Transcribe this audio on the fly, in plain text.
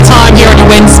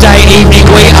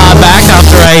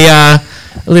after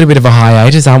a little bit of a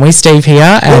hiatus, aren't we, Steve?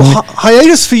 Here and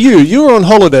hiatus for you. You were on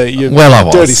holiday. You I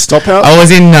was. Dirty stop out. I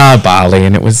was in Bali,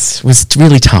 and it was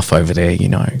really tough over there. You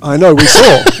know. I know.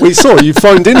 We saw. You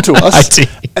phoned into us. I did.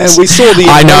 And we saw the.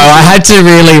 I know. I had to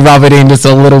really rub it in just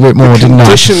a little bit more, didn't I?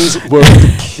 Conditions were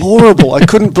deplorable. I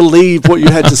couldn't believe what you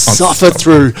had to suffer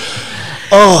through.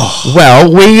 Oh. Well,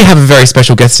 we have a very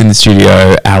special guest in the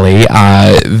studio, Ali.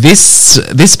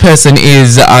 This person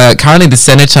is currently the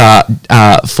Senator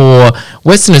for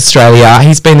Western Australia.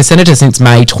 He's been the Senator since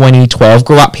May 2012.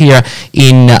 Grew up here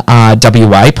in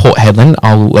WA, Port Hedland.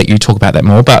 I'll let you talk about that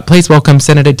more. But please welcome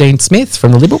Senator Dean Smith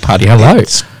from the Liberal Party. Hello.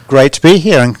 It's great to be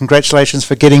here, and congratulations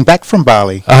for getting back from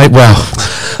Bali.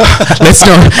 Let's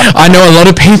not. I know a lot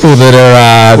of people that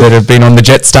have been on the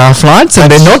Jetstar flights,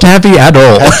 and they're not happy at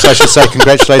all. Perhaps I should say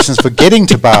congratulations for getting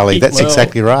to Bali. That's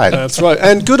exactly right. That's right,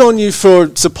 and good on you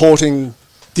for supporting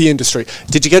the industry.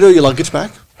 Did you get all your luggage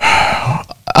back?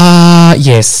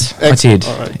 Yes, I did.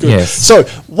 All right, good. Yes. So,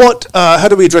 how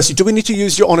do we address you? Do we need to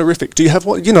use your honorific? Do you have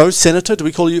one? Senator? Do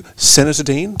we call you Senator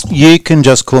Dean? You can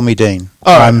just call me Dean.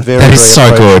 Oh, I'm very. That is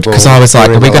so good, because I was like,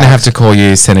 are we going to have to call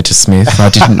you Senator Smith? I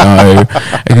didn't know.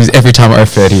 Because every time I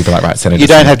referred to you, you'd be like, right, Senator. You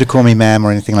don't Smith. have to call me ma'am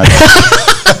or anything like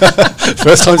that.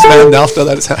 First time's ma'am, after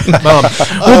that it's mum.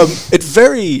 It's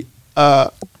very.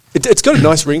 It's got a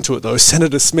nice ring to it, though.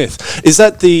 Senator Smith. Is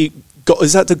that the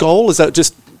goal? Is that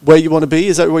just where you want to be?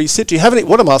 Is that where you sit? Do you have any?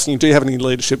 What I'm asking you, do you have any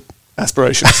leadership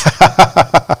aspirations?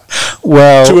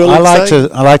 Well, I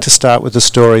like to start with the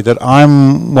story that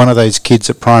I'm one of those kids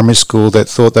at primary school that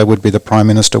thought they would be the Prime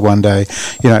Minister one day.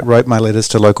 Wrote my letters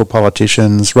to local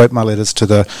politicians, wrote my letters to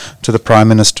the Prime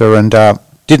Minister, and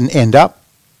didn't end up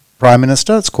Prime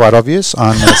Minister. It's quite obvious.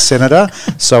 I'm a senator,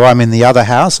 so I'm in the other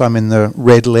house. I'm in the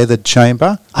red leathered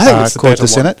chamber. I think it's called the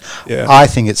Senate. Yeah. I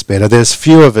think it's better. There's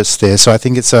few of us there, so I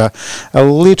think it's a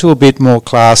little bit more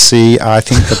classy. I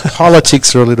think the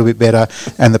politics are a little bit better,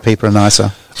 and the people are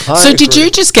nicer. So did you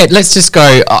just get? Let's just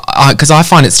go because I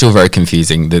find it still very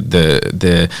confusing.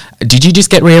 Did you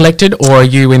just get re-elected, or are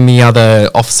you in the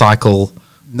other off cycle?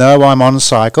 No, I'm on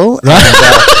cycle. Right.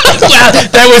 Well,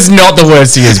 that was not the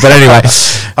words to use, but anyway.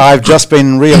 I've just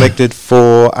been re-elected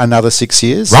for another 6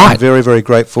 years. Right. I'm very, very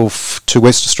grateful to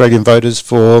West Australian voters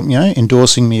for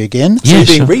endorsing me again. So you've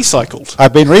been recycled.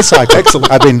 I've been recycled.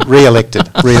 Excellent. I've been re-elected.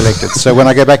 So when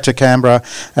I go back to Canberra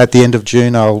at the end of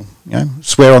June, I'll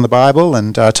swear on the Bible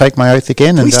and take my oath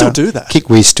again. We still do that.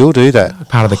 We still do that.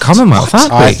 Part of the Commonwealth,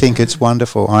 aren't we? I think it's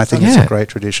wonderful. I think it's a great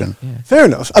tradition. Yeah. Fair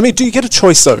enough. I mean, do you get a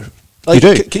choice though? You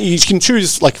do. You can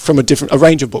choose from a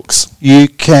range of books. You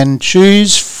can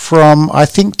choose from. I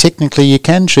think technically you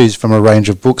can choose from a range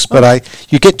of books, but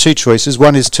you get two choices.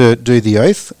 One is to do the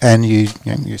oath, and you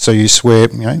swear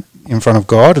in front of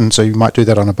God, and so you might do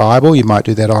that on a Bible. You might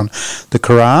do that on the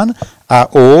Quran,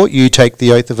 or you take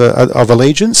the oath of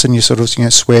allegiance, and you sort of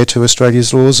swear to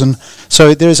Australia's laws. And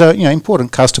so there's a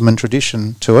important custom and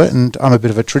tradition to it. And I'm a bit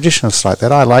of a traditionalist like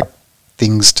that. I like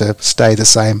things to stay the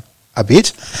same a bit.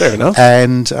 Fair enough.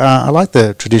 And I like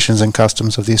the traditions and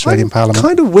customs of the Australian Parliament.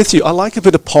 Kind of with you. I like a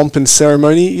bit of pomp and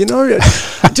ceremony,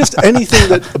 just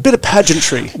anything a bit of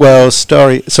pageantry. Well,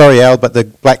 sorry, Al, but the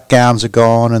black gowns are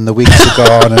gone and the wigs are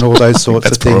gone and all those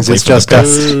sorts of things. It's just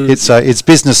it's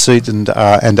business suit and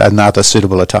another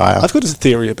suitable attire. I've got a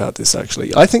theory about this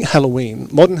actually. I think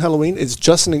modern Halloween, is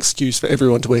just an excuse for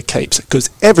everyone to wear capes because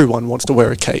everyone wants to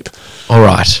wear a cape. All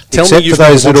right. Except for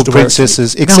those little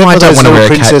princesses. Except for those little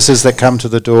princesses that come to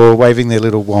the door waving their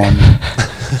little wand.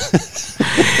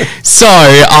 So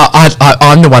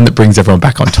I'm the one that brings everyone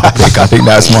back on topic. I think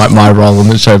that's my role on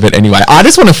the show. But anyway, I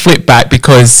just want to flip back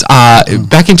because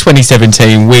back in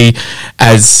 2017, we,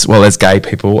 as well as gay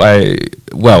people,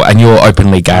 and you're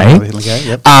openly gay,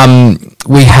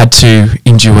 we had to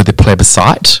endure the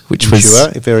plebiscite, which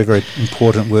was a very, very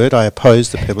important word. I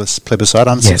opposed the plebiscite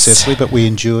unsuccessfully, but we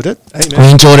endured it. Amen. We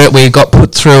endured it. We got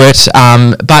put through it.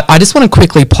 But I just want to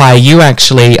quickly play. You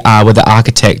actually were the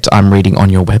architect. I'm reading on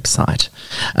your website.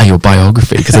 Your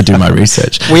biography, because I do my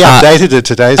research. We updated it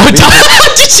today.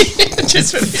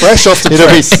 So fresh off the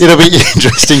press. It'll be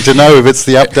interesting to know if it's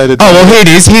the updated. Oh, well, here it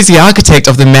is. Here's the architect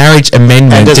of the marriage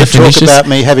amendment. And does it talk about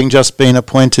me having just been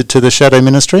appointed to the shadow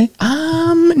ministry?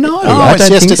 No, I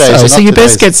don't think so. So you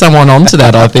best get someone onto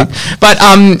that, I think. But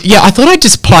I thought I'd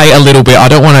just play a little bit. I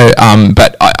don't want to,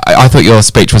 but I thought your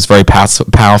speech was very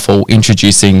powerful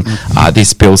introducing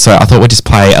this bill. So I thought we'd just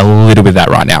play a little bit of that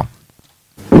right now.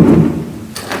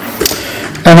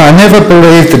 And I never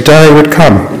believed the day would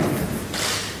come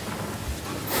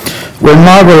when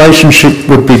my relationship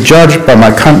would be judged by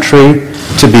my country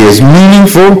to be as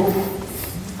meaningful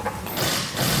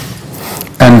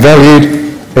and valued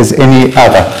as any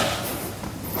other.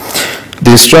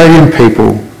 The Australian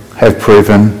people have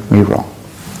proven me wrong.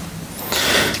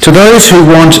 To those who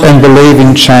want and believe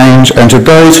in change, and to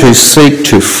those who seek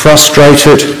to frustrate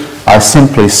it, I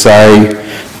simply say,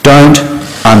 don't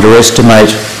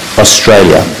underestimate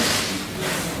Australia.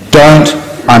 Don't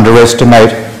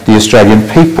underestimate the Australian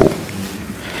people.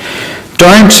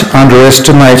 Don't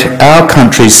underestimate our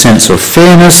country's sense of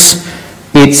fairness,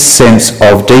 its sense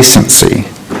of decency,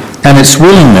 and its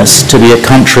willingness to be a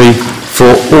country for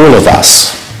all of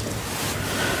us.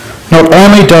 Not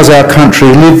only does our country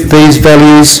live these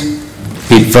values,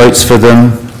 it votes for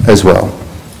them as well.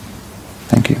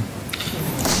 Thank you.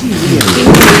 You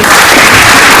know what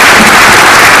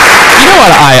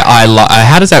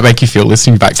how does that make you feel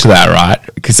listening back to that, right?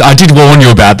 Because I did warn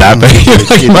you about that, but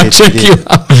you might check you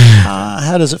up.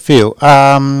 How does it feel?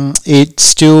 It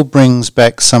still brings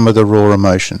back some of the raw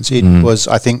emotions. It was,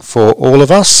 I think, for all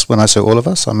of us, when I say all of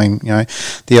us, I mean, the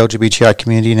LGBTI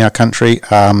community in our country,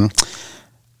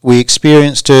 we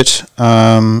experienced it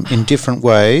in different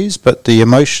ways, but the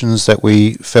emotions that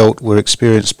we felt were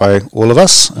experienced by all of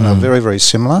us and are very, very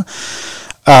similar.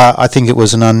 I think it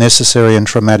was an unnecessary and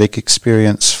traumatic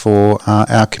experience for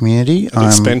our community.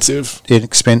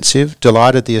 Inexpensive.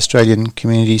 Delighted the Australian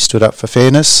community stood up for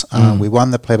fairness. We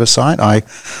won the plebiscite. I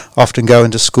often go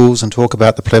into schools and talk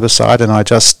about the plebiscite, and I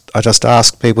just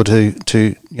ask people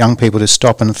young people to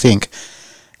stop and think.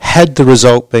 Had the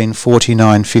result been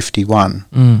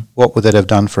 49-51, what would that have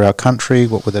done for our country?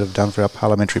 What would that have done for our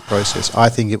parliamentary process? I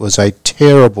think it was a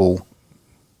terrible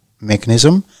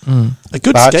mechanism. A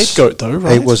good scapegoat, though,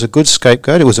 right? It was a good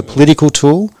scapegoat. It was a political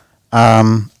tool,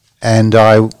 and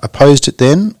I opposed it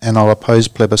then, and I'll oppose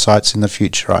plebiscites in the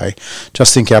future. I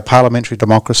just think our parliamentary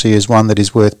democracy is one that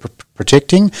is worth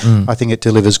protecting. I think it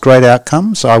delivers great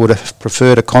outcomes. I would have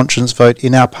preferred a conscience vote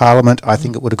in our parliament. I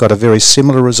think it would have got a very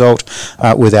similar result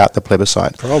without the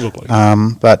plebiscite. Probably.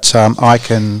 But I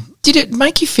can... Did it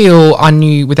make you feel,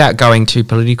 without going too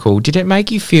political, did it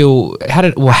make you feel,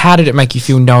 how did it make you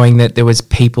feel knowing that there was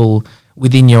people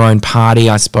within your own party,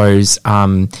 I suppose,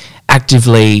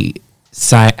 actively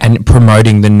and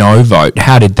promoting the no vote?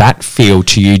 How did that feel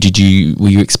to you? Were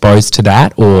you exposed to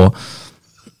that, or?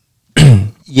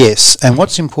 Yes, and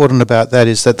what's important about that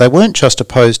is that they weren't just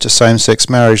opposed to same-sex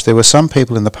marriage. There were some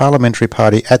people in the parliamentary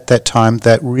party at that time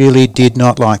that really did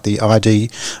not like the idea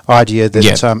that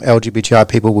LGBTI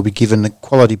people would be given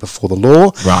equality before the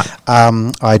law. Right.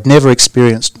 I'd never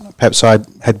experienced, perhaps I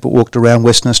had walked around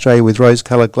Western Australia with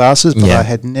rose-coloured glasses, but I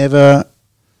had never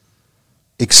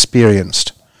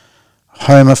experienced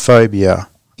homophobia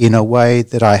in a way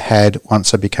that I had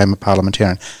once I became a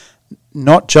parliamentarian.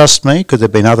 Not just me, because there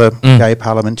have been other gay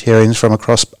parliamentarians from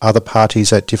across other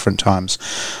parties at different times.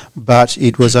 But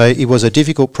it was a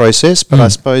difficult process, but I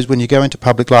suppose when you go into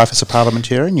public life as a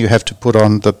parliamentarian, you have to put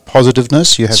on the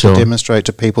positiveness, you have to demonstrate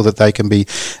to people that they can be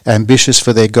ambitious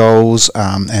for their goals,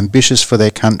 ambitious for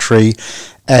their country,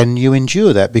 and you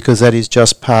endure that because that is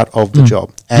just part of the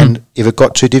job. And if it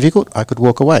got too difficult, I could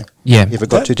walk away. Yeah. If it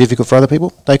got too difficult for other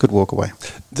people, they could walk away.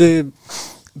 The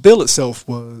bill itself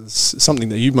was something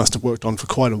that you must have worked on for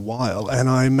quite a while, and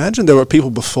I imagine there were people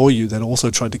before you that also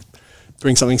tried to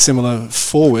bring something similar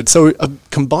forward. So a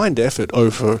combined effort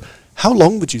over, how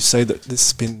long would you say that this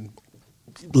has been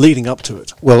leading up to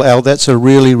it? Well, Al, that's a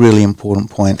really, really important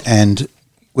point, and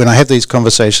when I have these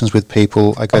conversations with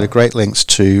people, I go to great lengths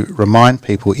to remind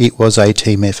people it was a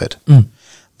team effort.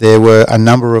 There were a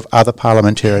number of other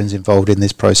parliamentarians involved in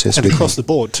this process. And across the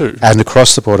board too. And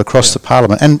across the board, across the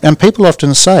parliament. And people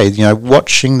often say,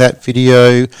 watching that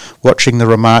video, watching the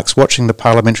remarks, watching the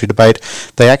parliamentary debate,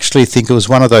 they actually think it was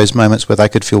one of those moments where they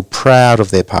could feel proud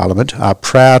of their parliament,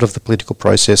 proud of the political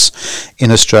process in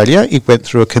Australia. It went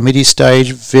through a committee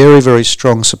stage, very, very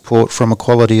strong support from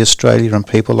Equality Australia and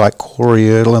people like Corey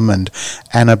Earlham and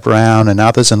Anna Brown and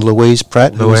others, and Louise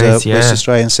Pratt, who was a West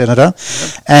Australian senator.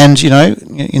 And,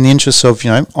 in the interests of,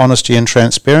 honesty and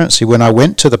transparency, when I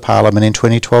went to the Parliament in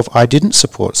 2012, I didn't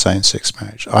support same-sex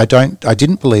marriage. I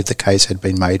didn't believe the case had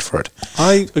been made for it.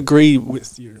 I agree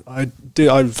with you. I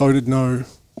voted no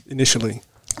initially.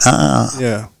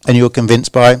 Yeah. And you were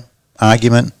convinced by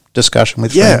argument, discussion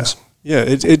with friends? Yeah,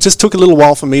 it just took a little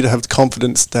while for me to have the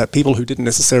confidence that people who didn't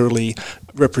necessarily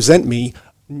represent me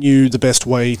knew the best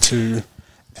way to...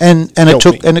 And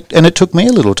it took me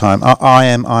a little time.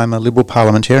 I'm a Liberal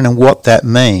parliamentarian, and what that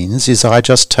means is I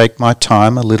just take my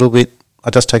time a little bit.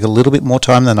 I just take a little bit more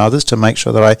time than others to make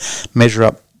sure that I measure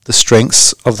up the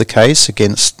strengths of the case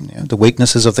against the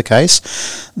weaknesses of the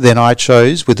case. Then I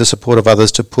chose, with the support of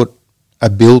others, to put a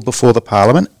bill before the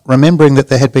Parliament, remembering that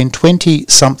there had been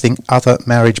 20-something other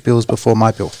marriage bills before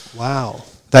my bill. Wow.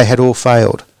 They had all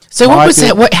failed. So what My was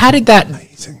bill- that? How did that?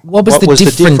 What was the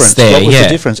difference there? What was Yeah. the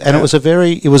difference? And it was a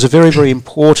very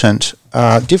important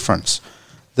difference.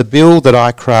 The bill that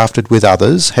I crafted with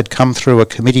others had come through a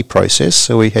committee process,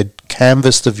 so we had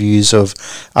canvassed the views of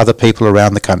other people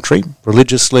around the country,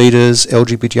 religious leaders,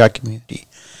 LGBTI community.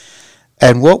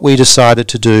 And what we decided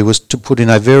to do was to put in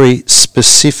a very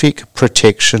specific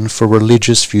protection for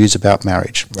religious views about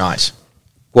marriage. Right.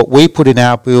 What we put in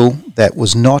our bill that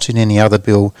was not in any other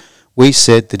bill, we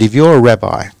said that if you're a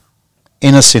rabbi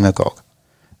in a synagogue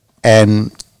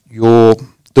and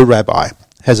the rabbi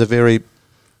has a very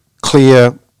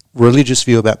clear religious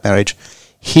view about marriage,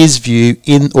 his view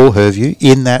or her view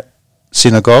in that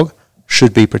synagogue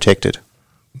should be protected.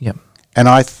 Yep. And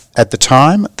at the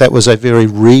time, that was a very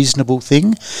reasonable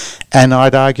thing, and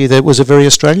I'd argue that it was a very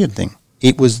Australian thing.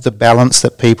 It was the balance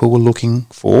that people were looking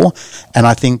for, and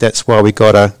I think that's why we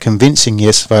got a convincing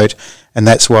yes vote, and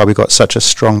that's why we got such a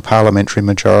strong parliamentary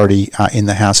majority in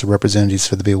the House of Representatives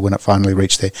for the bill when it finally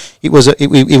reached there. It was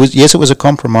a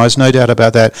compromise, no doubt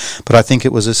about that, but I think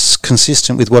it was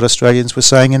consistent with what Australians were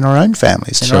saying in our own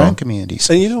families, in our own communities.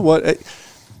 And you know what?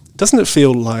 Doesn't it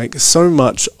feel like so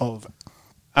much of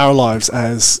our lives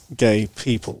as gay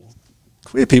people,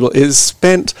 queer people, is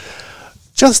spent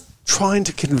just trying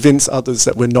to convince others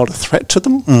that we're not a threat to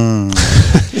them?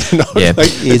 Yeah.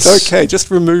 It's okay,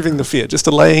 just removing the fear, just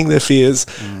allaying their fears.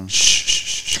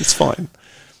 Shh, it's fine.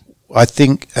 I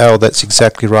think, Al, that's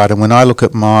exactly right. And when I look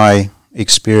at my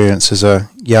experience as a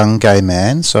young gay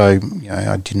man, so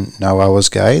I didn't know I was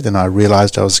gay, then I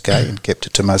realised I was gay and kept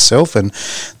it to myself, and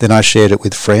then I shared it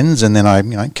with friends, and then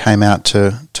I came out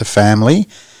to family,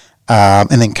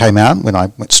 and then came out when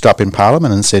I stood up in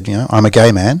Parliament and said, I'm a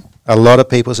gay man. A lot of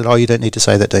people said, you don't need to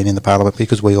say that, Dean, in the Parliament,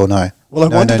 because we all know.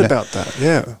 Well, I wondered about that,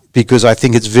 yeah. Because I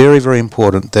think it's very, very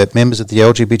important that members of the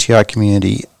LGBTI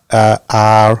community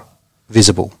are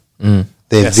visible.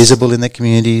 They're visible in their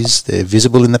communities, they're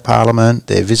visible in the Parliament,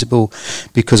 they're visible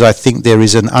because I think there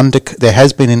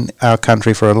has been in our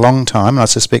country for a long time, and I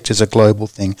suspect it's a global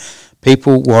thing,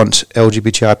 people want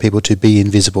LGBTI people to be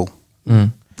invisible.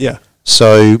 Yeah.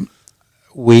 So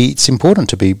it's important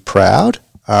to be proud.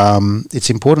 It's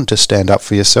important to stand up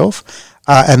for yourself.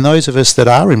 And those of us that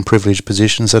are in privileged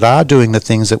positions, that are doing the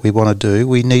things that we want to do,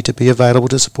 we need to be available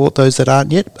to support those that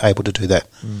aren't yet able to do that.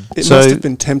 It must have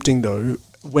been tempting, though,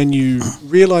 when you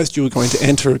realised you were going to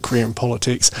enter a career in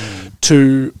politics,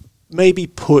 to maybe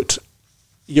put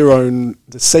the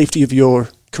safety of your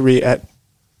career at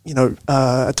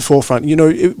the forefront.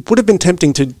 It would have been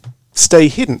tempting to stay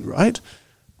hidden, right?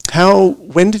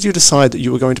 When did you decide that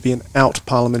you were going to be an out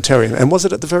parliamentarian? And was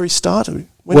it at the very start?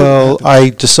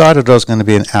 I decided I was going to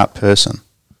be an out person.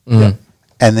 And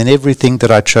then everything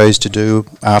that I chose to do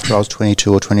after I was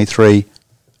 22 or 23,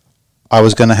 I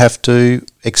was going to have to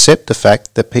accept the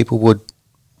fact that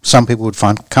some people would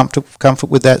find comfort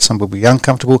with that, some would be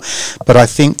uncomfortable. But I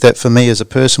think that for me as a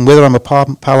person, whether I'm a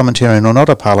parliamentarian or not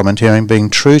a parliamentarian, being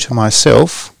true to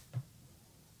myself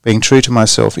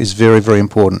is very, very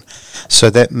important. So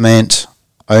that meant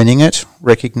owning it,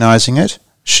 recognising it,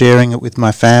 sharing it with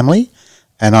my family.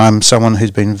 And I'm someone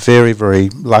who's been very, very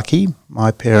lucky.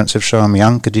 My parents have shown me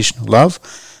unconditional love.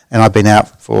 And I've been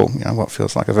out for what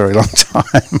feels like a very long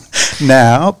time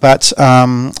now. But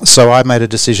so I made a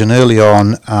decision early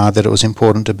on that it was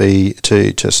important to be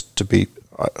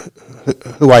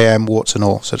who I am, warts and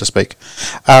all, so to speak.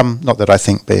 Not that I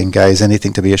think being gay is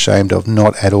anything to be ashamed of,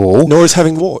 not at all. Nor is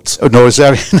having warts.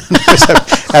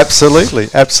 Absolutely.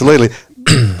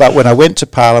 But when I went to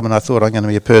Parliament, I thought I'm going to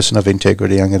be a person of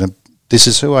integrity. This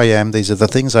is who I am. These are the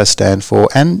things I stand for.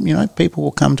 And, people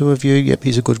will come to a view, yep,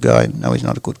 he's a good guy. No, he's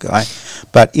not a good guy.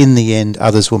 But in the end,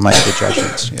 others will make the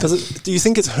judgments. Yeah. Do you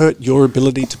think it's hurt your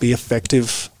ability to be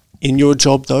effective in your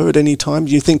job, though, at any time?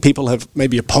 Do you think people have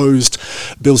maybe opposed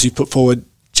bills you put forward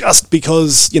just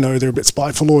because, they're a bit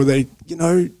spiteful, or do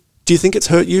you think it's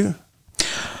hurt you?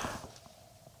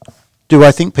 Do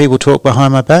I think people talk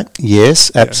behind my back?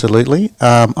 Yes, absolutely.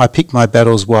 I pick my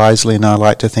battles wisely, and I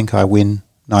like to think I win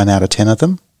 9 out of 10 of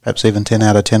them, perhaps even 10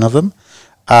 out of 10 of them.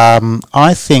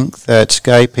 I think that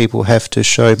gay people have to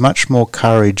show much more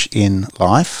courage in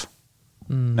life,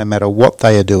 no matter what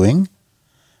they are doing,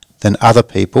 than other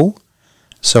people.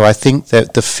 So I think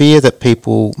that the fear that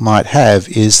people might have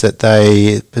is that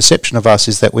perception of us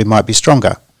is that we might be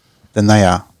stronger than they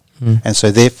are. And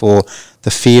so therefore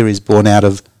the fear is born out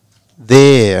of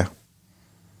their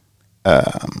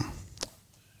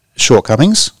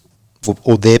shortcomings,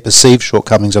 or their perceived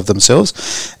shortcomings of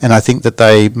themselves. And I think that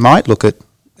they might look at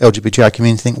LGBTI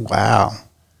community and think, wow,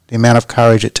 the amount of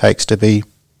courage it takes to be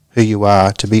who you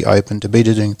are, to be open, to be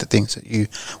doing the things that you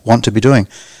want to be doing.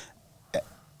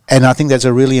 And I think that's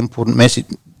a really important message.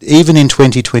 Even in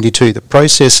 2022, the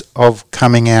process of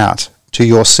coming out to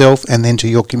yourself and then to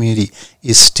your community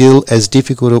is still as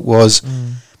difficult as it was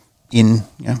in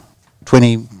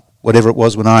 20, whatever it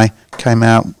was when I came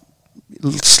out.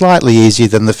 Slightly easier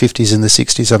than the 50s and the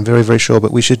 60s, I'm very, very sure,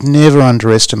 but we should never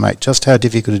underestimate just how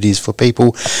difficult it is for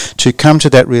people to come to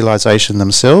that realisation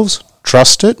themselves,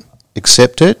 trust it,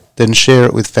 accept it, then share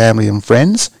it with family and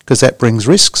friends, because that brings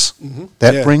risks.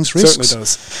 That brings risks. Certainly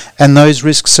does. And those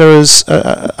risks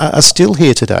are still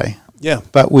here today. Yeah.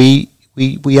 But we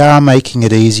are making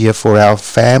it easier for our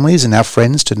families and our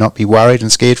friends to not be worried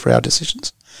and scared for our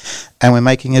decisions. And we're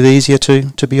making it easier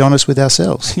to be honest with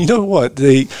ourselves. You know what?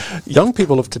 The young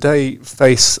people of today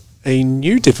face a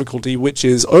new difficulty, which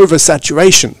is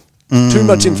oversaturation. Too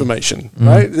much information,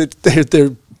 right?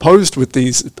 They're posed with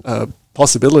these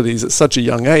possibilities at such a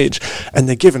young age, and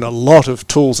they're given a lot of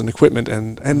tools and equipment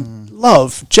and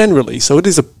love generally. So it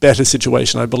is a better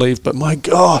situation, I believe. But my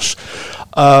gosh,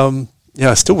 I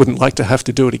still wouldn't like to have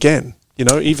to do it again,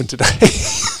 even today.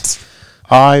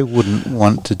 I wouldn't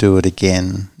want to do it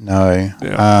again, no.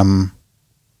 Yeah.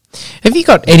 Have you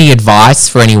got any advice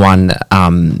for anyone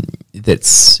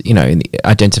that's,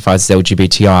 identifies as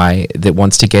LGBTI that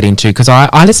wants to get into? Because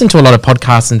I listen to a lot of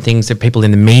podcasts and things of people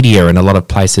in the media and a lot of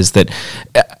places that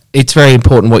it's very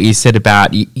important what you said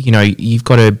about, you've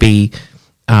got to be,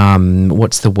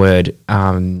 what's the word?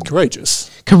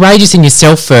 Courageous in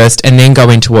yourself first and then go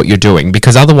into what you're doing,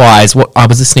 because otherwise, what I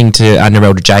was listening to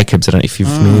Narelda Jacobs, I don't know if you're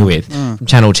familiar with, from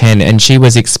Channel 10, and she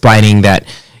was explaining that,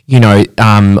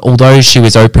 although she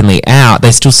was openly out,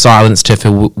 they still silenced her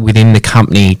for within the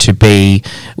company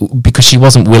because she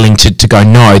wasn't willing to go,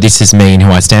 no, this is me and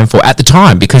who I stand for at the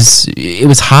time, because it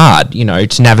was hard,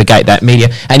 to navigate that media.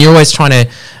 And you're always trying to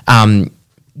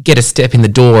get a step in the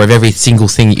door of every single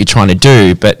thing that you're trying to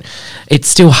do, but it's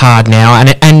still hard now.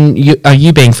 And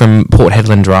you being from Port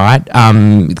Hedland, right?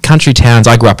 Country towns.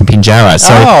 I grew up in Pinjarra,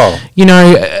 so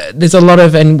there's a lot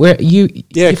of, and you're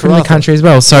from the country as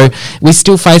well. So we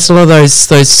still face a lot of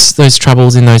those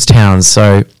troubles in those towns.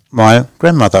 So my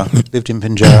grandmother lived in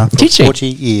Pinjarra for 40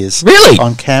 years. Really?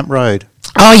 On Camp Road.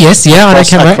 Oh, yes, yeah.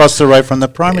 Across the road from the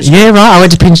primary school. Yeah, right. I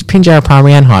went to Pinjarra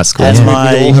Primary and High School. And we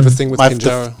all have a thing with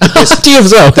Pinjarra. Do you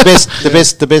as well?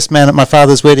 The best man at my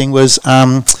father's wedding was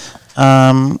the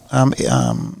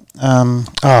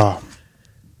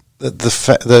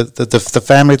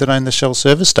family that owned the Shell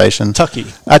service station. Tucky.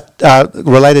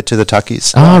 Related to the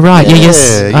Tuckies. Oh, right.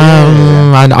 Yes.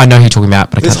 I know who you're talking about,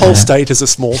 but this whole state is a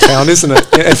small town, isn't it?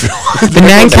 The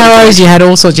Nancarrows, you had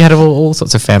all sorts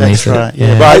of families. That's right.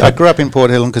 Yeah. But I grew up in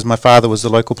Port Hedland because my father was the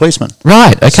local policeman.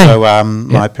 Right. Okay. So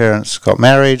my parents got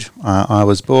married. I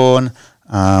was born.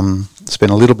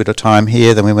 Spent a little bit of time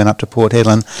here, then we went up to Port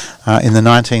Hedland in the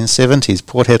 1970s.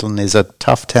 Port Hedland is a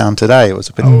tough town today. It was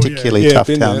a particularly tough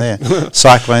town there.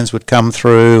 Cyclones would come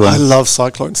through. I love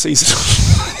cyclone season.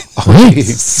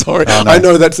 Sorry, Oh, no. I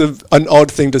know that's an odd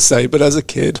thing to say, but as a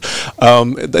kid,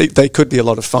 they could be a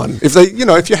lot of fun. If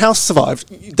if your house survived,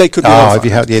 they could be a lot of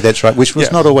fun. That's right, which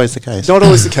was not always the case. Not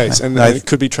always the case, and it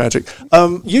could be tragic.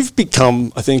 You've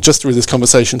become, I think, just through this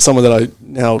conversation, someone that I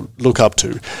now look up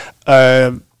to.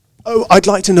 I'd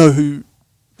like to know who,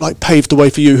 paved the way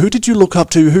for you. Who did you look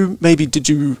up to? Who maybe did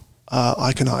you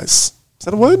iconize? Is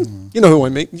that a word? You know who I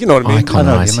mean. You know what I mean.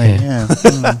 Iconize,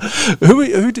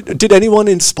 Who did anyone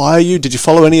inspire you? Did you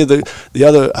follow any of the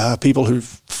other people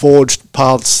who've forged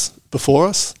paths before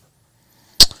us?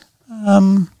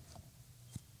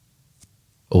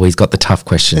 He's got the tough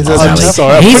questions.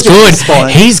 Sorry, He's good.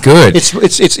 He's good.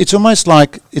 It's almost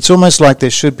like there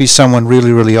should be someone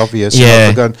really, really obvious.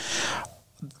 Yeah.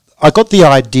 I got the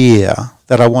idea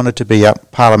that I wanted to be a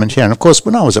parliamentarian. Of course,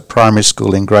 when I was at primary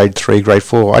school in grade 3, grade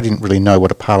 4, I didn't really know what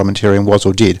a parliamentarian was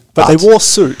or did. But they wore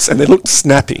suits and they looked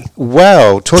snappy.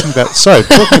 Well, talking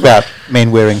about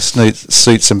men wearing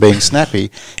suits and being snappy,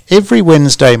 every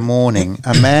Wednesday morning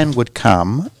a man would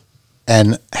come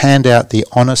and hand out the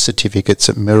honour certificates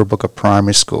at Mirrabooka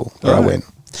Primary School where I went.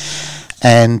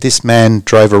 And this man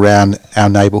drove around our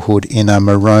neighbourhood in a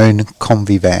maroon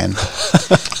Combi van.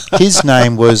 His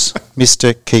name was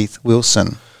Mr. Keith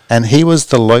Wilson, and he was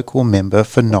the local member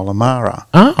for Nollamara.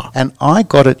 Oh. And I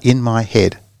got it in my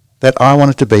head that I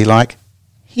wanted to be like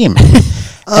him.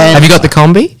 Have you got the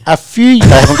combi? I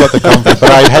haven't got the combi,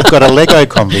 but I have got a Lego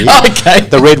combi. Okay.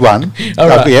 The red one. All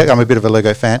right. Yeah, I'm a bit of a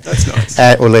Lego fan. That's nice.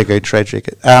 Or Lego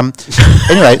tragic.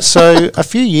 Anyway, so a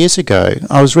few years ago,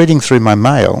 I was reading through my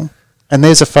mail, and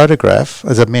there's a photograph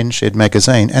as a Men's Shed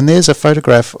magazine, and there's a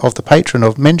photograph of the patron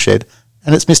of Men's Shed,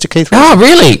 and it's Mr. Keith Oh, Russell.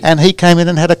 really? And he came in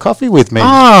and had a coffee with me. Oh.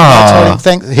 I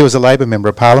told him, he was a Labor Member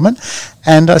of Parliament,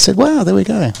 and I said, wow, there we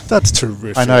go. That's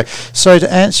terrific. I know. So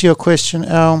to answer your question,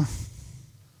 Al,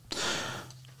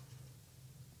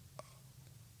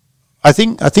 I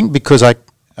think because I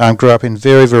grew up in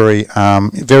very, very,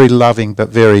 very loving but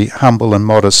very humble and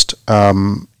modest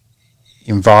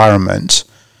environment,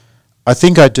 I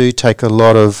think I do take a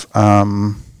lot of...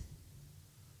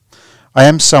 I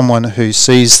am someone who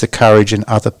sees the courage in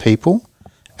other people,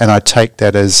 and I take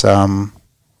that as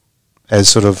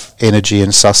sort of energy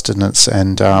and sustenance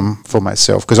and for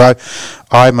myself, because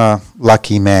I'm a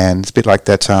lucky man. It's a bit like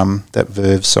that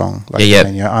Verve song. Like, Yeah.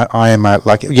 Man, I am a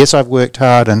lucky. Yes, I've worked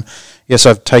hard, and yes,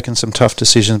 I've taken some tough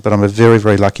decisions, but I'm a very,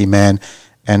 very lucky man,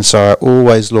 and so I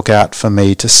always look out for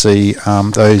me to see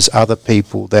those other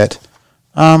people that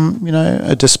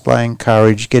are displaying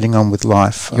courage, getting on with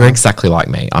life. You're exactly like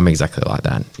me. I'm exactly like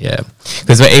that. Yeah.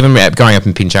 Because even growing up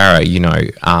in Pinjarra,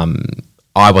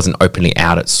 I wasn't openly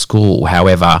out at school.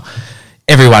 However,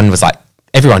 everyone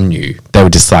knew. They were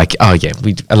just like, oh yeah,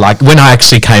 like when I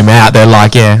actually came out, they're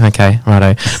like, yeah, okay,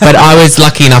 righto. But I was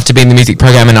lucky enough to be in the music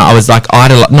program, and I was like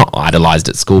not idolized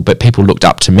at school, but people looked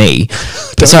up to me.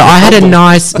 So I had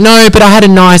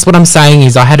what I'm saying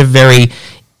is I had a very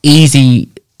easy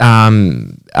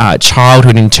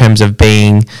childhood in terms of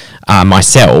being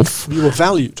myself. You were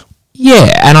valued.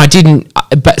 Yeah, and I didn't.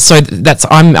 But so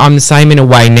I'm the same in a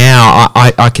way now.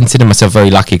 I consider myself very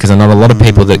lucky because I know a lot of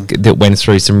people that went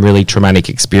through some really traumatic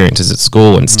experiences at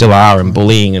school and still are, and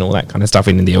bullying and all that kind of stuff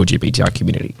in the LGBTI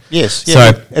community. Yes, So-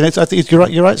 yeah, and I think you're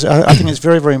right. You're right. So I think it's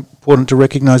very, very important to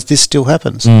recognise this still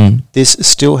happens. This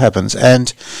still happens,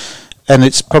 and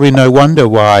it's probably no wonder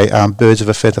why birds of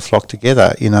a feather flock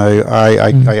together.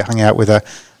 I hung out with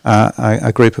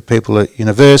a group of people at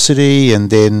university, and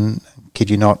then, kid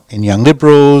you not, in Young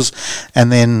Liberals,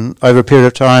 and then over a period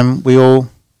of time we all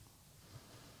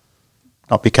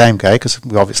not became gay because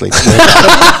we obviously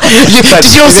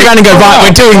Did you also go right?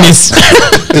 We're doing this.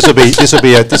 this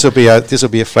will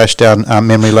be a flash down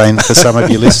memory lane for some of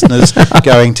your listeners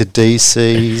going to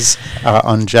DC's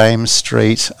on James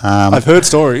Street. I've heard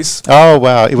stories. Oh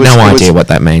wow! It was No it was- idea what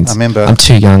that means. I remember. I'm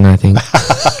too young, I think.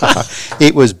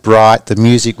 It was bright. The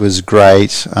music was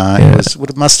great.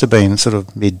 It must have been sort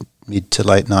of mid to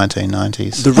late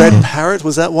 1990s. The Red Parrot,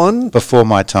 was that one? Before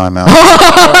my time out.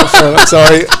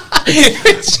 Sorry.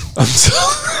 I'm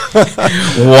sorry.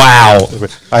 Wow.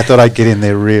 I thought I'd get in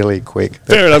there really quick.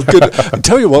 Fair enough. Good. I'll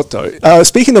tell you what, though.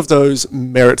 Speaking of those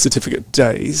merit certificate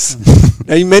days,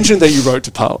 now you mentioned that you wrote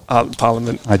to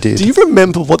Parliament. I did. Do you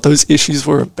remember what those issues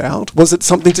were about? Was it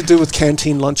something to do with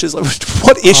canteen lunches? Like,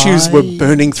 what issues were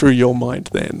burning through your mind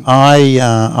then?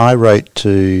 I wrote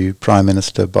to Prime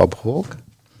Minister Bob Hawke.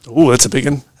 Oh, that's a big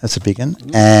one. That's a big one.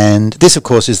 And this, of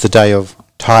course, is the day of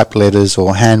type letters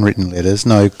or handwritten letters,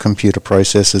 no computer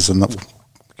processors and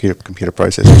computer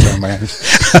processors.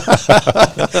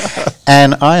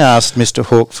 And I asked Mr.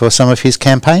 Hawke for some of his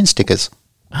campaign stickers.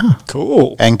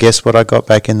 Cool. And guess what I got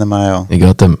back in the mail? You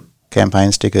got them.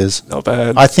 Campaign stickers. Not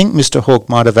bad. I think Mr. Hawke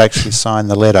might have actually signed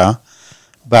the letter,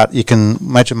 but you can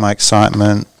imagine my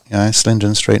excitement,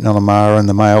 Slindon Street, Nullamara, and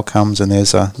the mail comes and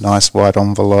there's a nice white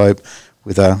envelope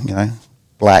with a,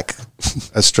 black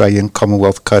Australian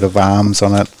Commonwealth coat of arms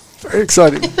on it. Very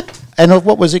exciting. And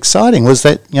what was exciting was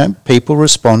that, people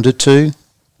responded to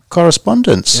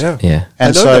correspondence. Yeah. Yeah. And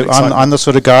I know so that excitement. I'm the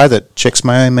sort of guy that checks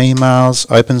my own emails,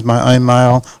 opens my own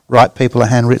mail, write people a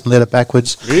handwritten letter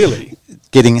backwards. Really?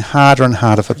 Getting harder and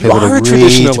harder for people are to a read.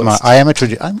 traditionalist. I am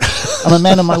I'm a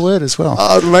man of my word as well.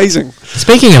 Oh, amazing.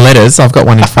 Speaking of letters, I've got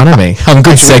one in front of me. I'm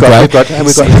good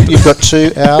segue. You've got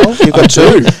two, Al. You've got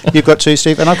two. You've got two,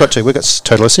 Steve, and I've got two. We've got a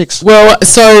total of 6. Well,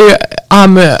 so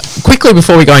quickly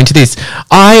before we go into this,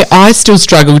 I still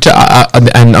struggle to,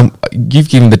 and you've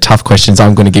given the tough questions.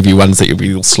 I'm going to give you ones that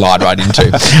you'll slide right into.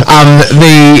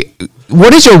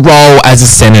 What is your role as a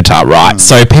senator, right?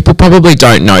 So people probably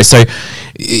don't know. So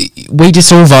we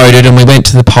just all voted and we went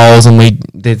to the polls and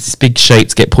there's big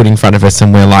sheets get put in front of us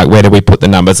and we're like, where do we put the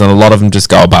numbers? And a lot of them just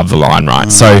go above the line, right?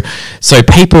 So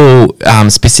people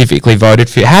specifically voted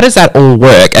for you. How does that all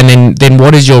work? And then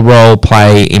what does your role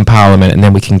play in Parliament? And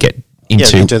then we can get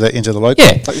into the local.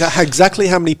 Yeah. Like, exactly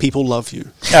how many people love you?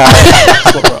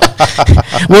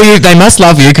 Well, they must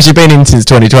love you because you've been in since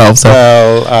 2012. So.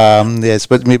 Well, yes,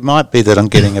 but it might be that I'm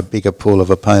getting a bigger pool of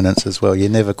opponents as well. You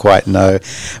never quite know.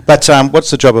 But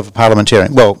what's the job of a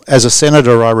parliamentarian? Well, as a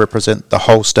senator, I represent the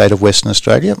whole state of Western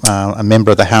Australia. A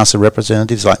member of the House of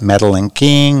Representatives like Madeline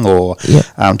King or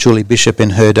Julie Bishop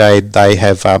in her day,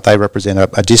 they represent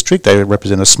a district. They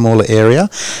represent a smaller area.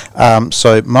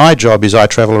 So my job is I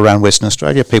travel around Western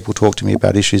Australia. People talk to me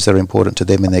about issues that are important to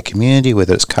them in their community,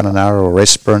 whether it's Kununurra or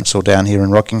Esperance or down here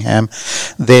in Rockingham.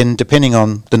 Then, depending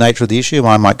on the nature of the issue,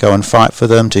 I might go and fight for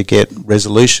them to get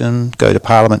resolution, go to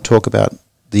Parliament, talk about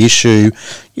the issue.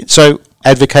 So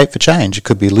advocate for change. It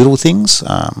could be little things.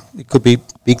 It could be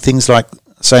big things like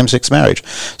same-sex marriage.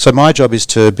 So my job is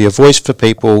to be a voice for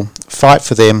people, fight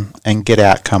for them, and get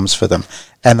outcomes for them.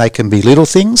 And they can be little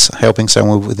things, helping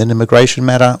someone with an immigration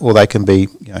matter, or they can be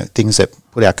things that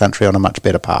put our country on a much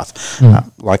better path.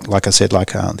 Like I said,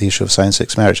 the issue of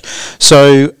same-sex marriage.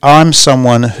 So I'm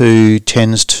someone who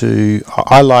tends to.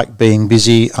 I like being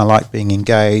busy. I like being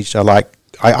engaged.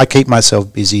 I keep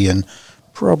myself busy and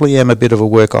probably am a bit of a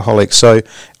workaholic. So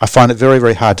I find it very,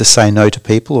 very hard to say no to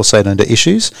people or say no to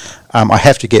issues. I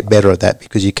have to get better at that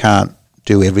because you can't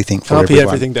do everything for Can't be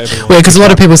everyone. everything to everyone. Well, because a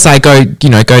lot of people say go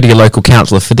to your local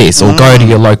councillor for this, or go to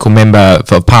your local member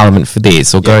for Parliament for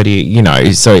this, or go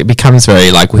to so it becomes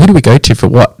very like, well, who do we go to for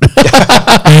what?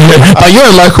 But you're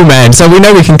a local man, so we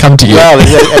know we can come to you. Well,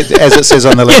 as it says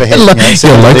on the letterhead, Your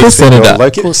local senator.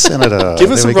 Local senator. Give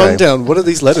us There a we go. rundown. What are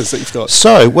these letters that you've got?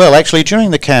 So, well, actually,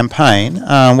 during the campaign,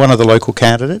 one of the local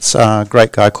candidates, a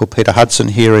great guy called Peter Hudson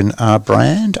here in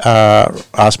Brand,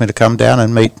 asked me to come down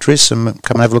and meet Tris and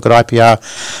come and have a look at IPR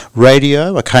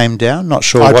radio. I came down, not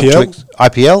sure what to...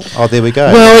 IPL? Oh, there we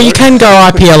go. Well, you can go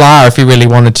IPLR if you really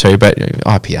wanted to, but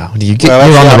IPR. You're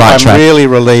on the right track. I'm really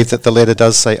relieved that the letter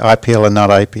does say IPL and not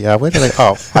IPR. Where do they...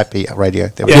 Oh, IPR radio.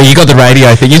 There we go. Yeah, you got the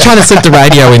radio thing. You're trying to slip the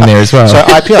radio in there as well. So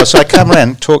IPL. So I come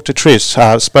around, talked to Tris,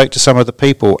 spoke to some of the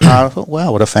people. I thought,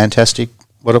 wow, what a fantastic...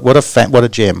 What a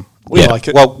gem. We like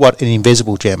it. Well, what an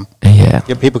invisible gem. Yeah.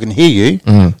 People can hear you,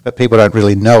 but people don't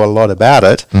really know a lot about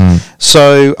it.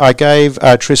 So I gave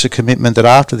Tris a commitment that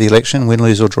after the election, win,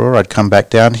 lose or draw, I'd come back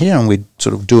down here and we'd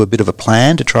sort of do a bit of a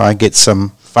plan to try and get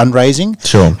some fundraising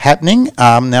happening.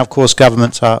 Now, of course,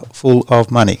 governments are full of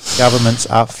money. Governments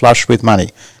are flush with money.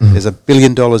 There's $1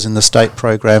 billion in the state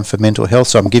program for mental health,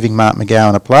 so I'm giving Mark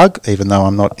McGowan a plug, even though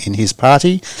I'm not in his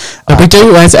party. But we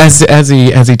do, as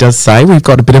he does say, we've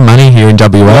got a bit of money here in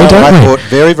WA, don't I we? fought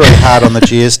very, very hard on the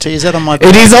GST. Is that on my...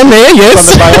 It is on there,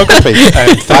 yes. On the biography.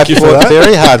 Thank you for I fought that.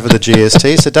 very hard for the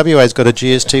GST. So WA's got a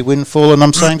GST windfall, and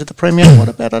I'm saying to the Premier, what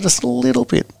about just a little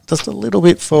bit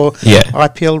for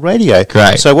IPL radio?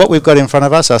 Great. So what we've got in front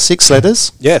of us are 6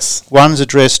 letters. Yes. One's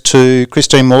addressed to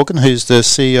Christine Morgan, who's the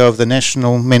CEO of the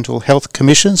National Mental Health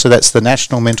Commission, so that's the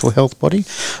national mental health body.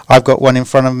 I've got one in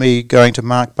front of me going to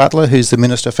Mark Butler, who's the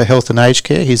Minister for Health and Aged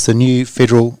Care. He's the new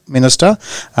federal minister,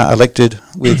 elected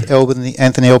with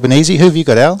Anthony Albanese. Who have you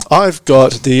got, Al? I've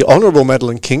got the Honourable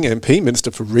Madeline King, MP, Minister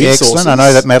for Resources. Excellent. I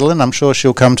know that Madeline. I'm sure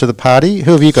she'll come to the party.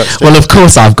 Who have you got, Steve? Well, of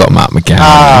course, I've got Mark McGowan.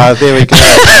 Ah, there we go.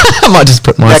 I might just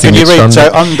put my Now, can you signature read? on So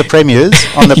there. on the premiers,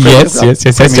 Yes.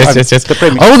 The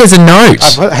premier. Oh, there's a note.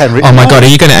 I've got a handwritten Oh my note. God, are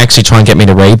you going to actually try and get me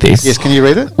to read this? Yes, can you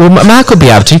read it? Well, Mark will be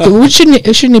able to. Well, shouldn't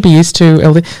he be used to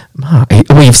LD? Mark.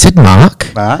 Well, you've said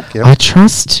Mark. Mark, yep. I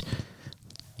trust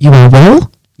you are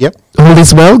well. Yep. All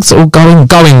is well. It's all going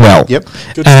well. Yep.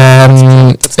 Good.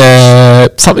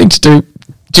 Something to do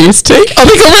GST. I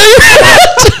think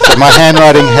I So my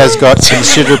handwriting has got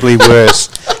considerably worse.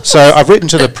 So I've written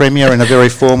to the Premier in a very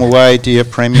formal way, Dear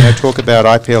Premier, talk about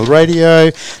IPL radio.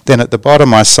 Then at the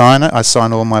bottom I sign it. I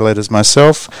sign all my letters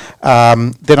myself.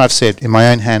 Then I've said in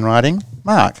my own handwriting,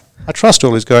 Mark, I trust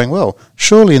all is going well.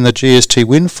 Surely in the GST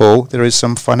windfall there is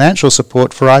some financial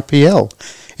support for IPL.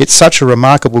 It's such a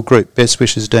remarkable group. Best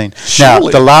wishes, Dean.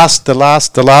 Surely. Now,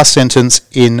 the last sentence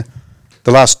in... The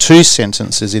last 2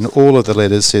 sentences in all of the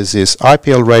letters says this: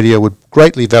 IPL Radio would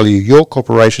greatly value your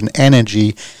cooperation and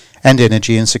energy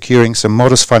in securing some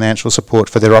modest financial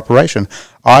support for their operation.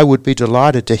 I would be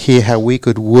delighted to hear how we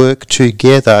could work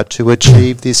together to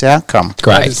achieve this outcome. That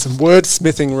Great. is some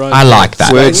wordsmithing right I there. like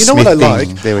that. And you know what I Wordsmithing.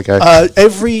 like? There we go.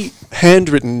 Every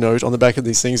handwritten note on the back of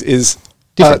these things is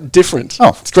different.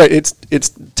 Oh. It's great.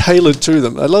 It's tailored to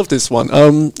them. I love this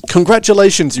one.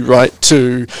 Congratulations, you write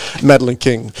to Madeline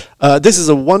King. This is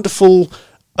a wonderful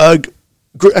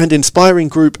and inspiring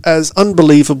group, as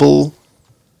unbelievable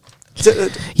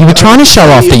You were trying to show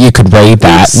off that you could read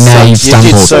that. Now you've You did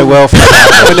stumbled. so well for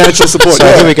financial support. So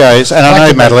yeah. here we go. And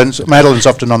I know Madeline's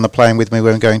often on the plane with me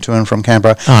when I'm going to and from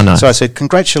Canberra. Oh, no. So I said,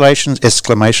 congratulations,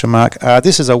 exclamation mark.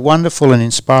 This is a wonderful and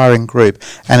inspiring group,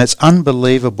 and it's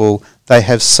unbelievable they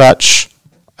have such...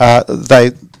 that's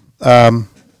a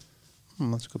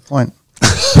good point.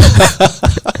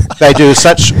 They do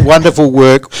such wonderful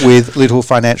work with little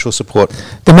financial support.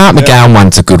 The Mark McGowan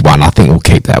one's a good one. I think we'll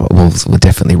keep that. We'll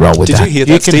definitely roll with Did that. you hear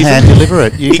You that, can Stephen? hand deliver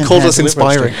it. He called us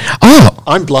inspiring. Oh,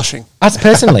 I'm blushing. us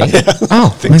personally?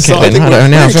 Oh, okay. So I then. think I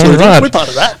don't know. we're Right. part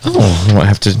of that. Oh, I might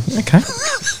have to. Okay.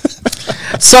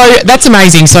 So that's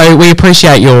amazing. So we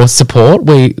appreciate your support.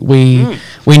 We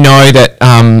know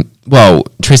that. Well,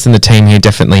 Tris and the team here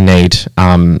definitely need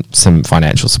some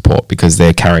financial support because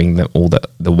they're carrying all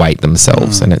the weight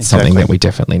themselves, and it's something that we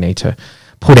definitely need to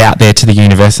put out there to the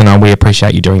universe. And we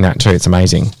appreciate you doing that too. It's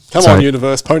amazing. Come on,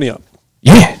 universe, pony up,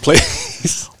 Yeah.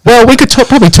 please. Well, we could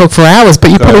probably talk for hours, but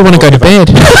you probably want to go to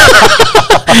bed.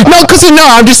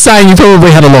 I'm just saying you probably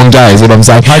had a long day, is what I'm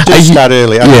saying. I do start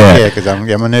early. Yeah. Because I'm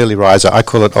an early riser. I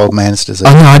call it old man's disease.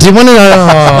 Oh, no, I didn't want to know.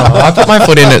 I put my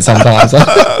foot in it sometimes.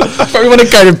 I probably want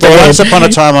to go to bed. Once upon a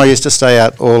time, I used to stay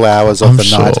out all hours of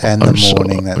the night and the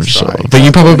morning. That's right. But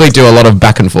you probably do a lot of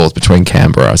back and forth between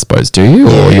Canberra, I suppose, do you?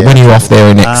 Or when are you off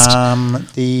there next?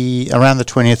 Around the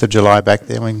 20th of July back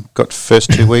there, we got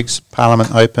first 2 weeks,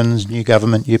 Parliament opens, new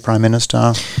government, new Prime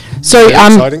Minister. So,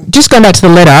 exciting. just going back to the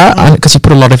letter, because you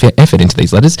put a lot of effort into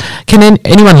these letters, can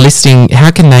anyone listening,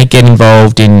 how can they get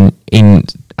involved in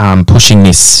pushing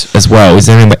this as well? Is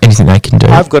there anything they can do?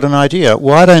 I've got an idea.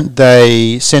 Why don't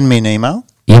they send me an email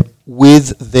Yep.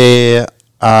 with their...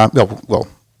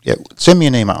 send me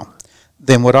an email.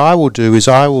 Then what I will do is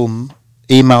I will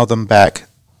email them back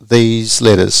these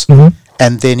letters. Mhm.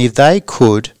 And then if they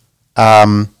could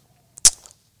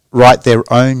write their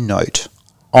own note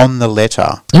on the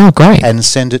letter Oh, great. and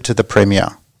send it to the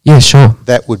Premier, Yeah, sure.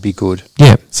 that would be good.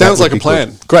 Yeah. Sounds That like would a be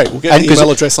plan. Great. We'll get an 'cause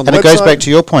email address on the and website. it goes back to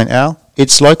your point, Al.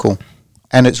 It's local,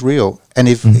 and it's real. And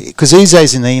because these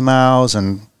days in emails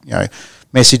and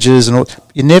messages and all,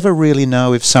 you never really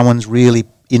know if someone's really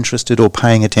interested or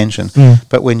paying attention.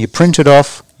 But when you print it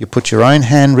off, you put your own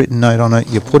handwritten note on it.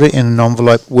 You put it in an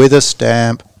envelope with a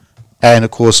stamp. And,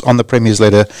 of course, on the Premier's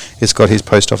letter, it's got his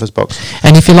post office box.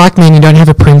 And if you're like me and you don't have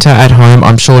a printer at home,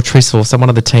 I'm sure Tris or someone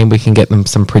of the team, we can get them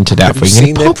some printed out Have for you you.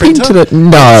 seen their Pop printer? into the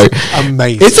no.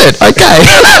 Amazing. Is it?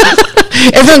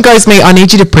 Okay. Everyone goes to me, I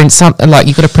need you to print something, like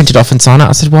you've got to print it off and sign it.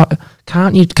 I said, what?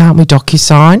 Can't we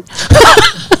DocuSign?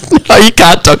 No, you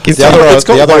can't DocuSign.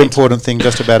 The other important thing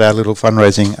just about our little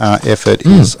fundraising effort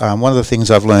is one of the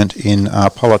things I've learned in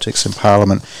politics and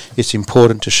Parliament, it's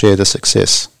important to share the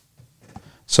success.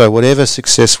 So whatever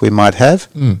success we might have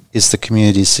is the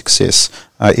community's success,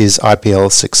 is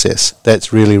IPL's success.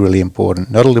 That's really, really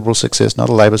important. Not a Liberal success, not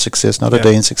a Labor success, not a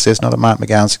Dean success, not a Mark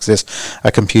McGowan success,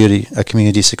 a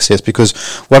community success. Because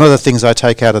one of the things I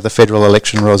take out of the federal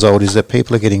election result is that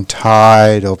people are getting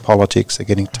tired of politics. They're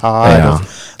getting tired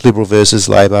of Liberal versus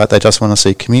Labor. They just want to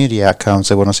see community outcomes.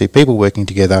 They want to see people working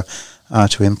together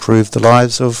to improve the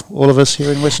lives of all of us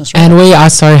here in Western Australia. And we are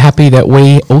so happy that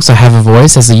we also have a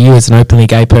voice as an openly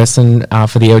gay person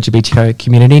for the LGBTQ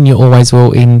community, and you always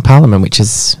will in Parliament, which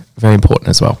is very important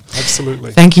as well.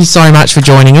 Absolutely. Thank you so much for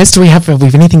joining us. Do we have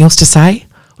anything else to say?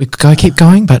 We could keep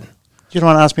going, but You don't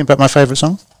want to ask me about my favourite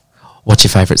song? what's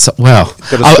your favourite song? Well,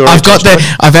 Got a story I've got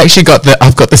attached to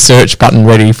I've got the search button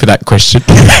ready for that question.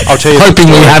 I'll tell you the Hoping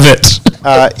we story. have it.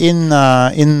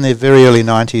 In the very early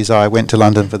 90s, I went to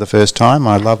London for the first time.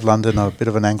 I love London. I'm a bit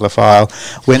of an Anglophile.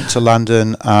 Went to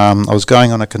London. I was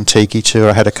going on a Kentucky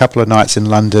tour. I had a couple of nights in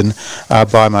London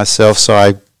by myself, so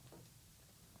I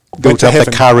built up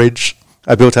the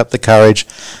courage.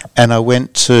 And I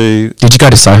went to... Did you go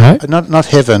to Soho? Not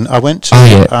heaven. I went to...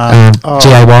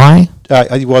 GAY?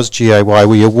 It was GAY, where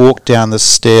you walk down the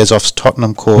stairs off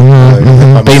Tottenham Court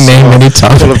Been Road. there many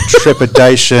times. Full of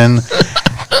trepidation.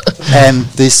 And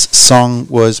this song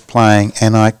was playing,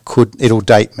 and it'll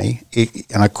date me,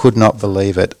 and I could not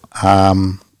believe it.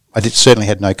 Certainly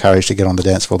had no courage to get on the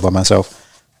dance floor by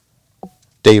myself.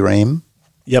 D-Ream,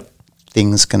 Yep.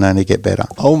 Things Can Only Get Better.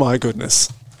 Oh my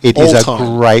goodness. It All is a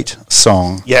time. great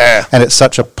song. Yeah. And it's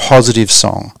such a positive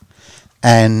song.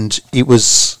 And it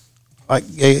was... I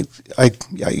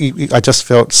just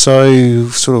felt so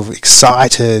sort of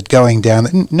excited going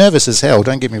down, nervous as hell.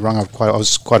 Don't get me wrong, I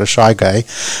was quite a shy gay.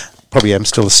 Probably am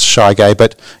still a shy gay,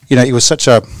 but it was such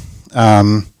a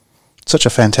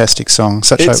fantastic song.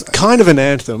 It's kind of an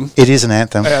anthem. It is an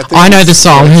anthem. I think I know it's the a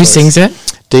song. great Who choice. sings it?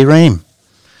 D-Ream.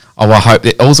 Oh, I hope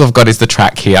that all I've got is the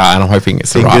track here, and I'm hoping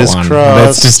it's the right Fingers one. crossed.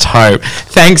 Let's just hope.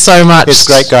 Thanks so much. It's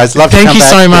great, guys. Love to Thank come you back.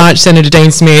 so much, Senator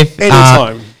Dean Smith.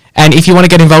 Anytime. And if you want to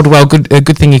get involved, well, a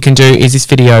good thing you can do is this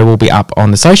video will be up on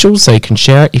the socials, so you can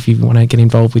share it if you want to get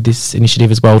involved with this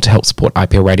initiative as well to help support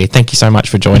IPL Radio. Thank you so much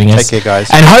for joining us. Take care, guys.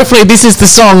 And hopefully this is the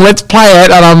song. Let's play it,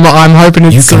 and I'm hoping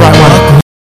it's the right one.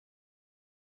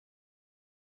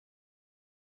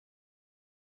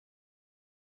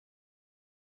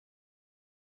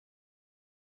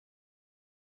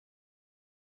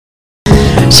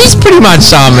 She's pretty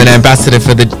much an ambassador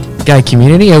for the gay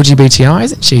community, LGBTI,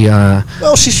 isn't she?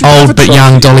 Well, she should have a Old but trophy.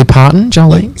 young Dolly Parton,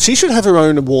 Jolene. She should have her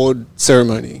own award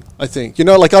ceremony, I think. You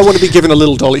know, like I want to be given a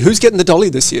little dolly. Who's getting the dolly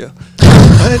this year?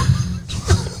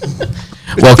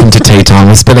 Welcome to Tea Time.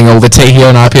 We're spilling all the tea here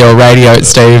on IPL Radio. It's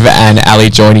Steve and Ali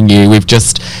joining you. We've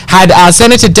just had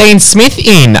Senator Dean Smith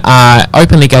in,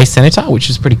 openly gay senator, which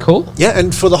was pretty cool. Yeah,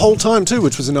 and for the whole time too,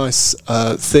 which was a nice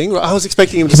thing. I was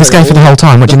expecting him to He was say gay for the whole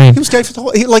time. What do you mean? He was gay for the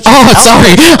whole. Like, Oh,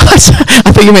 sorry.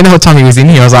 I thought you meant the whole time he was in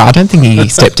here. I was like, I don't think he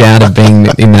stepped out of being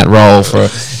in that role for...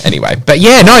 Anyway. But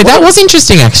yeah, no, that was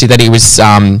interesting actually that he was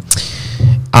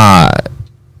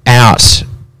out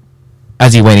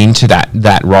as he went into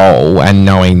that role and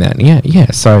knowing that,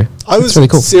 so I was it's really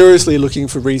cool. seriously looking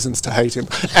for reasons to hate him,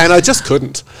 and I just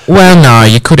couldn't. Well, no,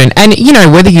 you couldn't. And,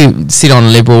 whether you sit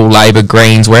on Liberal, Labor,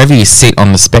 Greens, wherever you sit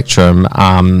on the spectrum,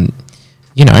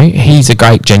 he's a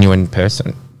great, genuine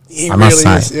person. He I really must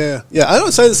say. is. Yeah, yeah. I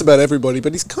don't say this about everybody,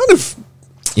 but he's kind of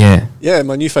Yeah.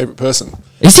 my new favorite person.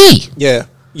 Is he? Yeah,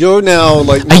 you're now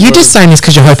like. Are you just saying this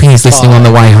because you're hoping he's listening on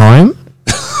the way home?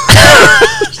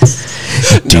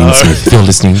 Dean Smith, if you're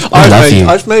listening, I love you.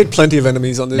 I've made plenty of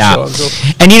enemies on this show. I'm sure.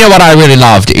 And you know what I really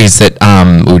loved is that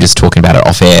we were just talking about it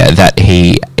off air, that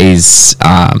he is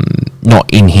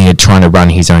not in here trying to run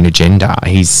his own agenda.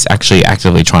 He's actually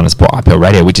actively trying to support IPL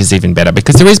Radio, which is even better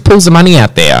because there is pools of money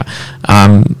out there,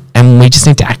 and we just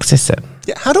need to access it.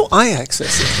 Yeah, how do I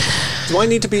access it? Do I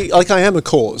need to be like I am a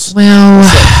cause?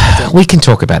 Well, we can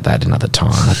talk about that another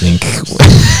time, I think.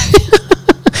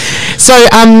 So,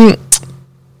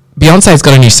 Beyonce's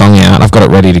got a new song out. I've got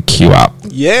it ready to queue up.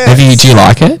 Yeah. Do you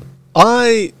like it?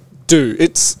 I do.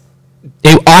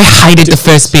 I hated the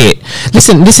first bit.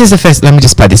 Listen, this is the first... Let me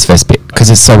just play this first bit, because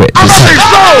it's so... When I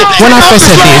first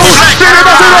heard this,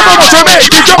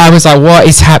 I was like, what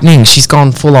is happening? She's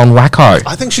gone full-on wacko.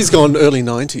 I think she's gone early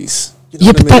 90s. You know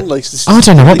Yeah, what but I mean? Like, it's I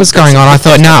don't know what really was going on. I basic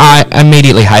thought, no, I stuff.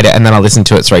 immediately hate it, and then I listened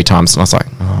to it 3 times, and I was like,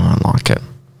 oh, I like it.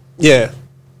 Yeah.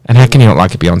 And how can you not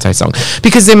like a Beyonce song?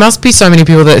 Because there must be so many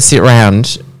people that sit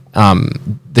around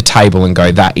the table and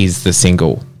go, that is the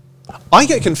single. I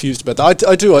get confused about that.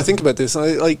 I do. I think about this.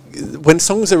 I like when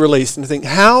songs are released and I think,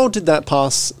 how did that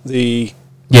pass the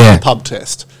pub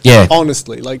test? Yeah.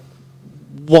 Honestly, like,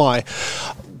 why?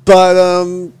 But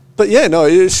yeah, no,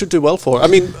 it should do well for it. I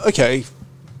mean, okay,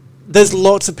 there's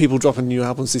lots of people dropping new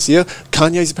albums this year.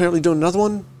 Kanye's apparently doing another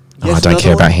one. Oh, I don't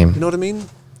care about him. You know what I mean?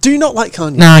 Do you not like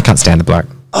Kanye? No, I can't stand the bloke.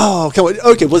 Oh, come on.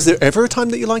 Okay, was there ever a time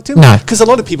that you liked him? No. Because a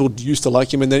lot of people used to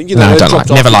like him and then, No, I it don't dropped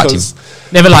like. Never off liked him. because-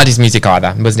 Never liked his music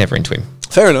either. Was never into him.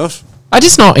 Fair enough. I'm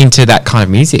just not into that kind of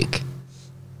music.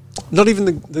 Not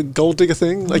even the gold digger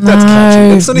thing? Like, that's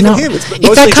catchy. It's not even him. It's If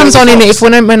mostly that comes on Jamie in, Foxx.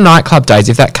 when nightclub days,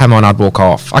 if that came on, I'd walk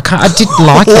off. I didn't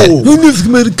like it.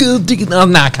 Oh,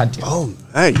 no, I can't do it. Oh,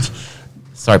 mate.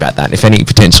 Sorry about that. If any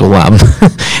potential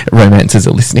romancers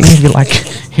are listening, if you like,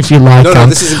 No,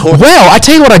 this is important. Well, I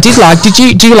tell you what, I did like.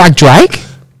 Do you like Drake?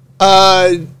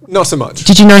 Not so much.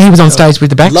 Did you know he was on stage with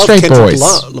the Love Backstreet Kendrick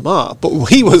Boys? Lamar, but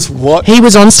he was what? He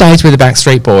was on stage with the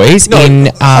Backstreet Boys No,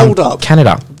 in hold up.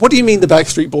 Canada. What do you mean the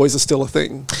Backstreet Boys are still a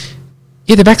thing?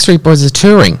 Yeah, the Backstreet Boys are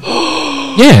touring.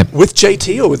 Yeah. With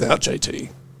JT or without JT?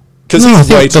 Because No, I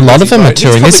think a lot of them are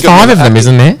touring. There's 5 of them,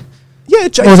 isn't there? Yeah,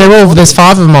 JT. Well, there's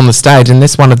 5 of them on the stage,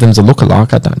 unless one of them's a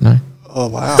lookalike. I don't know. Oh,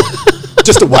 wow.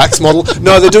 Just a wax model.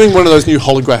 No, they're doing one of those new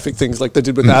holographic things like they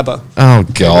did with ABBA. Oh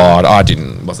God, I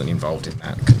wasn't involved in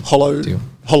that.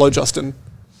 Hollow Justin.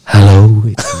 Hello,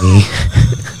 it's me.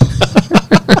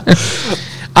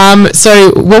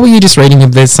 So what were you just reading?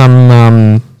 If there's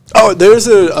some Oh, there's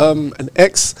an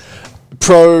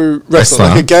ex-pro wrestler,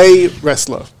 like a gay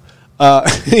wrestler.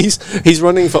 He's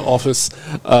running for office.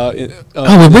 we're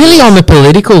really on the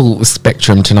political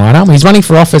spectrum tonight, aren't we? He's running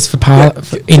for office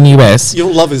in US.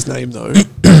 You'll love his name though.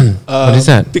 What is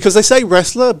that? Because they say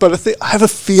wrestler, but I have a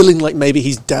feeling like maybe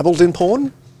he's dabbled in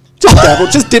porn.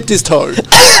 Just dipped his toe.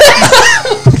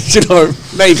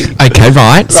 Maybe. Okay,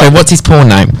 right. So what's his porn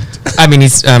name? I mean,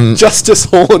 he's Justice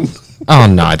Horn. Oh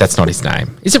no, that's not his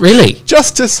name. Is it really?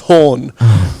 Justice Horn.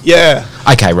 Yeah.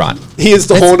 Okay, right. He is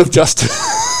the horn of justice.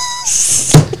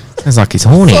 It's like he's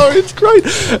horny. Oh, it's great.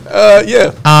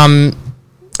 Yeah.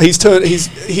 He's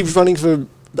running for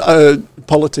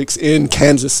politics in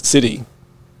Kansas City.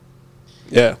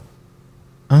 Yeah.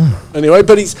 Oh. Anyway,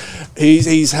 but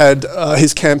he's had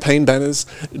his campaign banners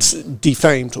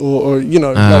defamed, or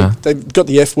like they've got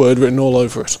the F word written all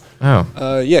over it.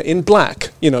 Oh. In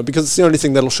black, because it's the only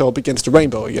thing that'll show up against a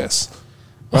rainbow, I guess.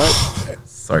 Right?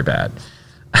 So bad.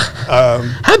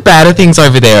 How bad are things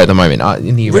over there at the moment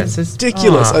in the US?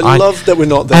 Ridiculous. I love that we're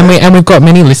not there. And we've got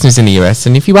many listeners in the US,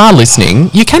 and if you are listening,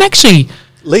 you can actually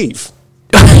leave.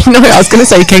 No, I was going to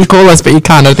say you can call us, but you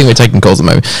can't. I don't think we're taking calls at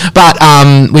the moment. But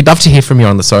we'd love to hear from you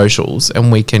on the socials,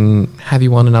 and we can have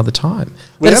you on another time.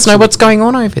 Let us know what's going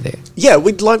on over there. Yeah,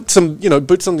 we'd like some,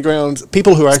 boots on the ground,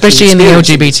 people who are especially in the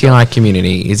LGBTI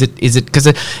community. Is it because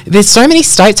there's so many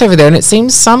states over there, and it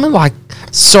seems some are like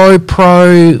so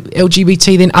pro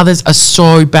LGBT, then others are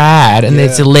so bad, and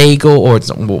it's illegal, or it's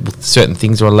certain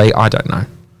things are illegal. I don't know.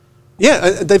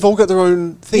 Yeah, they've all got their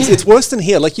own things. Yeah. It's worse than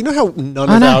here. Like, how none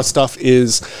of our stuff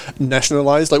is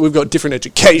nationalised? Like, we've got different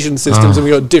education systems and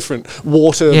we've got different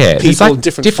water people, like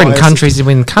different countries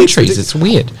within countries. It's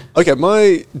weird. Okay,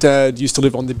 my dad used to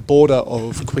live on the border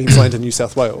of Queensland and New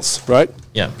South Wales, right?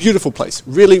 Yeah. Beautiful place.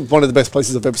 Really one of the best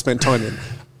places I've ever spent time in.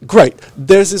 Great.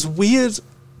 There's this weird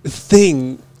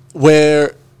thing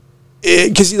where...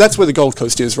 because that's where the Gold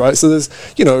Coast is, right? So there's,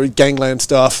 gangland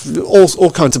stuff,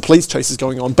 all kinds of police chases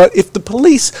going on. But if the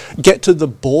police get to the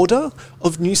border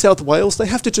of New South Wales, they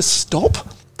have to just stop.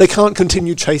 They can't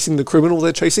continue chasing the criminal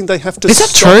they're chasing. They have to stop.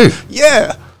 Is that true?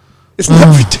 Yeah. Isn't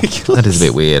that ridiculous? That is a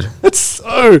bit weird. It's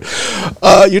so...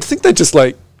 you'd think they'd just,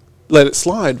 let it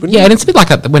slide, wouldn't you? And it's a bit like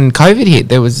when COVID hit,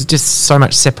 there was just so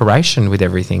much separation with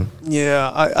everything. Yeah,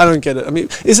 I don't get it. I mean,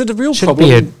 is it a real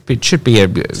problem? It should be a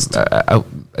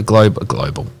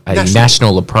global,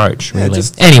 national approach, really.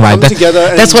 Anyway,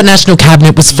 that's what National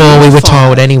Cabinet was for, we were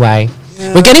told anyway.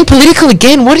 Yeah. We're getting political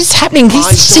again. What is happening?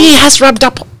 He has rubbed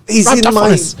up He's under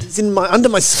my skin,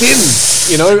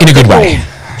 In a good way.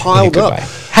 Piled up.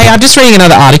 Hey, I'm just reading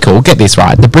another article. Get this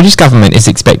right. The British government is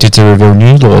expected to reveal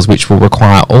new laws which will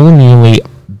require all newly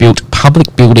built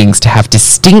public buildings to have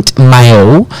distinct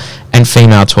male and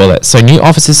female toilets. So new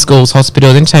offices, schools,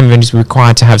 hospitals, entertainment venues will be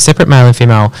required to have separate male and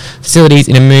female facilities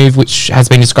in a move which has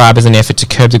been described as an effort to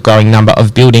curb the growing number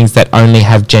of buildings that only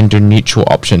have gender-neutral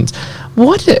options.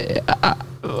 What?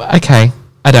 Okay,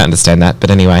 I don't understand that, but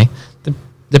anyway.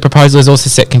 The proposal has also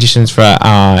set conditions for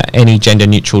any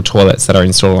gender-neutral toilets that are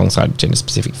installed alongside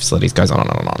gender-specific facilities. Goes on and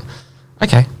on and on.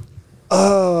 Okay.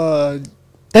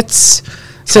 That's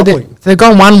so they've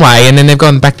gone one way and then they've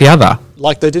gone back the other.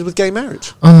 Like they did with gay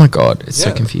marriage. Oh my God, it's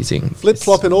so confusing.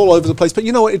 Flip-flopping all over the place. But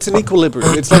you know what? It's an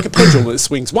equilibrium. It's like a pendulum. It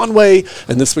swings one way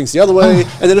and then swings the other way.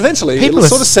 And then eventually it'll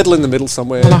sort of settle in the middle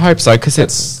somewhere. Well, I hope so, because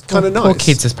it's kind of nice. Poor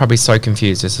kids are probably so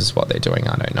confused as to what they're doing.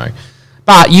 I don't know.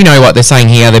 But you know what they're saying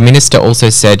here. The minister also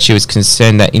said she was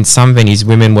concerned that in some venues,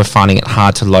 women were finding it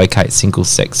hard to locate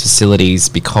single-sex facilities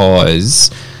because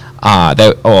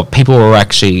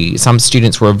some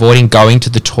students were avoiding going to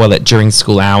the toilet during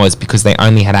school hours because they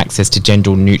only had access to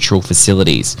gender-neutral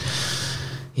facilities.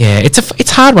 Yeah, it's a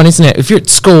hard one, isn't it? If you're at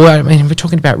school, I mean, we're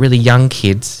talking about really young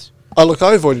kids. Oh, look,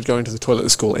 I avoided going to the toilet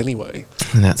at school anyway.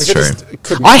 That's true.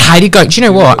 I hated going... Do you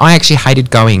know what? I actually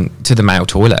hated going to the male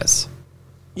toilets.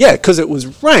 Yeah, because it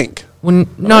was rank. Well,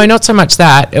 no, not so much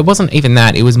that. It wasn't even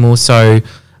that. It was more so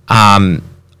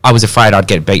I was afraid I'd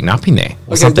get beaten up in there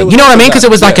or something. You know what I mean? Because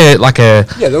it was like a...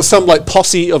 Yeah, there was some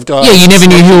posse of guys. Yeah, you never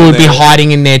knew who would be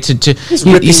hiding in there to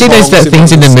you see those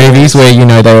things in the movies where,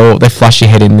 they flush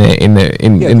your head in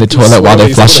the toilet while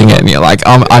they're flushing it, and you're like,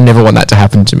 I never want that to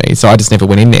happen to me, so I just never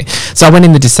went in there. So I went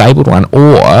in the disabled one,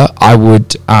 or I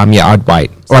would, I'd wait.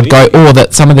 Or I'd go, or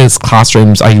that some of those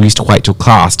classrooms, I used to wait till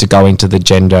class to go into the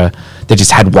gender, they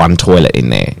just had one toilet in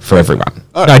there for everyone.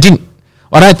 Oh. No,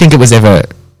 I don't think it was ever...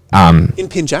 in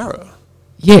Pinjarra?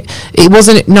 Yeah, it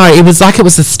wasn't... No, it was like it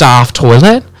was the staff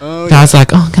toilet. Oh, I was like,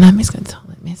 can I go to the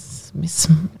toilet, miss?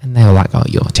 And they were like,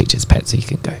 you're a teacher's pet, so you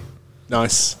can go.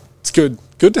 Nice. It's good.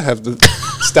 Good to have the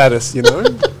status, It's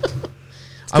good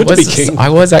to be king. I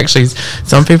was actually...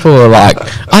 Some people were like...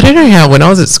 I don't know how... When I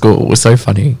was at school, it was so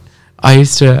funny. I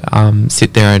used to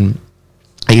sit there and...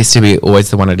 I used to be always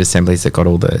the one at assemblies that got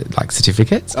all the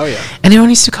certificates. Oh, yeah. And everyone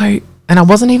used to go... And I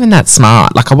wasn't even that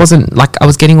smart. I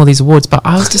was getting all these awards, but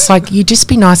I was just like, you just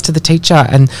be nice to the teacher.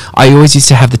 And I always used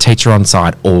to have the teacher on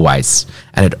side, always.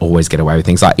 And I'd always get away with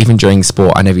things. Like, even during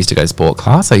sport, I never used to go to sport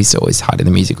class. I used to always hide in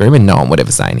the music room and no one would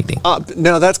ever say anything.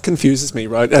 Now, that confuses me,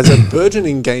 right? As a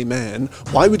burgeoning gay man,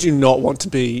 why would you not want to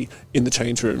be in the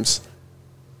change rooms?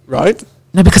 Right?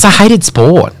 No, because I hated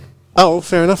sport. Oh,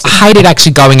 fair enough. I hated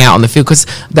actually going out on the field because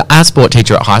our sport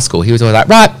teacher at high school, he was always like,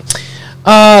 right,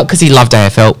 because he loved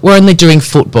AFL, we're only doing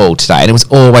football today, and it was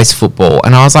always football.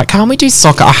 And I was like, can't we do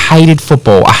soccer? I hated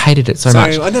football. I hated it so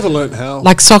much. I never learned how.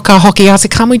 Like soccer, hockey. I was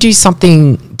like, can't we do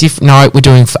something different? No, we're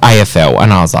doing AFL.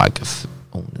 And I was like,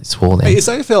 swore then. Hey, is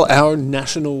AFL our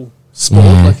national sport?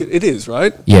 Yeah. Like it is,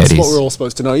 right? Yeah, That's it what is. we're all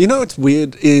supposed to know. You know, it's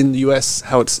weird in the US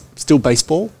how it's still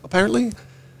baseball, apparently.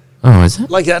 Oh, is it?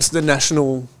 Like that's the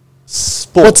national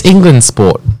sport. What's England's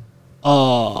sport?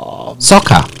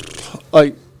 Soccer.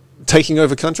 Like taking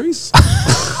over countries?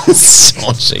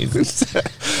 Oh, Jesus.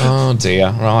 Oh, dear.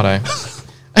 Righto.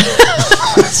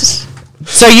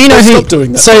 So you know Stop who...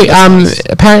 doing that. So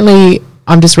apparently,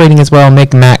 I'm just reading as well,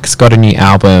 Meg Max got a new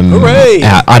album Hooray!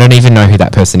 out. I don't even know who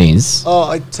that person is. Oh,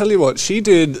 I tell you what, she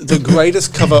did the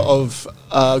greatest cover of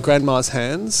Grandma's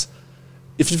Hands.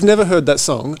 If you've never heard that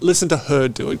song, listen to her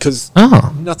do it because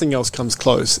Oh. nothing else comes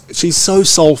close. She's so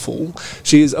soulful.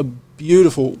 She is a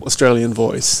beautiful Australian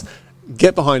voice.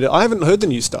 Get behind it. I haven't heard the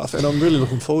new stuff, and I'm really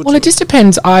looking forward Well, to it just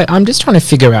depends. I'm just trying to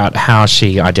figure out how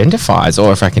she identifies,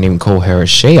 or if I can even call her a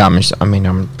she. I'm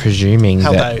presuming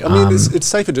How that. they? I mean, it's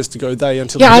safer just to go they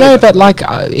until. Yeah, they I know, go but they. like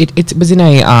it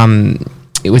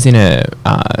was in an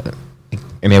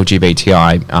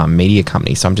LGBTI media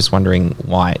company, so I'm just wondering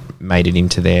why it made it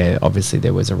into there. Obviously,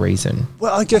 there was a reason.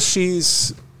 Well, I guess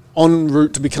she's en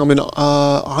route to become an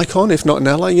icon, if not an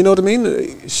ally. You know what I mean?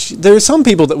 There are some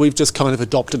people that we've just kind of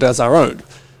adopted as our own.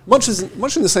 Much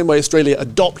in the same way Australia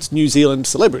adopts New Zealand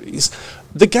celebrities,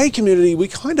 the gay community, we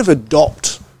kind of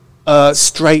adopt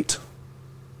straight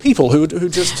people who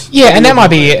just... Yeah, and that might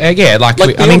be like I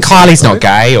mean, Beyonce, Kylie's not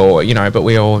right? gay, or but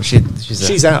we all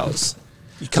She's ours.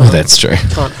 You can't, Oh, that's true.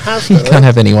 Can't have You her. can't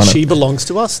have anyone. She belongs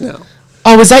to us now.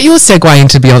 Oh, was that your segue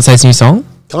into Beyonce's new song?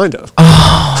 Kind of.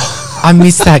 I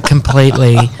missed that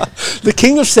completely. The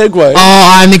king of Segway. Oh,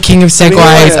 I'm the king of segues,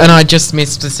 Yeah. and I just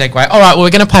missed the segue. All right, well,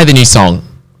 we're going to play the new song.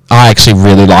 I actually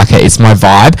really like it. It's my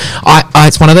vibe.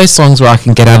 It's one of those songs where I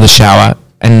can get out of the shower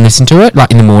and listen to it, like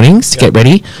in the mornings to get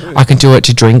ready. I can do it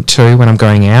to drink to when I'm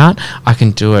going out. I can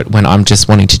do it when I'm just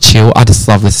wanting to chill. I just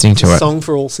love listening to it. Song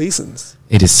for all seasons.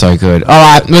 It is so good. All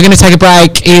right, we're going to take a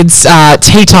break. It's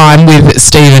tea time with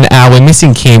Steve and Al. We're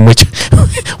missing Kim, which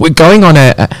we're going on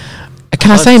a can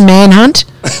I say manhunt?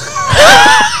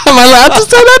 Am I allowed to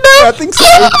say that now? I think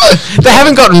so. They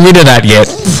haven't gotten rid of that yet.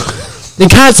 You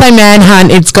can't say manhunt.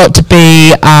 It's got to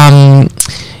be,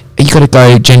 you got to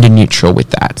go gender neutral with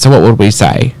that. So what would we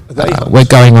say? They hunt. We're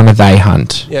going on a they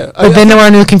hunt. Yeah. But then they're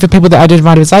only looking for people that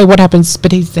identify as they. What happens?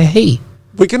 But he's the he.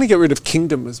 We're going to get rid of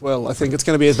kingdom as well. I think it's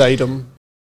going to be a theydom.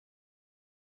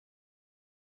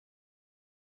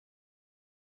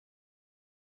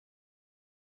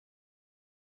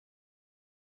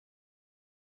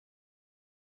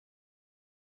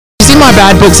 In my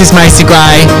bad books is Macy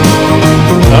Gray,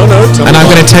 No, and I'm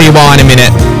going to tell you why in a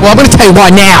minute. Well, I'm going to tell you why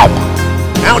now.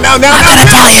 No. I'm going to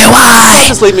tell you why.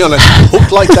 Just leave me on a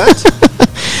hook like that.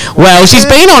 Well, she's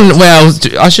been on. Well,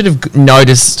 I should have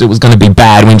noticed it was going to be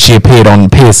bad when she appeared on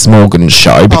Piers Morgan's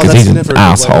show because that's he's an never a good way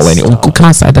to asshole. Anyway, start. can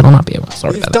I say that on up? Yeah, well,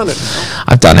 sorry You've about done that. it now.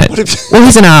 I've done it. What have you- Well,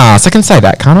 he's an ass. I can say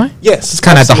that, can't I? Yes. It's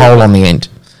kind of the hole on the end.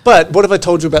 But what have I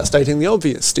told you about stating the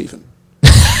obvious, Stephen?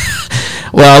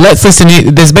 Well, let's listen.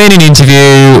 There's been an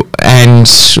interview, and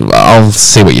I'll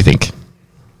see what you think.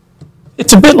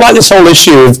 It's a bit like this whole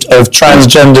issue of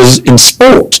transgenders in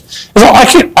sport.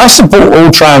 I support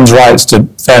all trans rights to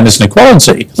fairness and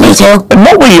equality. Me too. But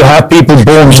not where you have people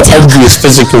born with obvious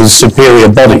physical superior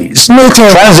bodies Me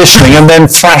too. transitioning and then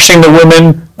thrashing the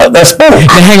women at their sport.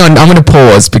 Now, hang on, I'm going to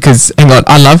pause because, hang on,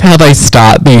 I love how they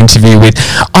start the interview with,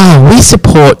 oh, we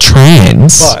support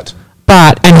trans.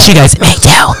 But, and she goes, me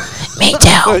too. Me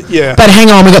too. Yeah. But hang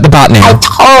on, we got the butt now. I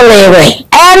totally agree.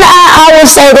 And I will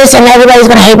say this, and everybody's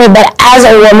going to hate me, but as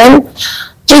a woman,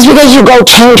 just because you go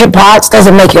change your parts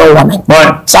doesn't make you a woman.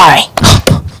 Right. Sorry.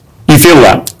 You feel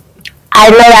that? I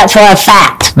know that for a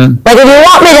fact. Like, if you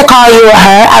want me to call you a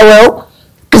her, I will,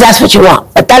 because that's what you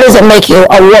want. But that doesn't make you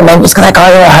a woman just because I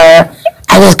call you a her,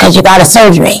 and just because you got a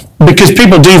surgery. Because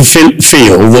people do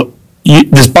feel that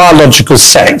there's biological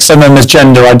sex and then there's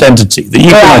gender identity, that you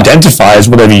can Right. identify as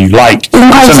whatever you like You can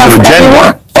call in terms yourself of whatever you gender.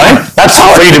 want. Right? That's the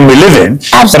freedom we live in.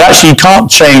 But Absolutely. actually you can't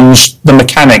change the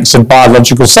mechanics of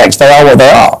biological sex. They are what they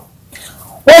are.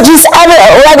 Well, just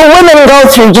like women go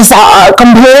through just a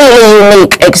completely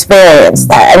unique experience,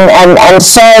 and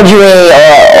surgery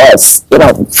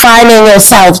or finding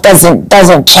yourself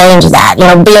doesn't change that.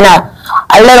 Being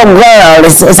a little girl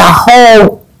is a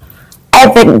whole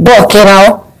epic book,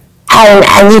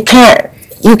 and you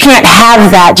can't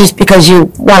have that just because you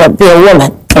want to be a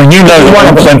woman. I mean, you know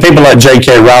that when people like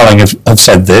J.K. Rowling have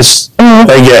said this,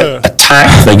 they get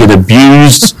attacked, they get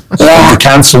abused. The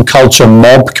cancel culture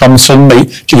mob comes from me.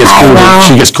 She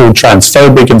gets called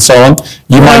transphobic and so on.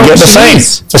 You might get the same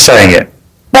for saying it.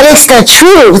 But it's the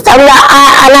truth. And I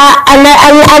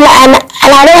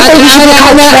don't think you should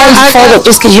become transphobic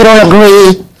just because you don't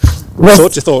agree with,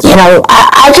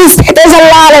 I just, there's a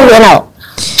lot of,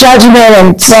 judgment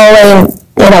and throwing,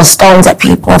 stones at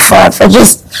people for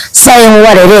just saying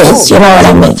what it is, you know what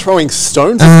I mean? Throwing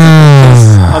stones at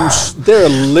people. There are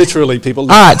literally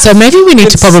people. All right, so maybe we need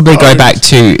to probably go back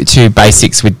to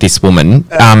basics with this woman.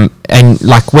 And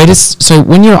like, so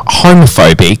when you're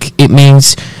homophobic, it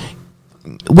means,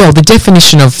 well, the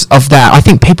definition of that, I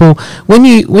think people, when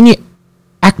you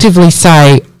actively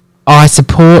say, I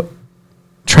support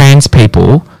trans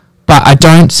people, but I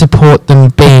don't support them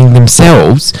being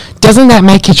themselves, doesn't that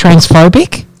make you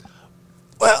transphobic?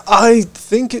 Well, I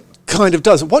think it kind of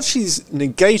does. What she's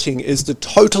negating is the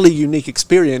totally unique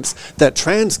experience that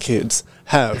trans kids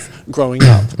have growing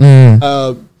up.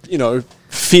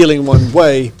 Feeling one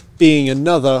way, being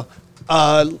another.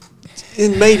 And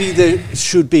maybe there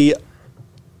should be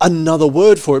another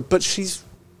word for it, but she's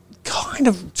kind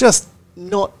of just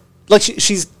not... Like,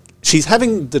 she's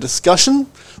having the discussion,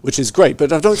 which is great,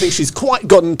 but I don't think she's quite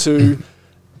gotten to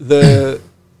the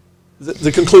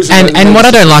conclusion. And what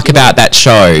I don't like about that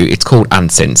show, it's called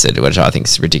Uncensored, which I think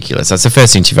is ridiculous. That's the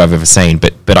first interview I've ever seen,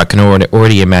 but I can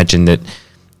already imagine that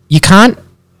you can't...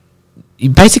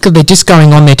 Basically, they're just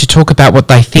going on there to talk about what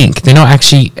they think. They're not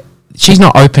actually... She's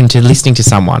not open to listening to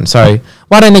someone. So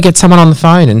why don't they get someone on the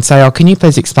phone and say, oh, can you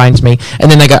please explain to me? And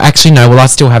then they go, actually, no, well, I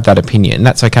still have that opinion.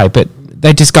 That's okay. But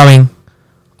they're just going...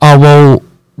 Oh, well,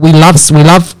 we loved,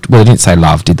 well, they didn't say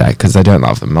love, did they? Because they don't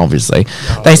love them, obviously.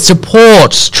 No. They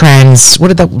support trans,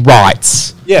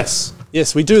 rights. Yes,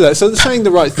 we do that. So they're saying the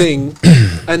right thing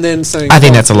and then saying... I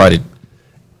think that's a loaded...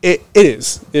 It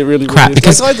is. It really, crap, really is.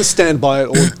 Because either stand by it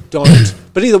or don't.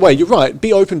 But either way, you're right.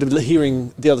 Be open to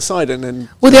hearing the other side and then...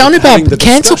 Well, they're on about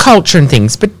cancel culture and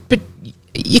things, but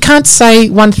you can't say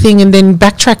one thing and then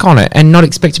backtrack on it and not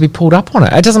expect to be pulled up on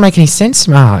it. It doesn't make any sense.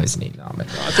 Isn't it?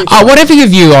 Whatever your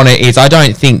view on it is, I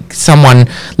don't think someone,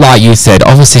 like you said,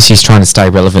 obviously she's trying to stay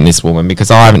relevant, this woman, because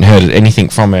I haven't heard anything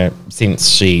from her since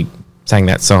she sang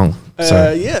that song.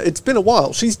 Yeah, it's been a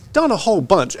while. She's done a whole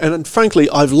bunch, and frankly,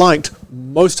 I've liked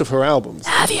most of her albums.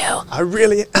 Have you? I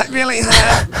really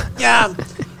have. Yeah.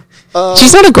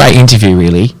 She's not a great interview,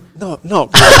 really. No,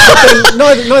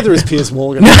 neither is Piers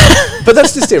Morgan. But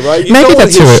that's just it, right? You go on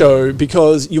his show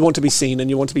because you want to be seen and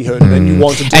you want to be heard and you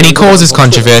want to do... And he causes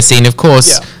controversy, and of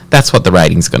course, that's what the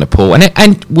rating's going to pull.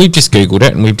 And we've just Googled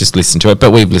it and we've just listened to it,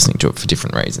 but we've listened to it for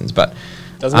different reasons. But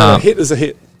doesn't matter, a hit is a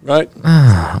hit, right?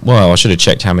 Well, I should have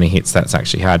checked how many hits that's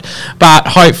actually had. But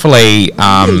hopefully...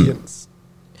 Millions.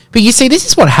 But you see, this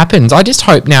is what happens. I just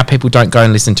hope now people don't go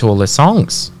and listen to all their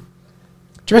songs.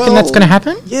 Do you reckon that's going to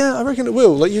happen? Yeah, I reckon it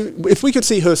will. Like, if we could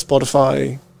see her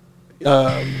Spotify,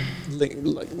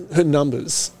 her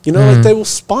numbers, like they will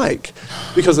spike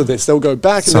because of this. They'll go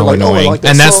back and so they're like, annoying. oh, I like that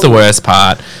and that's song. the worst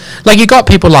part. Like, you got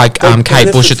people like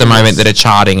Kate Bush at the moment that are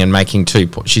charting and making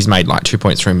she's made like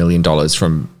 $2.3 million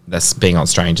from this being on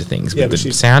Stranger Things with the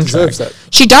soundtrack.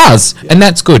 She does, and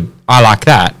that's good. I like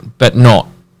that, but not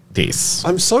this.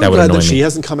 I'm so glad that she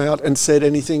hasn't come out and said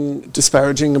anything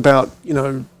disparaging about,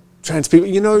 trans people.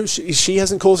 She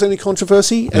hasn't caused any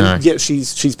controversy, and yet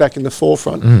she's back in the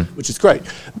forefront, which is great.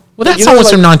 Well, that song was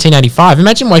from 1985.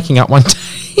 Imagine waking up one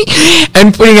day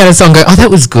and putting out a song, going, "Oh, that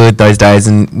was good those days,"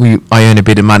 and I earn a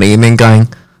bit of money, and then going,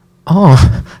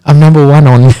 "Oh, I'm number one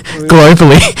on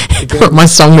globally." My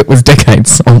song that was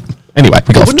decades song. Anyway,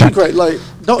 we got off track. Wouldn't it be great? Like,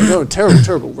 no,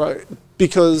 terrible, right?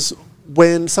 Because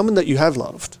when someone that you have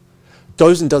loved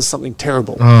goes and does something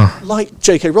terrible, like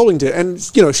J.K. Rowling did, and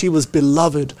she was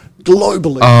beloved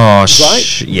globally,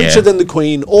 right? Richer than the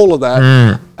Queen, all of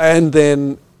that, and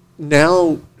then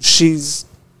now she's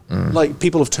like,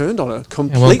 people have turned on her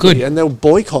completely, and they'll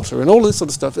boycott her and all this sort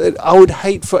of stuff. I would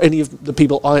hate for any of the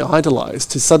people I idolize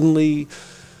to suddenly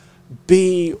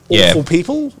be awful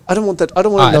people. I don't want that. I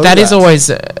don't want to know that. That is always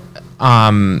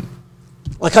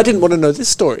like, I didn't want to know this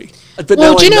story. But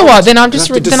well, do you know what? Then I'm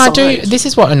just this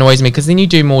is what annoys me, because then you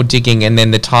do more digging, and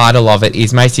then the title of it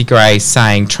is Macy Gray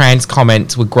saying trans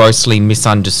comments were grossly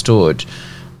misunderstood.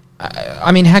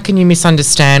 I mean, how can you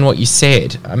misunderstand what you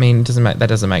said? I mean, that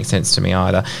doesn't make sense to me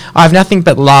either. I have nothing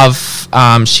but love,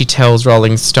 she tells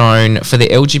Rolling Stone, for the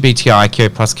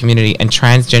LGBTIQ plus community and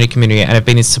transgender community, and have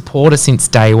been a supporter since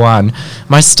day one.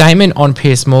 My statement on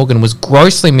Piers Morgan was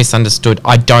grossly misunderstood.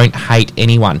 I don't hate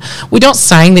anyone. We're not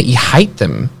saying that you hate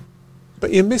them.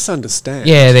 But you misunderstand.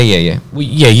 Yeah,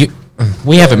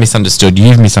 we haven't misunderstood.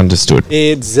 You've misunderstood.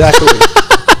 Exactly.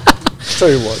 Tell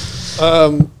you what.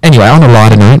 Anyway, on a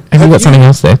lighter note, have you got something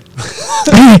else there?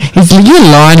 You're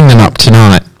lining them up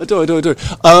tonight. I do.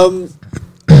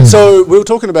 So we were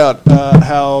talking about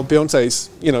how Beyonce's,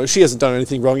 she hasn't done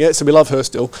anything wrong yet, so we love her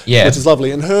still, Yeah. which is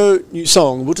lovely. And her new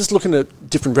song, we're just looking at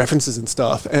different references and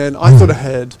stuff, and I thought it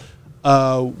had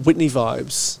Whitney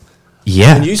vibes.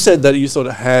 Yeah. And you said that you sort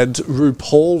of had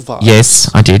RuPaul vibes. Yes,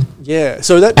 I did. Yeah.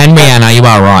 So that And Rihanna, you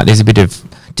are right. There's a bit of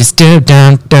just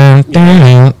down, bit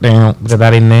of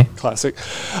that in there. classic.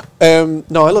 No,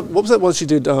 I love. What was that one she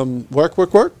did? Work.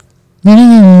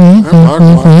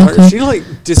 She like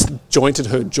disjointed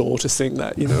her jaw to sing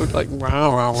that. Like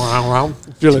wow.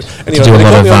 Brilliant. Anyway, do a they lot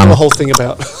got of, me onto a whole thing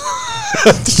about.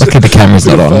 Look at the camera's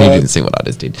not on. You didn't see what I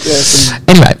just did. Yeah, some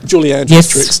Anyway, Julie Andrews yes,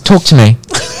 tricks. talk to me.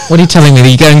 What are you telling me? Are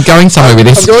you going somewhere with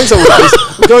this? I'm going somewhere with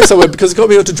this. I'm going somewhere because it got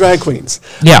me onto drag queens.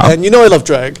 Yeah. And I love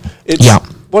drag. It's Yeah.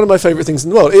 one of my favourite things in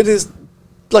the world. It is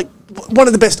like one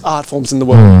of the best art forms in the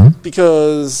world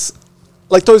because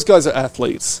like those guys are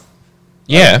athletes.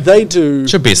 Yeah. They do.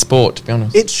 Should be a sport, to be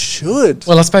honest. It should.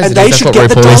 Well, I suppose and it they is. That's should what get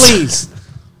the RuPaul is. dollies.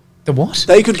 The what?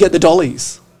 They could get the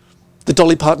dollies. The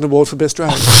Dolly Parton Award for Best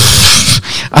Drag.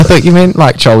 I thought you meant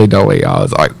like Charlie Dolly. I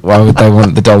was like, why would they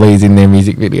want the dollies in their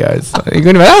music videos? That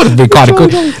would be quite a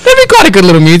good. That'd be quite a good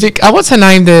little music. What's her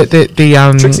name? The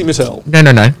Trixie Mattel.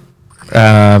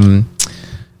 No.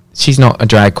 She's not a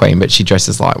drag queen, but she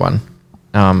dresses like one.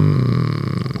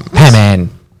 Pam Ann.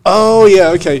 Oh yeah.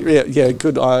 Okay. Yeah.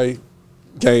 Good eye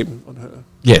game on her.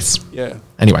 Yes. Yeah.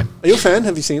 Anyway. Are you a fan?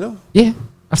 Have you seen her? Yeah,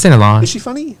 I've seen her live. Is she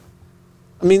funny?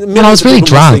 I mean, Well, I was really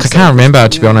millions of people must drunk. I think can't so. remember,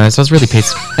 to be honest. I was really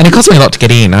pissed. And it cost me a lot to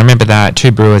get in. I remember that.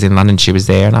 2 Brewers in London, she was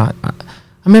there. And I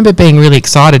remember being really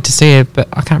excited to see her, but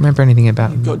I can't remember anything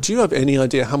about it. God, do you have any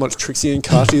idea how much Trixie and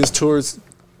Cartier's tours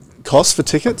cost for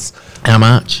tickets? How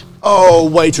much? Oh,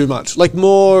 way too much. Like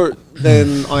more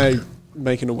than I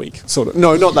make in a week, sort of.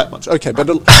 No, not that much. Okay, but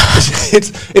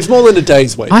it's more than a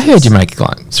day's wait. I heard you make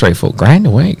like 3-4 grand a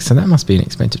week, so that must be an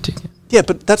expensive ticket. Yeah,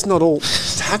 but that's not all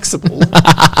taxable.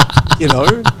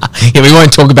 Yeah, we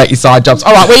won't talk about your side jobs.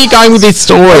 All right, where are you going with this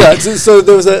story? Yeah, so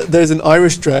there's an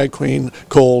Irish drag queen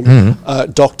called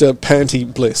Dr.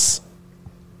 Panty Bliss.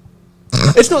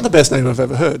 It's not the best name I've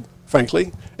ever heard,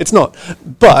 frankly. It's not.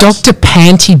 But Dr.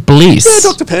 Panty Bliss.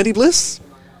 Yeah, Dr. Panty Bliss.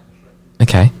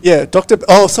 Okay. Yeah, it's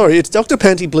Dr.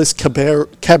 Panty Bliss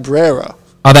Cabrera.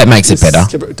 Oh, that makes it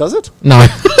better. Does it? No.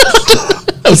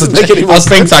 Doesn't make any I more was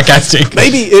being sense. sarcastic.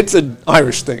 Maybe it's an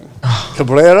Irish thing.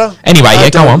 Cabrera. Anyway, I yeah,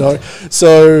 go don't on. know.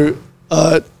 So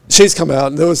she's come out,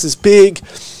 and there was this big.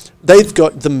 They've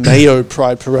got the Mayo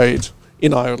Pride Parade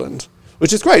in Ireland,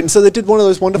 which is great. And so they did one of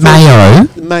those wonderful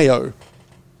Mayo,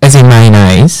 As in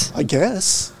mayonnaise. I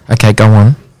guess. Okay, go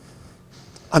on.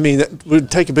 I mean, it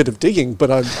would take a bit of digging, but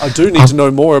I do need to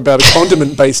know more about a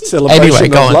condiment-based celebration Anyway,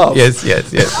 go of on. love.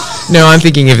 Yes. No, I'm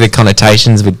thinking of the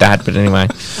connotations with that, but anyway.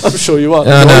 I'm sure you are.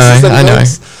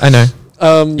 I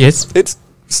know. Yes. It's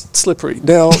slippery.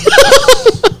 Now,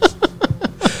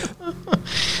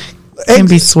 Can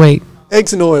be sweet.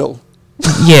 eggs and oil.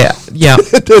 Yeah.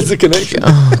 There's a connection.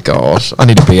 Oh, gosh. I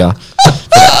need a beer for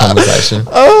that conversation.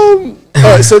 All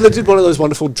right, so they did one of those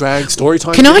wonderful drag story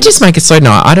time. Can I things. just make a side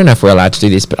note? I don't know if we're allowed to do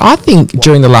this, but I think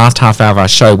during the last half hour of our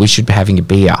show, we should be having a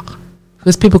beer.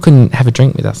 Because people can have a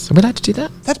drink with us. Are we allowed to do that?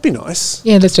 That'd be nice.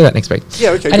 Yeah, let's do that next week.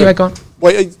 Yeah, okay. Anyway, good. go on.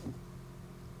 Wait,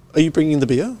 are you bringing the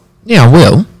beer? Yeah, I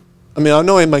will. I mean, I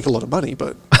know I make a lot of money,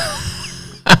 but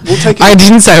we'll take it. I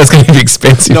didn't say it was going to be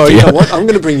expensive No, beer. you know what? I'm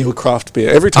going to bring you a craft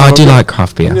beer every time. I do I'm like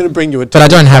craft beer. I'm going to bring you a. But I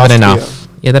don't have it craft enough.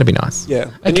 Yeah, that'd be nice. Beer.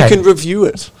 Yeah, and Okay. you can review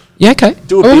it. Yeah, okay.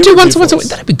 Do a we'll beer do once review a for week. us.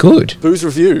 That'd be good. Booze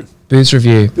review. Booze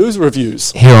review. Booze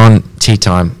reviews. Here on Tea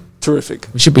Time. Terrific.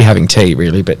 We should be having tea,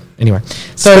 really, but anyway.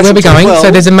 So Special where are we tea, going? well-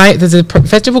 So there's a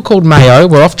festival called Mayo.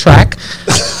 We're off track.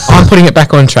 I'm putting it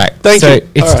back on track. Thank so you.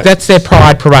 It's All right. that's their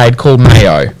Pride Parade called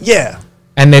Mayo. Yeah.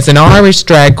 And there's an Irish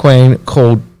drag queen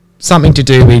called something to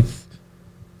do with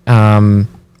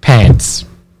pants.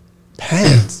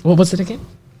 Pants. What was it again?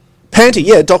 Panty.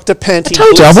 Yeah, Dr. Panty. I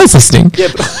told you I Bliss. was listening. Yeah,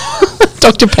 but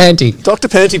Dr. Panty. Dr.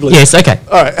 Panty Bliss. Yes, okay.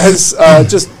 All right, has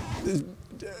just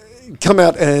come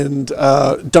out and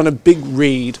done a big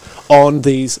read on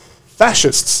these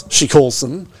fascists, she calls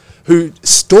them, who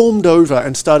stormed over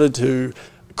and started to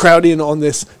crowd in on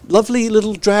this lovely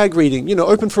little drag reading. You know,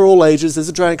 open for all ages. There's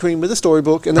a drag queen with a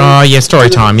storybook. And then Oh, yeah, story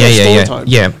time. Yeah, story yeah. time.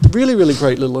 Yeah. Really, really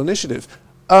great little initiative.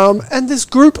 And this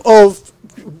group of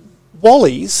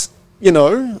Wallies, you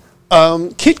know,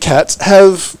 Kit Kats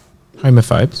have,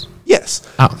 Homophobes. yes,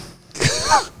 Oh.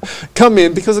 come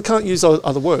in because I can't use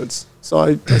other words. So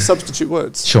I substitute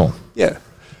words. Sure. Yeah.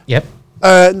 Yep.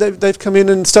 They've come in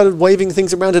and started waving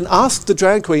things around and asked the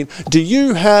drag queen, do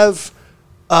you have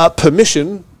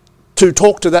permission to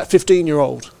talk to that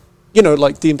 15-year-old? You know,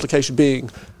 like the implication being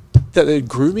that they're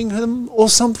grooming them or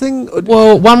something?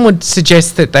 Well, one would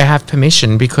suggest that they have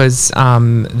permission because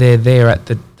they're there at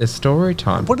the story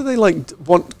time. What do they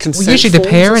want consent? Well, usually the forms or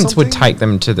parents would something? take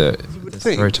them to the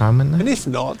think. story time, wouldn't And they? if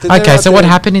not, then Okay, so what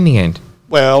happened in the end?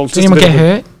 Well, Did anyone get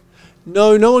hurt?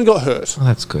 No, no one got hurt. Oh,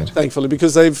 that's good. Thankfully,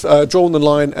 because they've drawn the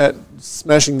line at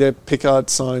smashing their Picard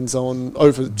signs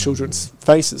over children's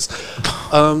faces,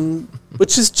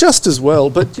 which is just as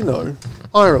well. But you know,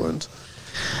 Ireland.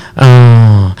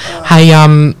 Oh, hey,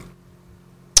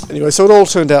 Anyway, so it all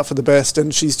turned out for the best,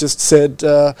 and she's just said,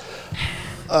 where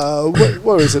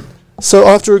is it? So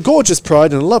after a gorgeous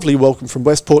pride and a lovely welcome from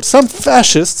Westport, some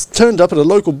fascists turned up at a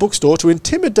local bookstore to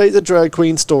intimidate the drag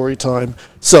queen story time.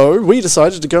 So we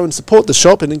decided to go and support the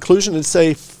shop and inclusion and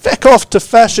say, feck off to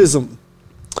fascism.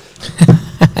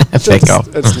 feck off.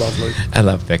 It's lovely. I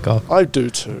love feck off. I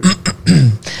do too.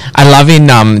 I love in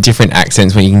different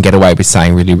accents when you can get away with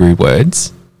saying really rude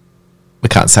words. We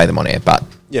can't say them on air, but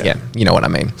yeah you know what I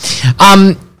mean.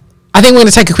 I think we're going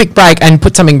to take a quick break and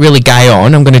put something really gay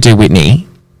on. I'm going to do Whitney.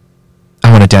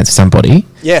 I want to dance with somebody.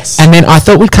 Yes. And then I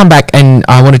thought we'd come back and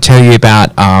I want to tell you about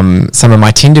some of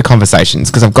my Tinder conversations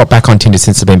because I've got back on Tinder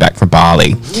since I've been back from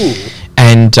Bali. Ooh.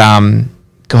 And,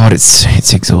 God,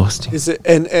 it's exhausting. Is it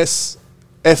NSFW?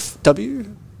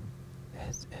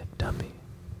 SFW.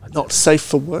 Not safe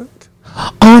for work?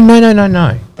 Oh,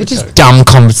 no. They're just dumb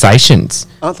conversations.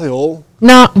 Aren't they all?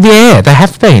 No, yeah, they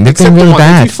have been. They've been really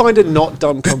bad. If you find a not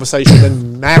dumb conversation,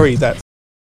 then marry that.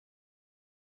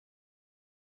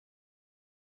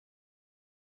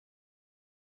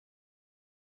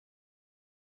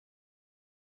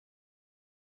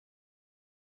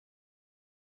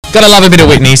 Gotta love a bit of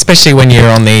Whitney, especially when you're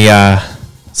on the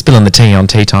spilling the tea on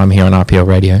Tea Time here on RPL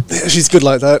Radio. Yeah, she's good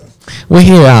like that. We're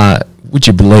here, would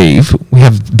you believe, we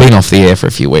have been off the air for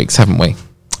a few weeks, haven't we?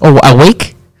 Or a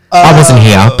week? I wasn't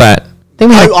here, but then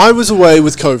we had, I was away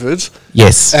with COVID.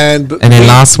 yes. And then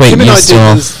last week Kim and you I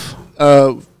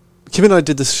saw... did Kim and I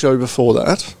did this show before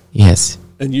that, Yes.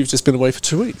 and you've just been away for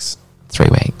 2 weeks. 3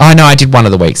 weeks. Oh, no, I did one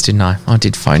of the weeks, didn't I? I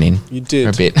did phone in. You did. For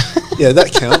a bit. Yeah,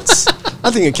 that counts. I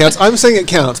think it counts. I'm saying it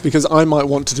counts because I might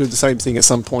want to do the same thing at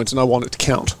some point, and I want it to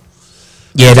count.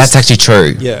 Yeah, that's actually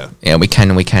true. Yeah. Yeah, we can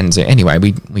do. Anyway,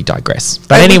 we digress.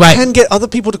 But And anyway, we can get other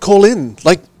people to call in.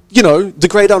 Like, you know, the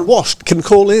Great Unwashed can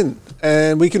call in,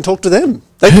 and we can talk to them.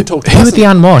 They can talk to who us. are the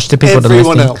unwashed? The people that are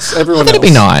Everyone listening? else. Everyone That'd else.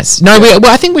 be nice. No, well,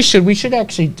 I think we should. We should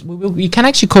actually. You can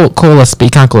actually call us, but you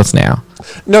can't call us now.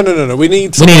 No. We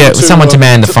need Someone to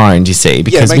man the phone. You see,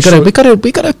 because make we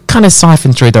got to kind of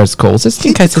siphon through those calls, just in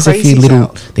Keep case the there's a few crazies little.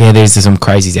 out. Yeah, there's some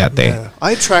crazies out there. Yeah,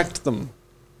 I attract them.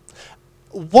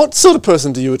 What sort of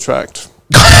person do you attract?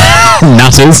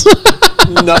 Nutters.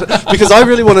 Because I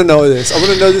really want to know this. I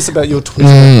want to know this about your Twitter.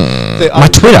 My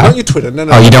Twitter? Not your Twitter. No.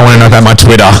 Oh, you don't want to know about my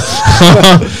Twitter?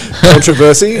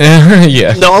 Controversy.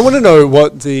 Yeah. No, I want to know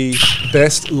what the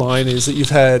best line is that you've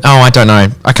had. Oh, I don't know.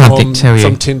 I can't tell you.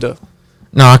 From Tinder.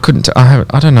 No, I couldn't. I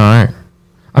don't know.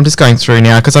 I'm just going through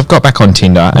now because I've got back on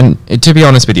Tinder, and to be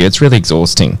honest with you, it's really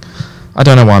exhausting. I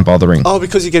don't know why I'm bothering. Oh,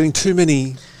 because you're getting too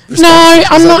many. No,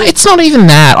 I'm not. It's not even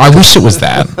that. I wish it was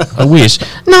that. I wish.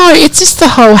 No, it's just the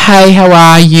whole, hey, how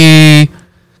are you?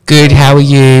 Good, how are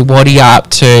you? What are you up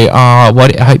to? Oh,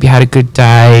 I hope you had a good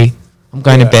day. I'm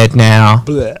going to bed now.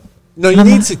 Bleh. No, you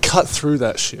need to cut through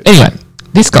that shit. Anyway,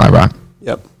 this guy, right?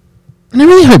 Yep. And I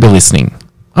really hope you're listening.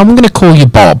 I'm going to call you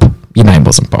Bob. Your name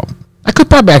wasn't Bob. I could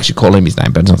probably actually call him his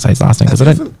name, but I don't say his last name because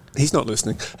I don't. He's not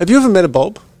listening. Have you ever met a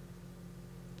Bob?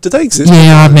 Do they exist?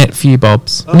 Yeah, I've met a few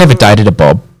Bobs. I never dated a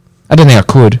Bob. I don't think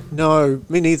I could. No,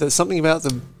 me neither. Something about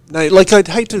them. No, like, I'd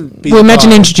hate to be. Well,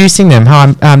 imagine introducing them.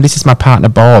 Hi, this is my partner,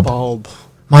 Bob. Bob.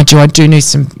 Mind you, I do know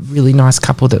some really nice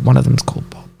couple that one of them's called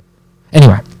Bob.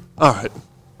 Anyway. All right.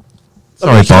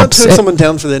 Sorry, you can't Bob. turn someone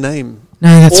down for their name. No,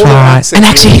 that's All their right. accents And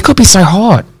actually, are- he could be so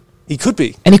hot. He could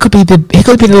be. And he could be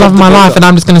the love of my life. And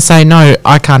I'm just going to say, no,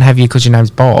 I can't have you because your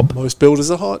name's Bob. Most builders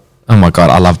are hot. Oh my God,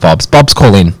 I love Bobs. Bobs,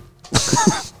 call in.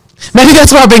 Maybe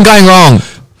that's where I've been going wrong.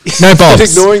 No Bobs.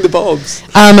 Ignoring the Bobs.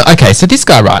 Okay, so this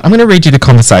guy, right, I'm going to read you the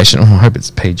conversation. Oh, I hope it's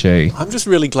PG. I'm just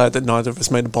really glad that neither of us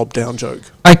made a Bob Down joke.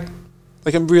 Like,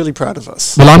 I'm really proud of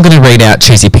us. well, I'm going to read out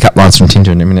cheesy pickup lines from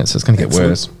Tinder in a minute, so it's going to get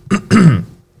worse.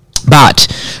 But,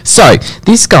 so,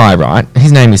 this guy, right,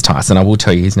 his name is Tyson. I will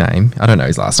tell you his name. I don't know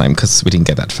his last name because we didn't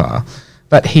get that far.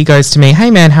 But he goes to me, hey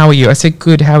man, how are you? I said,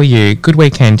 good, how are you? Good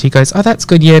weekend. He goes, oh, that's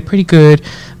good, yeah, pretty good.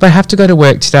 But I have to go to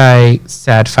work today,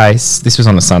 sad face. This was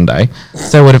on a Sunday.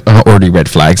 So I would have already red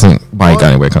flags. And why are you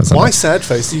going to work on Sunday? Why sad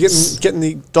face? You're getting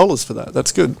the dollars for that.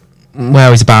 That's good.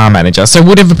 Well, he's a bar manager. So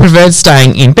would have preferred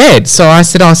staying in bed. So I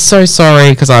said, oh, so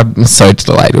sorry, because I'm so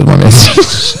delayed with my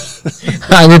message.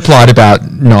 I replied about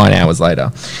 9 hours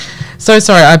later. So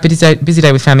sorry, I had a busy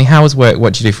day with family. How was work?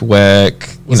 What did you do for work?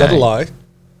 Was that a lie?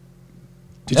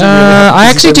 Did you I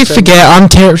actually did forget. I'm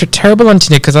terrible on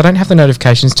Tinder because I don't have the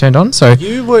notifications turned on. So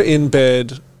you were in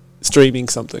bed streaming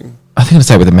something. I think I was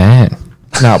out with a man.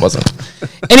 No, it wasn't.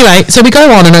 Anyway, so we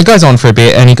go on and it goes on for a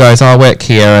bit and he goes, oh, I work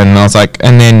here. And I was like,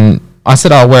 and then I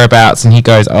said, oh, whereabouts? And he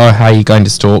goes, oh, how are you going to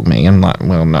stalk me? I'm like,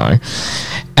 well, no.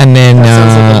 And then, that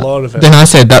sounds like a lot of then I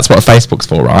said, that's what Facebook's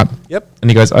for, right? Yep.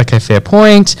 And he goes, okay, fair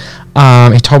point.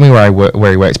 He told me where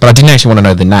he works, but I didn't actually want to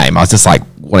know the name. I was just like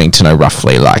wanting to know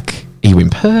roughly, like, are you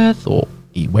in Perth or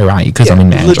where are you? Because I'm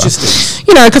in Mandurah. Logistics.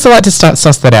 You know, because I like to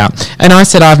suss that out. And I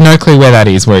said, I have no clue where that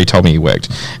is, where he told me he worked.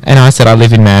 And I said, I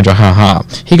live in Mandurah, ha.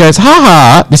 He goes,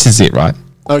 ha. This is it, right?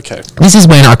 Okay. This is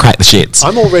when I crack the shits.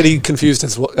 I'm already confused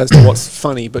as to what's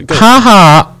funny, but go.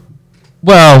 Ha.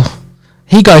 Well,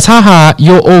 he goes, ha.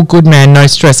 You're all good, man. No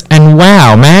stress. And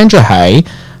wow, Mandurah, hey.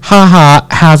 Ha.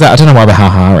 How's that? I don't know why we're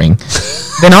ha-haing.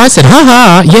 Then I said,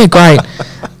 ha. Yeah, great.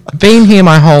 Been here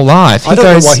my whole life. I don't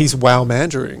know why he's wow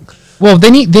mandering. Well,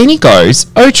 then he goes,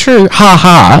 oh, true,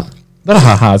 ha. Not a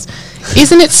ha-has.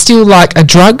 Isn't it still like a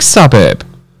drug suburb?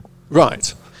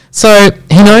 Right. So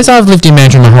he knows I've lived in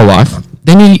Mandurah my whole life.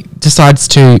 Then he decides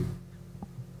to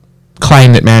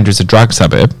claim that Mandurah is a drug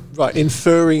suburb. Right,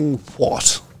 inferring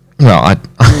what? Well,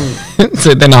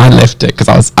 so then I left it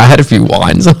because I had a few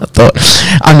wines and I thought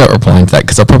I'm not replying to that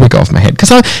because I'll probably go off my head because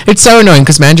it's so annoying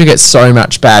because Mandurah gets so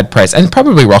much bad press and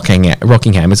probably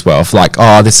Rockingham as well. For like,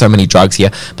 oh, there's so many drugs here,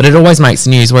 but it always makes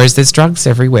the news. Whereas there's drugs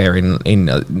everywhere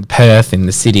in Perth, in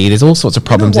the city. There's all sorts of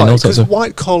problems and all sorts of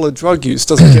white collar drug use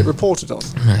doesn't get reported on.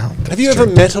 Well, have you ever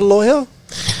met a lawyer?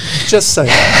 Just say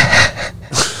that.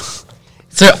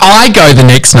 So I go the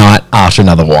next night after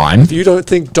another wine. If you don't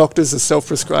think doctors are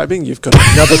self-prescribing, you've got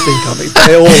another thing coming.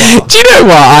 They all are. Do you know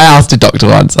what? I asked a doctor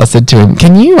once. I said to him,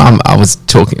 can you, I was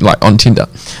talking like on Tinder.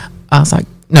 I was like,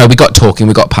 no, we got talking.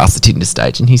 We got past the Tinder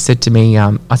stage. And he said to me,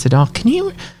 I said, oh,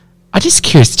 I'm just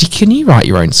curious, can you write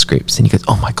your own scripts? And he goes,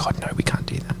 oh my God, no, we can't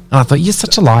do that. And I thought, you're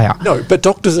such a liar. No, but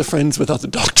doctors are friends with other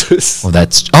doctors.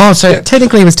 Well,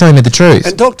 technically he was telling me the truth.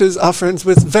 And doctors are friends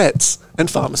with vets and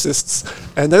pharmacists,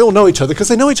 and they all know each other because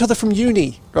they know each other from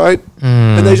uni, right?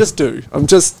 And they just do.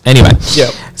 Anyway. Yeah.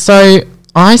 So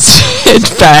I said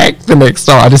back the next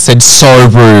time, I just said, so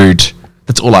rude.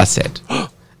 That's all I said. And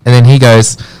then he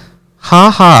goes,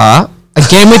 ha.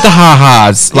 Again with the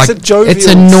ha-has. Like, it's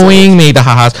annoying me, the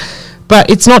ha-has. But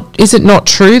is it not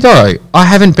true though? I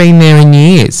haven't been there in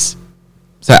years.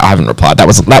 So I haven't replied. That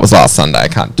was last Sunday. I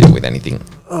can't deal with anything.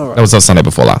 All right. That was the Sunday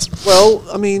before last. Well,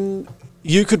 I mean,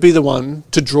 you could be the one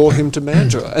to draw him to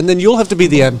Mandurah, and then you'll have to be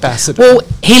the ambassador. Well,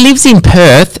 he lives in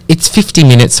Perth. It's 50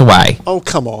 minutes away. Oh,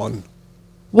 come on.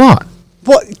 What?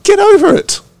 What? Get over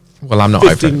it. Well, I'm not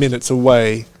over it. 15 minutes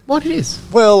away. What it is?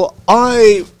 Well,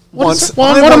 what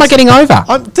am I getting over?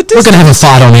 We're going to have a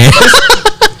fight on here.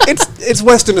 It's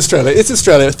Western Australia. It's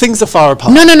Australia. Things are far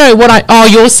apart. No.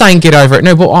 You're saying get over it.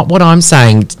 No, but what I'm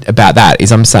saying about that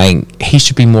is I'm saying he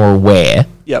should be more aware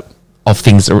of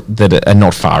things that are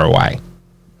not far away.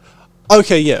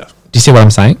 Okay, yeah. Do you see what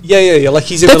I'm saying? Yeah. Like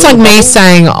he's. That's like me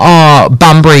saying,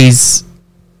 Bunbury's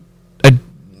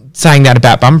saying that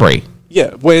about Bunbury.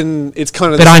 Yeah, when it's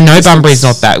kind of. But I know Bunbury's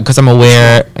not that because I'm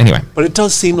aware anyway. But it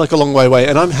does seem like a long way away,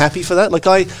 and I'm happy for that. Like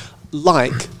I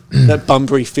like that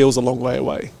Bunbury feels a long way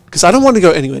away because I don't want to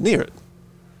go anywhere near it.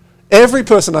 Every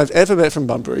person I've ever met from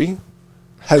Bunbury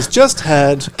has just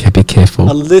had. Okay, be careful.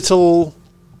 A little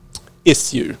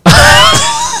issue.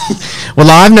 Well,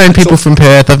 I've known people from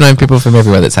Perth. I've known people from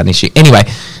everywhere that's had an issue. Anyway,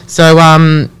 so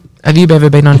have you ever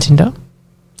been on Tinder?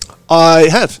 I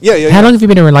have. Yeah. How long have you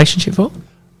been in a relationship for?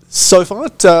 So far,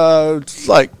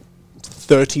 like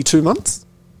 32 months.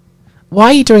 Why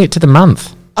are you doing it to the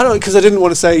month? I don't know, because I didn't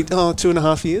want to say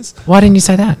 2.5 years. Why didn't you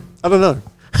say that? I don't know.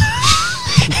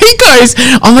 He goes,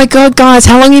 oh my God, guys,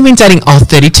 how long have you been dating?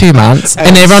 32 months.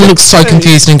 And everyone looks so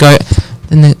confused and go,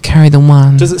 then they carry the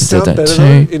one. Does it sound better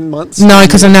though, in months? No,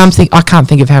 because now I can't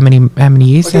think of how many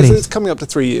years that is. It's coming up to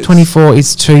 3 years. 24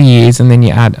 is 2 years, and then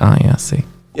you add, I see.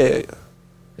 Yeah.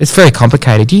 It's very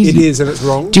complicated. It is, and it's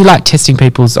wrong. Do you like testing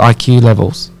people's IQ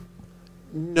levels?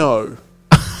 No.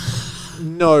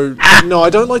 No, I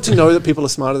don't like to know that people are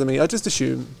smarter than me. I just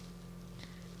assume.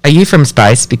 Are you from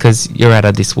space? Because you're out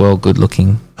of this world good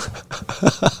looking.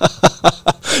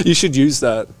 You should use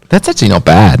that. That's actually not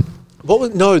bad.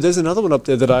 No, there's another one up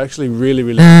there that I actually really,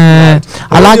 really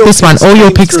I like this one. All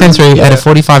your pics came through at a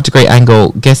 45-degree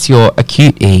angle. Guess you're a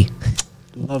cute E.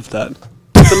 Love that.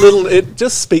 It's a little. It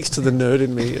just speaks to the nerd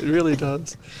in me. It really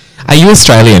does. Are you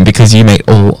Australian? Because you meet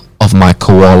all of my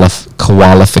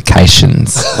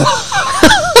qualifications.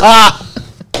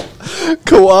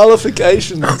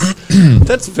 Qualifications.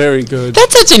 That's very good.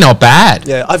 That's actually not bad.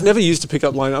 Yeah, I've never used a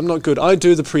pickup line. I'm not good. I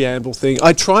do the preamble thing.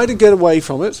 I try to get away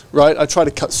from it, right? I try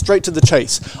to cut straight to the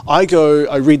chase. I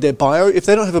read their bio. If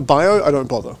they don't have a bio, I don't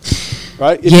bother.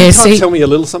 Right? If you can't tell me a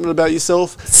little something about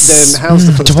yourself, then how's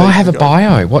the first Do I have a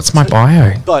bio? What's my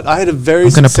bio? But I had a very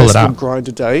successful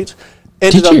Grindr date.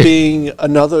 Ended up being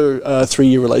another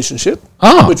 3-year relationship,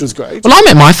 which was great. Well, I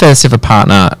met my first ever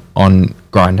partner on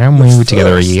Grindr, and we were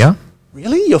together a year.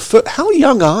 Really? How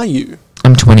young are you?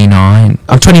 I'm 29.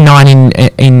 I'm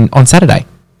 29 on Saturday.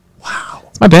 Wow.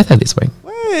 It's my birthday this week.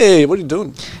 Hey, what are you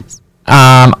doing?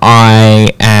 I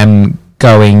am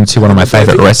going to one of my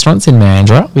favourite restaurants in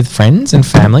Mandurah with friends and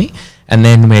family, and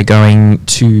then we're going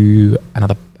to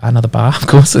another bar, of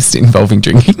course, it's involving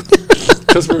drinking.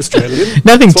 Because we're Australian.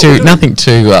 Nothing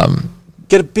too.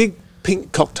 Get a big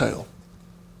pink cocktail.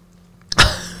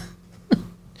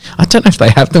 I don't know if they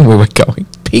have them where we're going.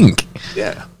 Pink.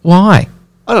 Yeah. Why?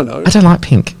 I don't know. I don't like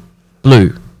pink.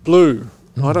 Blue. Blue.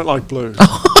 No, I don't like blue.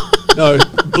 No,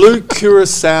 blue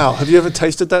curacao. Have you ever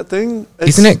tasted that thing?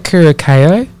 Isn't it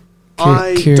curacao?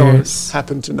 I don't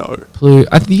happen to know. Blue.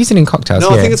 I use it in cocktails.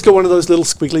 No, I think it's got one of those little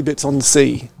squiggly bits on the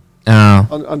sea.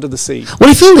 Oh. Under the sea. Well,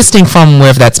 if you're listening from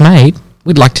wherever that's made,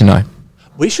 we'd like to know.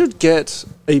 We should get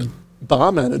a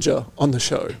bar manager on the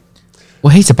show.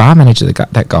 Well, he's a bar manager,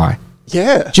 that guy.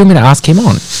 Yeah. Do you want me to ask him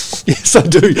on? Yes, I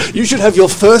do. You should have your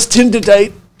first Tinder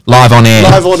date live on air.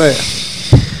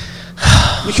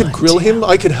 You could grill him.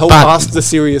 I could help ask the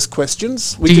serious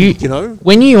questions.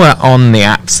 When you were on the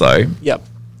apps, though. Yep.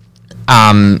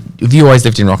 Have you always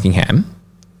lived in Rockingham?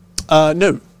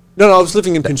 No, I was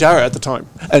living in Pinjarra at the time,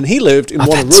 and he lived in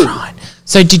Wanneroo. That's right.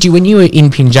 So when you were in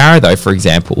Pinjarra, though, for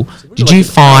example, did you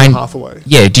find half away?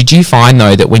 Yeah. Did you find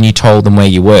though that when you told them where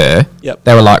you were,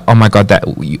 they were like, "Oh my god,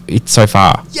 it's so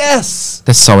far." Yes.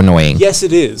 That's so annoying. Yes,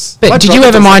 it is. But did you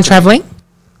ever mind travelling?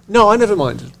 No, I never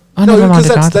minded. I never minded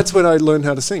because that's when I learned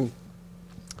how to sing.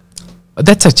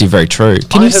 That's actually very true.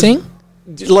 Can you sing?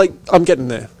 Like, I'm getting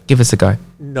there. Give us a go.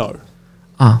 No.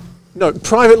 Oh. No,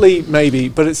 privately maybe,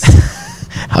 but it's.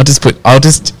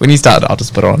 When you start, I'll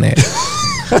just put it on there.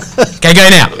 Okay, go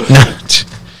now. No.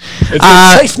 It's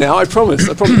safe now, I promise.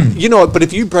 You know what, but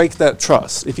if you break that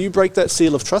trust, if you break that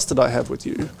seal of trust that I have with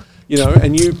you,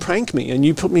 and you prank me and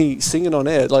you put me singing on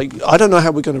air, like, I don't know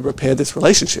how we're going to repair this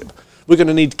relationship. We're going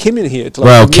to need Kim in here to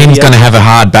Kim's going to have a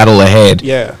hard battle ahead.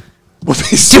 Yeah. Do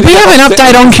we have an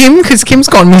update on Kim? Because Kim's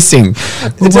gone missing.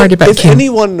 We're worried about Kim. If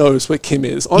anyone knows where Kim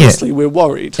is, honestly, we're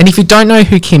worried. And if you don't know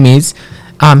who Kim is,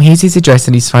 here's his address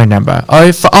and his phone number.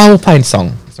 We'll play a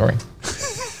song. Sorry.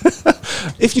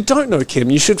 If you don't know Kim,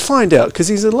 you should find out, because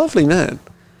he's a lovely man.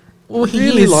 Well, he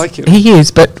really like him. He is,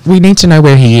 but we need to know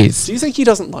where he is. Do you think he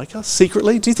doesn't like us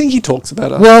secretly? Do you think he talks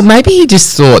about us? Well, maybe he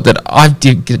just thought that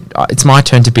it's my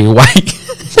turn to be awake.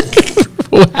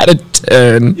 We had a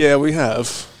turn. Yeah, we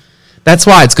have. That's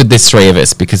why it's good there's 3 of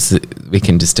us, because we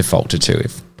can just default to 2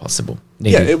 if possible.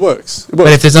 Yeah, it works. But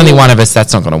if there's only one of us,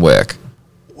 that's not going to work.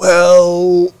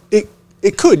 Well,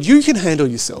 it could. You can handle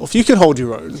yourself. You can hold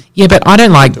your own. Yeah, but I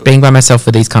don't like being by myself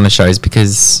for these kind of shows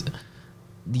because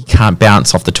you can't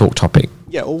bounce off the talk topic.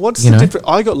 Yeah, well, what's the difference?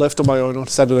 I got left on my own on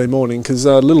Saturday morning because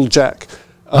little Jack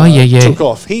took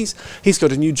off. He's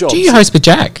got a new job. Do you host with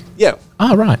Jack? Yeah.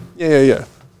 Oh, right. Yeah.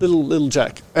 Little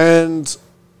Jack. And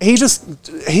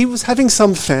he was having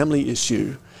some family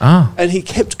issue. Oh. And he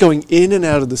kept going in and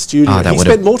out of the studio. He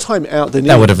spent more time out than in.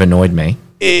 That would have annoyed me.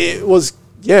 It was,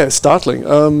 startling.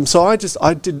 So I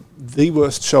did the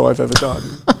worst show I've ever done.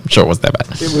 I'm sure it wasn't that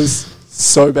bad. It was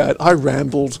so bad. I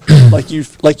rambled like you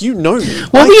know me.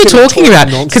 What were you talking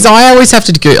about? Because I always have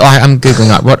to go. I'm googling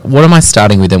like what am I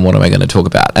starting with and what am I going to talk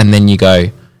about? And then you go,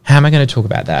 how am I going to talk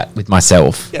about that with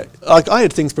myself? Yeah, like I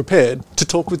had things prepared to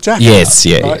talk with Jack. Yes,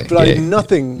 about, yeah, right? But I had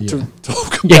nothing to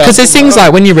talk about. Yeah, because there's things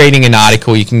like when you're reading an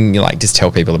article, you can just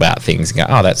tell people about things and go,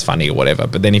 oh, that's funny or whatever.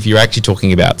 But then if you're actually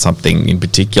talking about something in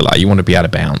particular, you want to be able to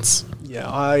bounce.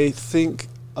 Yeah, I think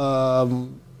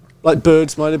like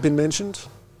birds might have been mentioned.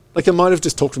 Like I might have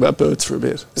just talked about birds for a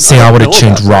bit. See, I would have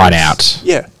tuned right out.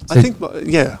 Yeah, so I think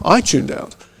I tuned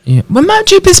out. Yeah, well,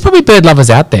 there's probably bird lovers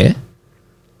out there.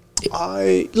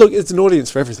 Look, it's an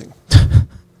audience for everything,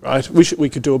 right? We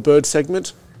could do a bird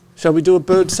segment. Shall we do a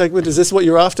bird segment? Is this what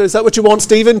you're after? Is that what you want,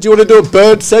 Stephen? Do you want to do a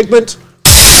bird segment?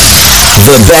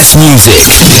 The best music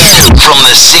from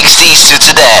the 60s to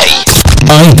today.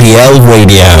 IPL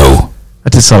Radio. I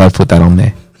just thought I'd put that on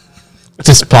there.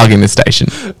 Just plugging the station.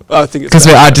 I think it's Because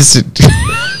I just...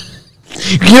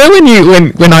 You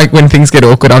know when things get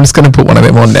awkward, I'm just going to put one of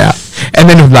them on now. And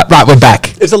then I'm like, right, we're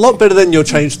back. It's a lot better than your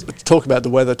talk about the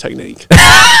weather technique.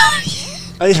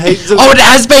 I hate the... Oh, it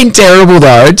has been terrible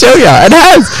though, I tell you. It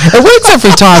has. It works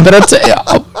every time, but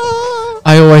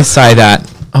I always say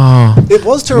that. Oh. It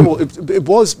was terrible. It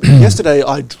was yesterday.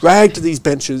 I dragged these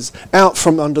benches out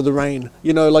from under the rain.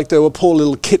 You know, like they were poor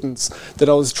little kittens that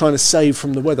I was trying to save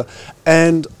from the weather,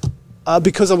 and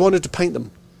because I wanted to paint them,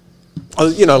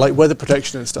 like weather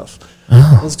protection and stuff.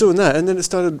 Oh. I was doing that, and then it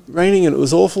started raining, and it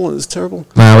was awful, and it was terrible.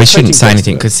 Well, we shouldn't say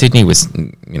anything because Sydney was,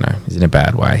 is in a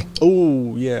bad way.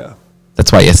 Oh yeah. That's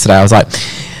why yesterday I was like,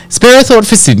 spare a thought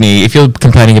for Sydney. If you're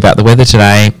complaining about the weather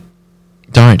today,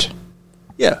 don't.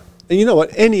 Yeah. And you know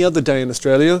what? Any other day in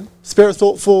Australia, spare a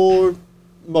thought for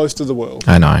most of the world.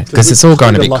 I know, because it's all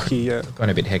going a bit going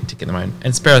a bit hectic at the moment.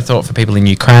 And spare a thought for people in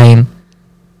Ukraine.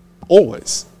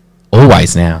 Always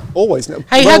now.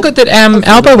 Hey, how good that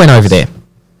Albo went over there.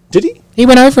 Did he? He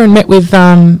went over and met with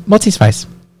what's his face?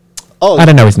 Oh, I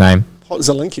don't know his name.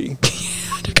 Zelensky.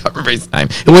 I can't remember his name.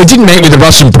 Well, he didn't meet with the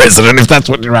Russian president, if that's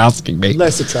what you're asking me.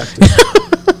 Less attractive.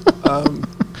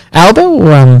 Albo or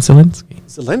Zelensky?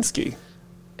 Zelensky.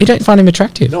 You don't find him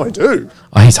attractive? No, I do.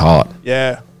 Oh, he's hot.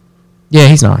 Yeah. Yeah,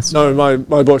 he's nice. No, my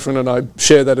boyfriend and I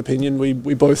share that opinion. We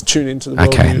both tune into the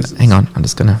world Okay, news. hang on. I'm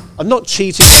just going to... I'm not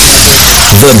cheating.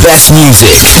 The best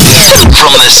music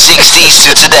from the 60s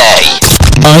to today.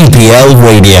 IPL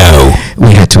Radio.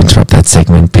 We had to interrupt that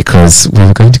segment because we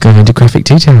were going to go into graphic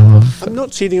detail of... I'm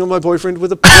not cheating on my boyfriend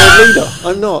with a world leader.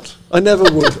 I'm not. I never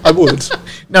would. I would.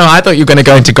 No, I thought you were going to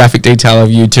go into graphic detail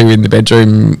of you two in the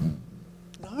bedroom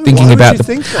thinking why about would you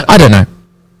think that? I don't know.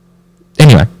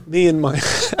 Anyway. Me and my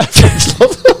average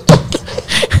love.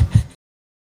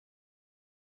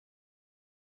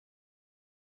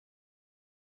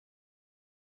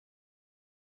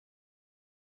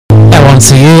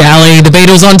 To you, Ali, the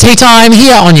Beatles on Tea Time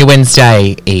here on your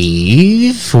Wednesday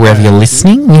Eve, wherever you're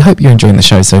listening. We hope you're enjoying the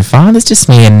show so far. There's just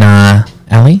me and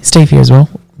Ali, Steve here as well,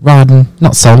 riding,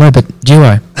 not solo, but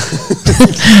duo.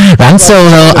 I'm riding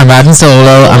solo, I'm riding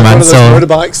solo. One of those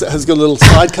motorbikes that has got a little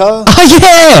sidecar. Oh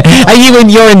yeah! Are you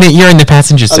you're in the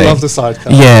passenger seat? I love the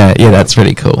sidecar. Yeah, that's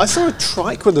really cool. I saw a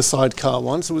trike with a sidecar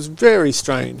once. It was very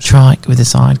strange. Trike with a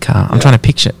sidecar. I'm trying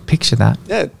to picture that.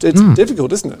 Yeah, it's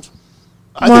difficult, isn't it?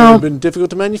 I think it would have been difficult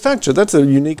to manufacture. That's a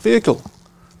unique vehicle.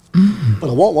 But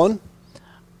I want one.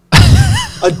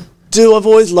 I do. I've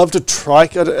always loved a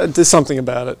trike. There's something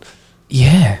about it.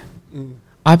 Yeah.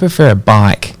 I prefer a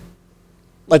bike.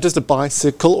 Like just a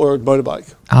bicycle or a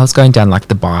motorbike? I was going down like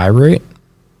the bi route.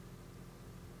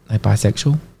 Like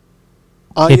bisexual.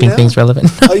 Keeping things relevant.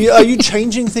 Are you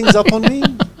changing things up on me?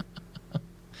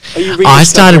 I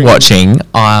started watching,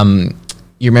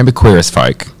 you remember Queer as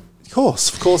Folk? Of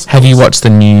course. Have you watched the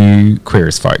new Queer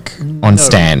as Folk on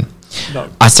Stan? No.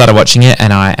 I started watching it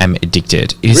and I am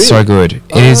addicted. It is so Really? good.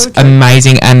 It is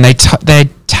amazing, and they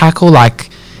tackle like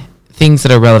things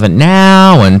that are relevant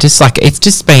now, and just like it's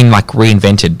just been like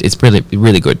reinvented. It's really,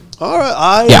 really good. All right.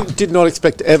 I did not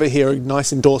expect to ever hear a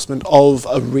nice endorsement of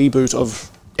a reboot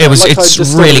of.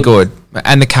 It's really good,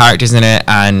 and the characters in it,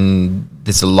 and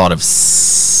there's a lot of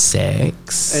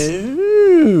sex.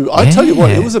 Ooh, I tell you what,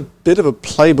 it was a bit of a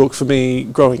playbook for me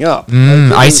growing up.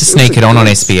 I used to sneak it on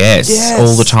SBS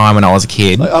all the time when I was a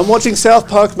kid. Like, I'm watching South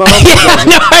Park, Mum.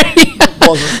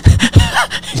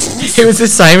 It was the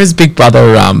same as Big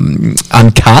Brother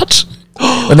Uncut.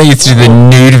 When they used to do the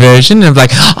nude version of like,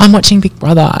 I'm watching Big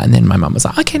Brother, and then my mum was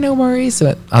like, okay, no worries.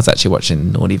 But I was actually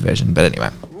watching the naughty version. But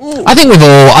anyway, I think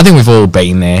we've all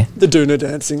been there. The Doona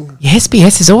dancing. Yeah,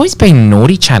 SBS has always been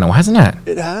naughty channel, hasn't it?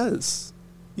 It has.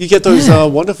 You get those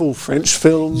wonderful French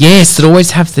films. Yes, that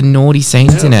always have the naughty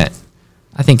scenes in it.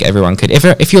 I think everyone could.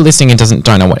 If you're listening and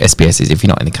don't know what SBS is, if you're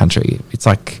not in the country, it's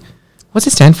like, what's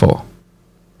it stand for?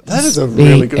 That is a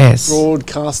really good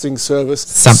broadcasting service.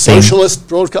 Something. Socialist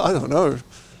broadcast. I don't know.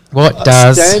 What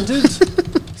does standard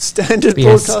SBS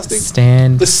broadcasting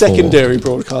stand the for? Secondary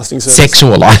broadcasting service.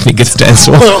 Sexual, I think it stands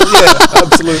for. Well, yeah,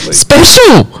 absolutely.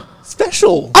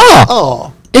 Special.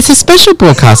 Oh. It's a special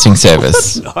broadcasting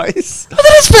service. That's nice. Oh,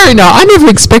 that's very nice. I never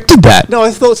expected that. No,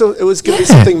 I thought it was going to be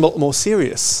something more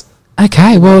serious.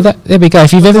 Okay, well, there we go.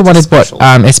 If you've ever wondered what special.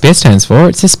 SBS stands for,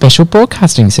 it's a special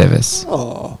broadcasting service.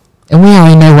 Oh. And we are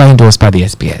in no way endorsed by the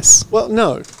SBS. Well,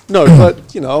 no, but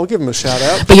I'll give them a shout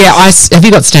out. But yeah, have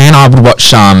you got Stan? I would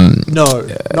watch No,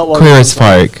 not one. Queer as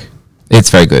Folk. It's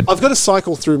very good. I've got to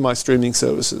cycle through my streaming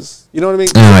services. You know what I mean?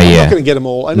 Oh, I'm yeah. not going to get them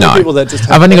all. I know people that just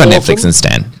have I've only got all of Netflix them. and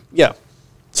Stan. Yeah.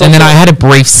 So And then I've I got had a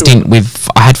brief two. stint with,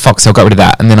 I had Fox, so I got rid of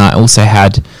that. And then I also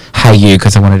had Hey You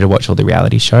because I wanted to watch all the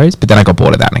reality shows. But then I got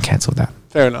bored of that and I cancelled that.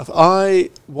 Fair enough. I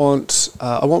want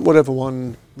whatever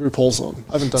one RuPaul's on.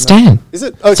 I haven't done Stan. that. Is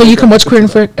it? Okay, So you can great. watch Queer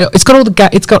and Fair. It's got all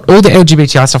the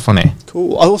LGBTI stuff on there.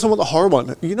 Cool. I also want the horror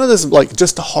one. You know, there's like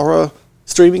just a horror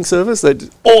streaming service. They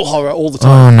all horror all the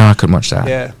time. Oh no, I couldn't watch that.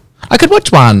 Yeah. I could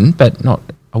watch one, but not.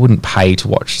 I wouldn't pay to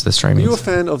watch the Are streaming. you a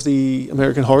fan of the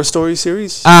American Horror Story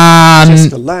series? Um,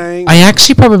 Jessica Lange. I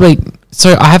actually probably.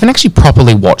 So I haven't actually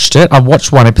properly watched it. I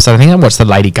watched one episode. I think I watched the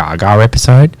Lady Gaga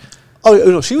episode. Oh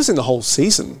no, she was in the whole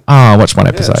season. Oh, I watched one she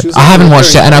episode. was I haven't very-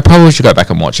 watched it, and I probably should go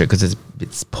back and watch it because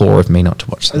it's poor of me not to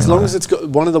watch something As long like as that. it's got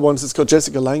one of the ones that's got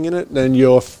Jessica Lange in it, then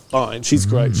you're fine. She's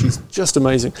great. She's just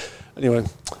amazing. Anyway,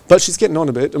 but she's getting on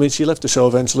a bit. I mean, she left the show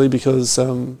eventually because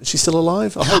she's still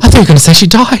alive. I hope. I thought you were going to say she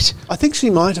died. I think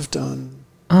she might have done.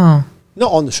 Oh.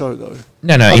 Not on the show though.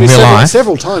 No, I in mean, real life.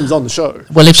 several times on the show.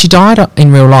 Well, if she died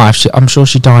in real life, I'm sure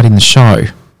she died in the show.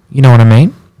 You know what I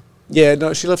mean? Yeah,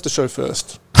 no, she left the show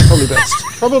first. Probably best.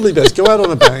 Probably best. Go out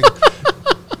on a bang.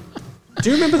 Do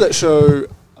you remember that show,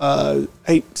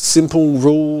 8 Simple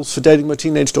Rules for Dating My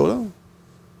Teenage Daughter?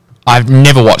 I've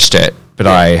never watched it, but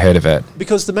I heard of it.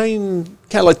 Because the main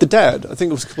cat, like the dad, I think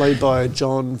it was played by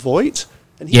John Voight,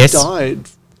 and he Yes. died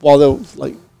while they were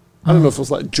like, I don't know if it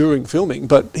was like during filming,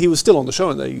 but he was still on the show,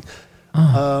 and they,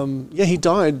 he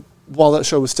died while that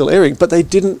show was still airing, but they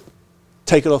didn't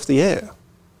take it off the air.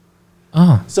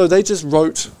 Oh. So they just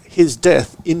wrote his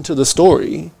death into the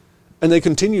story, and they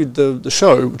continued the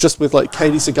show just with like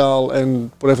Katie Seagal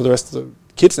and whatever the rest of the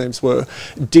kids' names were,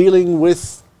 dealing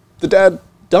with the dad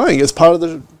dying as part of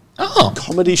the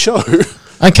comedy show.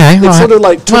 Okay, It right. sort of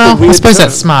like took a well, weird I suppose turn.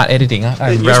 that's smart editing. It used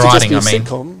to just Rewriting, be a I mean.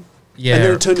 sitcom, Yeah. and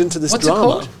then it turned into this What's it drama.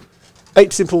 called?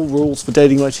 8 Simple Rules for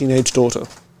Dating My Teenage Daughter.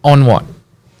 On what?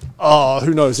 Oh,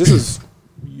 who knows? This was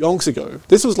yonks ago.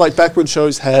 This was like back when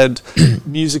shows had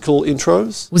musical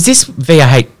intros. Was this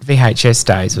VHS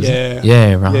days? Was it?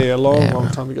 Yeah, right. Yeah, long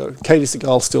right. time ago. Katie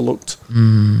Seagal still looked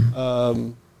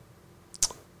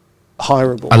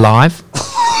hireable. Alive?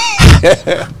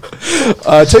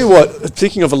 Tell you what,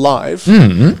 speaking of alive,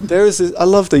 there is this, I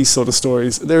love these sort of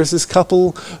stories. There is this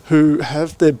couple who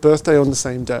have their birthday on the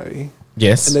same day,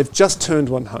 Yes. and they've just turned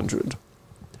 100.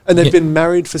 And they've been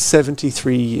married for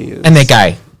 73 years. And they're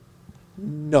gay.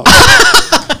 No.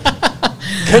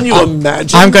 Can you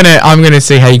imagine? I'm gonna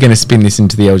see how you're gonna spin this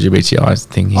into the LGBTI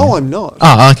thing here. Oh, I'm not.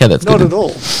 Oh, okay, that's Not good. at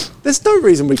all. There's no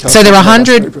reason we can't. So there are talk about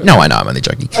 100. that. No, I know. I'm only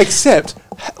joking. Except,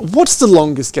 what's the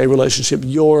longest gay relationship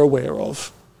you're aware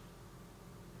of?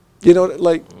 You know,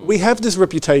 like, we have this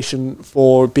reputation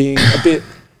for being a bit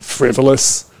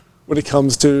frivolous when it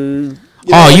comes to.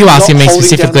 You know, Oh, like you not asking me holding down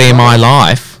specifically the in my line.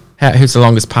 life? Who's the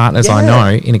longest partners I Yeah. know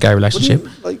in a gay What do relationship? you-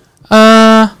 like,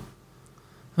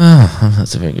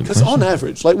 That's a very good because question. on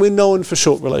average, like, we're known for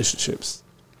short relationships.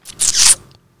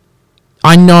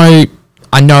 I know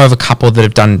of a couple that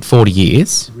have done 40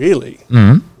 years. Really?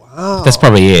 Wow. That's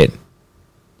probably it.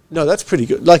 No, that's pretty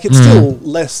good. Like, it's still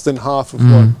less than half of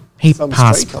what He some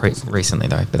passed straight couples do. recently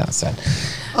though, but that's sad.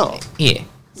 Oh, Yeah.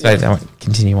 So I won't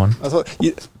continue on. I thought.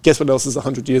 Guess what else is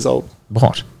 100 years old?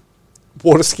 What?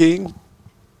 Water skiing.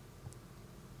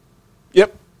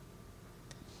 Yep.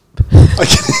 I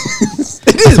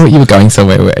thought you were going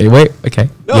somewhere. Wait, okay.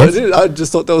 No, Yes? I didn't. I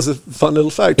just thought that was a fun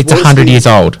little fact. It's Water 100 skiing- years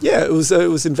old. Yeah, it was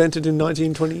invented in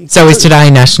 1920. So is today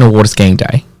National Water Skiing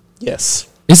Day? Yes.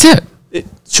 Is it?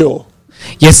 Sure.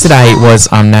 Yesterday was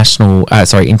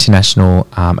International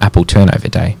Apple Turnover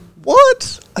Day.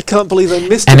 What? I can't believe I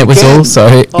missed And it was again. also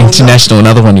Oh, no. International,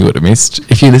 another one you would have missed.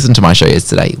 If you listened to my show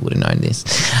yesterday, you would have known this.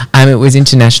 It was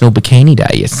International Bikini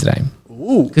Day yesterday.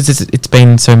 Ooh. Because it's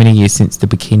been so many years since the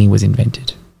bikini was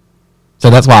invented. So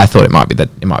that's why I thought it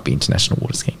might be International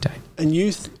Water Skiing Day. And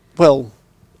well,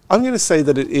 I'm going to say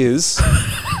that it is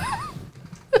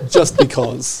just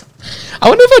because. I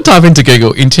wonder if I type into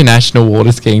Google International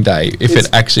Water Skiing Day, if It's-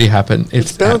 it actually happened.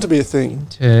 It's bound to be a thing.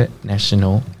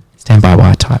 International. Stand by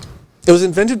while I type. It was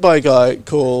invented by a guy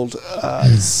called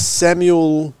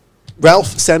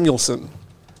Ralph Samuelson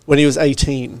when he was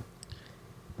 18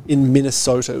 in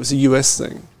Minnesota. It was a US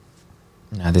thing.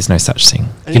 No, there's no such thing.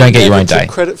 And You don't he get your never own took day.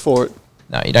 credit for it.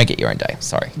 No, you don't get your own day.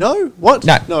 Sorry. No? What?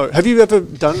 No. Have you ever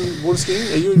done water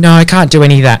skiing? Are you? No, I can't do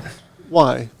any of that.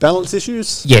 Why? Balance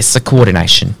issues? Yes, a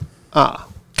coordination. Ah.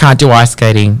 Can't do ice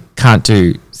skating. Can't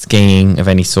do skiing of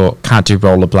any sort. Can't do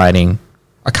rollerblading.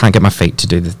 I can't get my feet to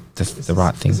do the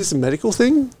right thing. Is this a medical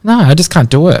thing? No, I just can't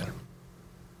do it.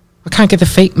 I can't get the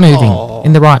feet moving Aw.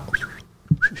 in the right.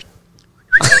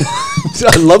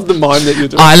 I love the mime that you're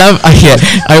doing.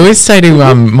 I always say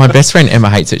to my best friend Emma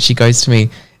hates it. She goes to me.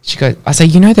 I say,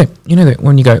 you know that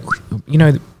when you go,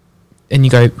 and you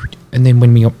go, and then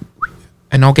when we,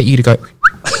 and I'll get you to go,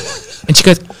 and she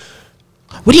goes,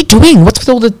 what are you doing? What's with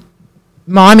all the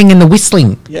miming and the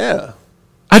whistling? Yeah.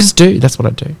 I just do. That's what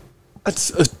I do.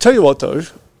 Tell you what, though.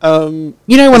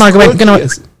 You know when I go,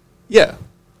 yeah.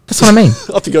 That's what I mean.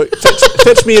 Off you go.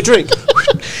 Fetch me a drink.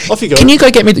 Off you go. Can you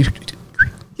go get me?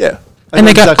 Yeah. And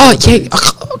they go, exactly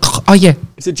oh yeah.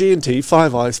 It's a G&T,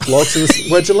 5 ice blocks, and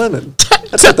a wedge of lemon.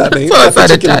 That's what that means.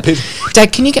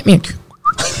 Dad, can you get me a...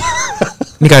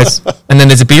 And he goes, and then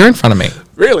there's a beer in front of me.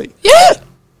 Really? Yeah.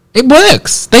 It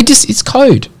works. It's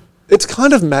code. It's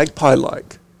kind of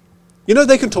magpie-like. You know,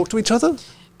 they can talk to each other.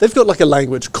 They've got like a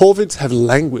language. Corvids have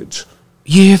language.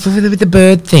 Yeah, with the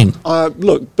bird thing.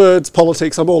 Look, birds,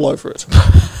 politics, I'm all over it.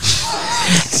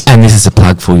 And this is a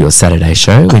plug for your Saturday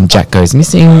show when Jack goes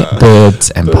missing,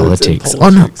 birds and politics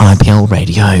on IPL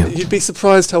Radio. You'd be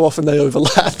surprised how often they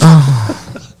overlap.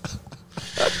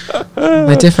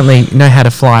 They definitely know how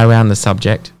to fly around the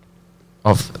subject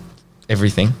of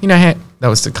everything. You know how that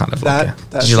was the kind of that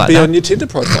Did you should like be that? on your Tinder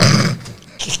profile.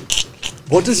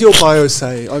 What does your bio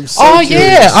say? I'm so curious.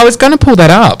 Yeah, I was going to pull that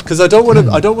up because I don't want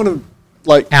to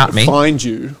like out me. Find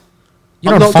you. You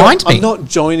don't want to find me. I'm not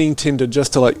joining Tinder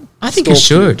just to like. I think you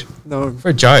should. No, for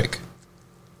a joke.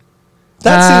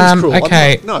 That seems cruel.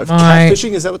 Okay,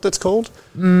 catfishing, is that what that's called?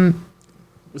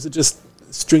 Was it just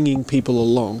stringing people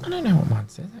along? I don't know what mine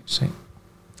says actually.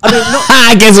 I mean,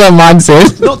 I guess what mine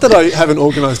says. Not that I haven't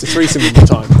organised a threesome in the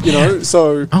time, you know.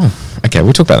 So. Oh, okay.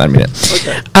 We'll talk about that in a minute.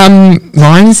 Okay.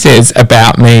 Mine says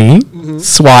about me.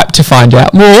 Swipe to find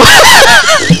out more.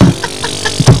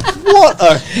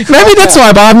 Maybe that's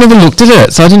why, but I've never looked at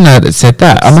it, so I didn't know that it said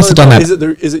that. I must have done that.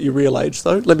 Is it your real age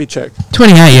though? Let me check.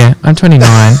 28. Yeah, I'm 29.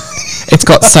 It's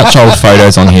got such old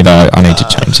photos on here though. I need to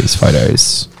change these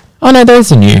photos. Oh no,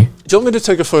 those are new. Do you want me to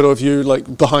take a photo of you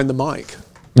like behind the mic?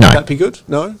 No. Would that be good?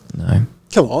 No. No.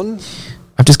 Come on.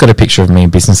 I've just got a picture of me in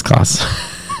business class.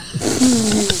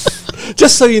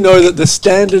 Just so you know that the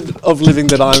standard of living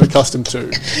that I'm accustomed to.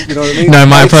 You know what I mean? No,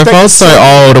 my profile's so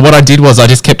old. What I did was I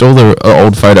just kept all the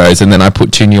old photos and then I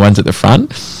put 2 new ones at the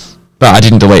front. But I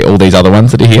didn't delete all these other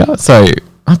ones that are here. So,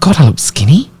 oh God, I look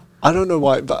skinny. I don't know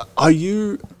why, but are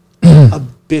you a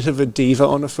bit of a diva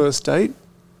on a first date?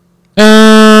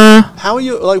 How are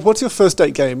you, like, what's your first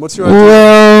date game? What's your idea?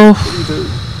 Well, what do you do?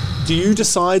 Do you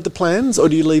decide the plans or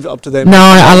do you leave it up to them? No,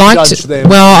 I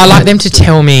like them to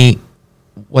tell me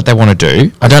what they want to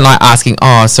do. I don't like asking,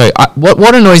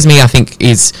 what annoys me, I think,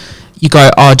 is you go,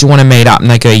 do you want to meet up? And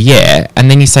they go, yeah. And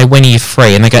then you say, when are you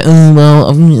free? And they go,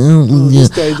 I'm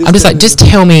just like, just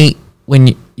tell me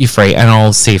when you're free and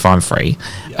I'll see if I'm free.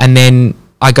 Yeah. And then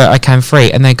I go, okay, I'm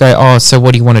free. And they go, so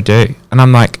what do you want to do? And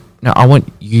I'm like, no, I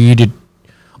want you to,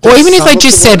 or even if they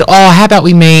just said, how about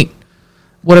we meet,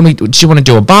 do you want to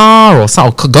do a bar or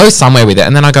something? Go somewhere with it.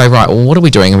 And then I go, right, well, what are we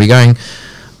doing? Are we going,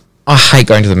 I hate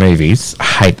going to the movies. I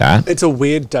hate that. It's a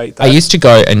weird date. I used to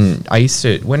go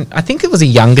when I think it was a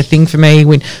younger thing for me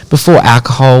before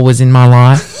alcohol was in my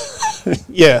life.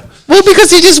 Yeah. Well,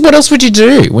 because what else would you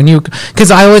do because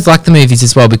I always liked the movies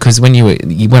as well because when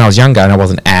I was younger and I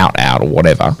wasn't out or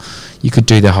whatever, you could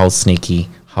do the whole sneaky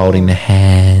holding the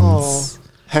hands.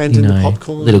 Hand in the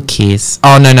popcorn. Little kiss.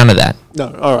 Oh, no, none of that.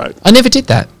 No, all right. I never did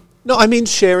that. No, I mean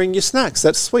sharing your snacks.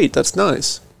 That's sweet. That's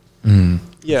nice. Yeah.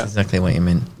 That's exactly what you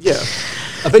meant. Yeah.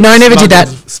 I never did that.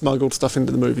 Smuggled stuff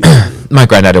into the movie. My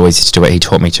granddad always used to do it. He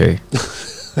taught me to.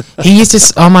 He used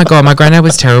to, oh my God, my granddad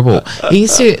was terrible. He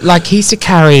used to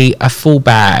carry a full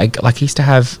bag. Like he used to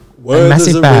have a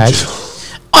massive bag.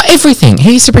 Everything.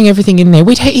 He used to bring everything in there.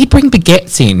 He'd bring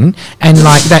baguettes in and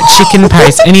like that chicken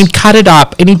paste and he'd cut it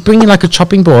up and he'd bring in like a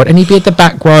chopping board and he'd be at the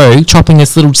back row chopping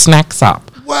us little snacks up.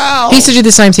 Wow. He used to do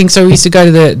the same thing. So we used to go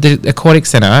to the aquatic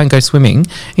centre and go swimming.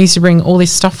 He used to bring all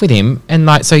this stuff with him and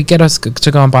like, so he'd get us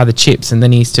to go and buy the chips and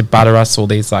then he used to butter us all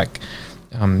these like,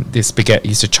 this baguette. He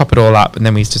used to chop it all up and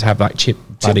then we used to have like chip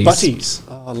buddies. Chip butties.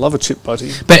 Oh, I love a chip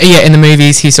buddy. But yeah, in the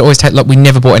movies, he used to always take, we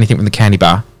never bought anything from the candy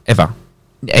bar, ever.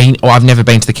 I've never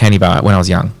been to the candy bar when I was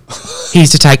young. He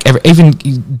used to take even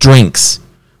drinks.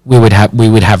 We would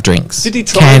have drinks. Did he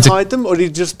try and hide them, or did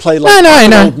he just play like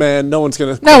an old man? No one's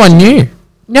gonna. No one knew.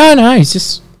 No.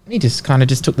 He just kind of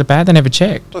took the bag. They never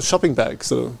checked. A shopping bag,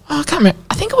 sort of. Oh, I can't remember.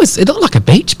 I think it looked like a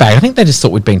beach bag. I think they just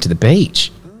thought we'd been to the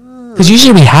beach because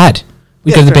usually we'd go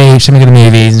to the beach, then we go to the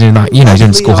movies, and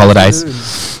during school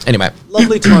holidays. Anyway,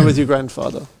 lovely time with your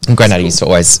grandfather. And Granddad used to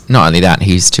always. Not only that,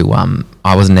 he used to.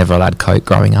 I was never allowed Coke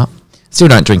growing up. Still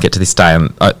don't drink it to this day.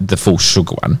 The full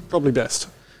sugar one. Probably best.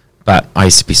 But I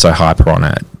used to be so hyper on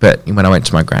it. But when I went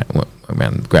to my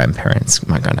grandparents,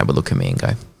 my granddad would look at me and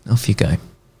go, "Off you go."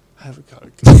 Have a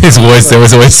Coke. There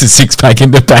was always a 6-pack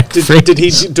in the back. Did he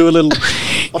do a little?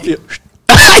 Off you?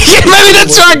 Yeah, maybe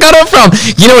that's where I got it from.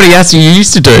 You know what he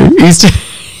used to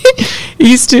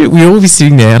do? We'd all be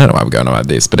sitting there. I don't know why we're going on about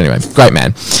this, but anyway, great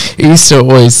man. He used to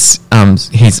always,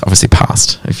 he's obviously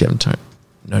passed, if you haven't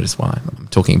noticed why I'm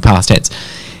talking past tense.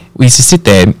 We used to sit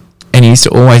there, and he used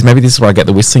to always, maybe this is where I get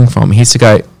the whistling from, he used to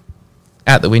go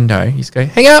out the window, he used to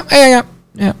go, hang up, yeah.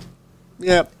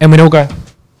 Yeah. And we'd all go,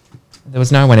 there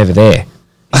was no one ever there.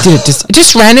 He did it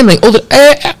just randomly, all the,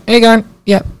 how you going?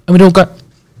 Yeah. And we'd all go,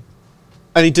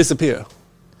 And he'd disappear.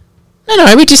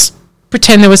 No, we just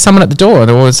pretend there was someone at the door, or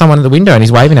there was someone at the window, and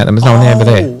he's waving at them. There's no one ever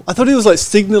there. I thought he was like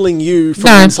signalling you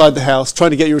from inside the house,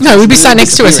 trying to get your attention. No, we'd be sat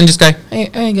next to us and just go, hey,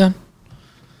 how you going?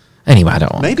 Anyway, I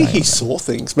don't want Maybe he saw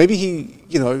things. Maybe he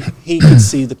could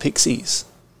see the pixies.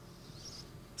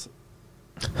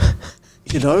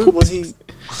 Was he...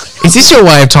 Is this your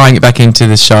way of tying it back into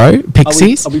the show,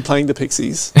 Pixies? Are we playing the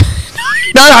Pixies?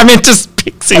 No, I meant just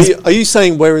Pixies. Are you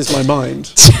saying, where is my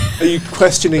mind? Are you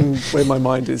questioning where my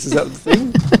mind is? Is that the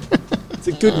thing? It's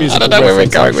a good musical I don't know where we're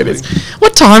reference, going with actually. this.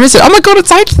 What time is it? Oh my God,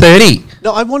 it's 8:30.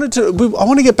 No, I want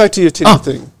to get back to your Tinder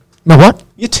thing. My what?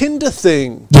 Your Tinder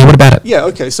thing. Yeah, what about it? Yeah,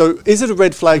 okay. So is it a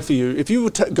red flag for you if you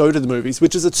would go to the movies,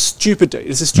 which is a stupid date?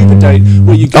 It's a stupid date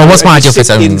where you go what's my and you ideal sit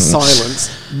first in date?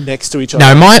 silence next to each other.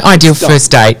 No, my ideal Done.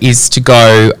 first date is to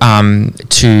go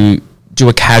to do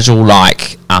a casual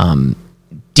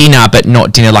dinner, but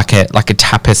not dinner like a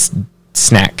tapas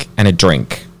snack and a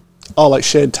drink. Oh, like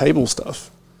shared table stuff.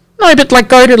 No, but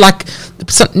go to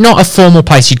not a formal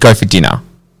place you'd go for dinner.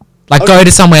 Go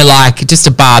to somewhere just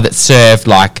a bar that served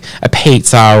a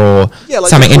pizza or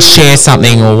something and share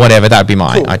something or whatever. That would be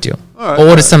my ideal. All right,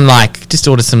 order some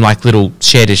little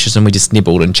share dishes and we just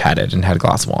nibbled and chatted and had a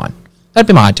glass of wine. That'd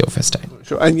be my ideal first date.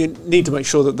 Sure. And you need to make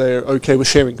sure that they're okay with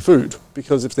sharing food,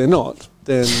 because if they're not,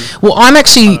 then... Well, I'm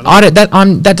actually...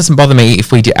 that doesn't bother me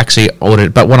if we do actually order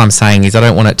it, but what I'm saying is I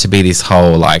don't want it to be this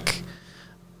whole,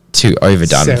 too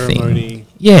overdone ceremony. thing.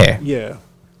 Yeah. Yeah.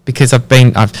 Because I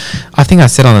think I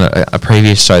said on a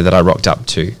previous show that I rocked up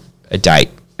to a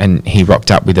date and he rocked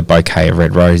up with a bouquet of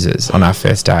red roses on our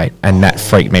first date, and that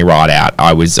freaked me right out.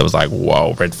 I was like,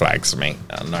 whoa, red flags for me.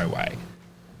 No way.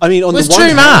 I mean, on it was the one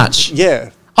too hand, much.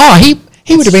 Yeah. Oh,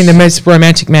 he would have been the most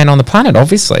romantic man on the planet,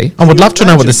 obviously. I would love to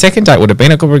know what the second date would have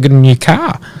been. I could have got a new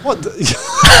car. What?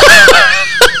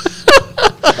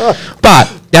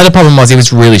 But the other problem was he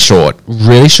was really short.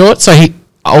 So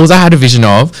all I had a vision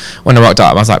of when I rocked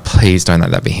up, I was like, please don't let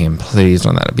that be him. Please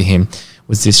don't let that be him.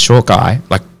 Was this short guy,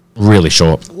 really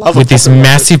short, with this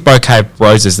massive bouquet of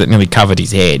roses that nearly covered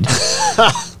his head,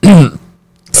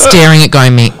 staring at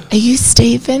going me, are you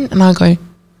Stephen? And I go,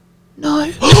 no.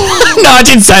 No, I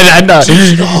didn't say that, no.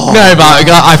 No, but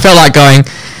I felt like going,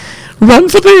 run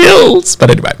for the hills.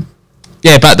 But anyway.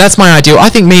 Yeah, but that's my ideal. I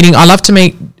think I love to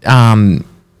meet...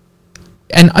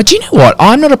 And do you know what?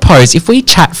 I'm not opposed. If we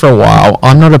chat for a while,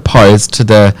 I'm not opposed to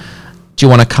do you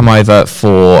want to come over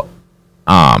for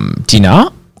dinner?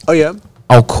 Oh, yeah.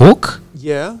 I'll cook.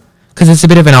 Yeah. Because it's a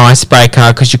bit of an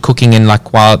icebreaker because you're cooking in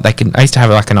while I used to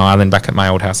have an island back at my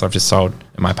old house I've just sold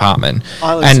in my apartment.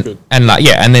 Island's good. And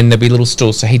and then there'd be little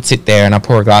stools. So he'd sit there and I'd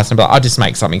pour a glass and I'd be like, I'll just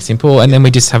make something simple. And then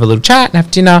we just have a little chat and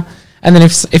have dinner. And then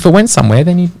if it went somewhere,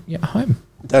 then you're at home.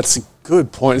 That's a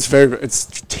good point. It's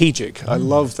strategic. I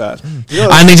love that.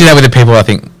 I only do that with the people I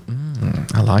think,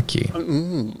 I like you.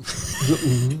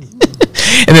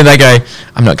 And then they go,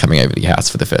 I'm not coming over to your house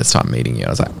for the first time meeting you. I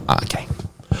was like, okay.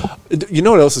 You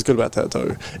know what else is good about that,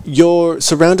 though? You're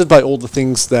surrounded by all the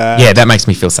things that... Yeah, that makes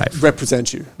me feel safe.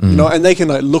 ...represent you. And they can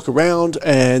look around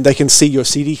and they can see your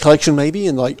CD collection maybe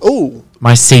and oh...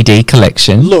 My CD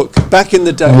collection? Look, back in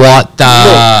the day... What the...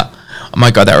 Look. Oh my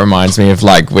God, that reminds me of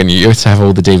when you used to have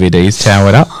all the DVDs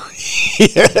towered up.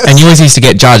 Yes. And you always used to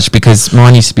get judged because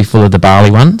mine used to be full of the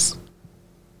barley ones.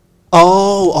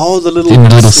 Oh, the little... In the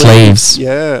little sleeves.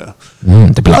 Yeah.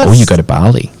 They'd be like, you go to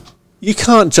Bali. You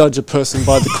can't judge a person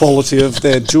by the quality of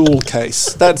their jewel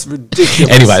case. That's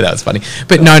ridiculous. Anyway, that was funny.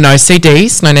 But no,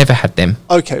 CDs. No, I never had them.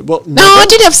 Okay, well... No, I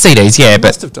did have CDs, yeah. But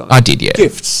must have done. I did, yeah.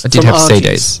 Gifts. I did have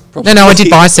aunties, CDs. No, I did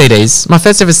buy CDs. My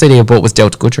first ever CD I bought was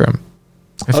Delta Goodrem.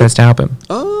 Her first album.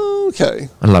 Oh, okay.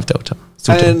 I love Delta.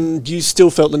 And you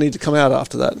still felt the need to come out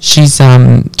after that? She's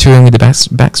touring with the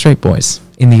Backstreet Boys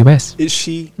in the US. Is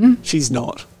she? She's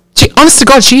not. Honest to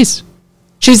God, she is.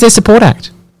 She's their support act.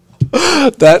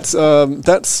 That's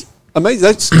amazing.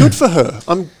 That's good for her.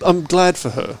 I'm glad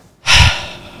for her.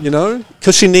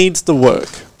 Because she needs the work.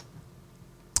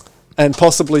 And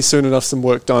possibly soon enough some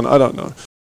work done. I don't know.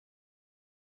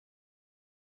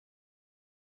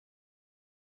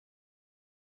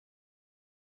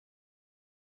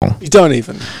 You don't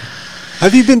even.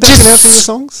 Have you been back and out to the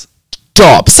songs?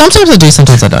 Stop. Sometimes I do,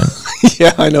 sometimes I don't.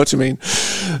 Yeah, I know what you mean.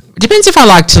 Depends if I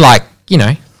like to,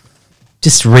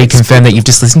 just reconfirm that you've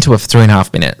just listened to it for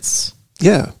 3.5 minutes.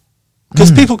 Yeah.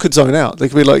 Because people could zone out. They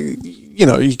could be like,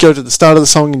 you go to the start of the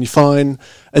song and you're fine,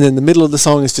 and then the middle of the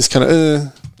song is just kind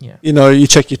of, you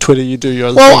check your Twitter, you do your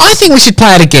other Well, things. I think we should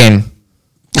play it again.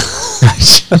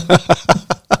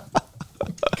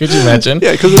 Could you imagine?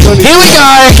 Yeah, because it's only... Here we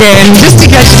go again, just in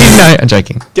case you didn't know. I'm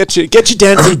joking. Get your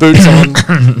dancing boots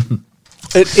on.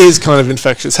 It is kind of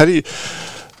infectious. How do you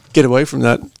get away from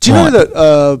that? Do you know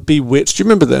that Bewitched, do you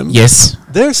remember them? Yes.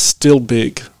 They're still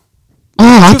big.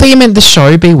 Oh, I thought you meant the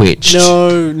show Bewitched.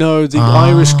 No, the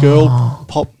Irish girl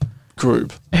pop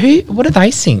group. What do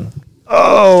they sing?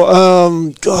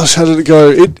 Oh, gosh, how did it go?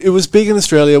 It was big in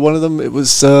Australia. One of them, it was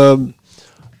something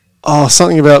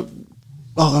about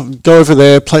go over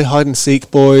there, play hide and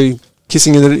seek, boy,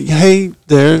 kissing in the hey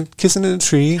there, kissing in a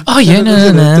tree. Oh yeah,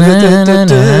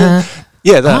 no.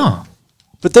 Yeah, that. Oh.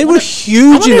 But they were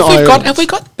huge in Ireland. Have we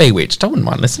got Bewitched? I wouldn't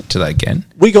mind listening to that again.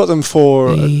 We got them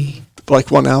for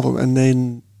one album, and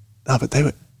then but they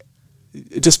were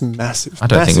just massive. I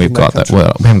don't think massive we've in got that. country.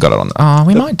 Well, we haven't got it on. Oh,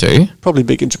 we might do. Probably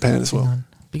big in Japan as well.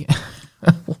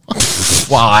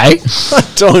 Why?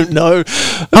 I don't know.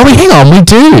 Oh, wait, hang on. We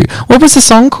do. What was the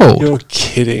song called? You're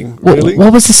kidding, really?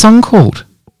 What was the song called?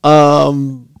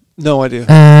 No idea.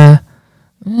 I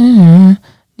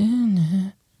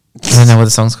don't know what the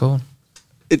song's called.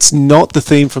 It's not the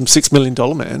theme from $6 Million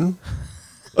Man.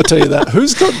 I'll tell you that.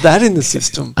 Who's got that in the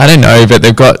system? I don't know, but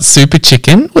they've got Super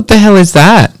Chicken. What the hell is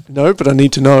that? No, but I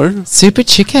need to know. Super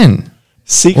Chicken.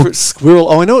 Secret Squirrel.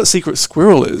 Oh, I know what Secret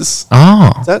Squirrel is.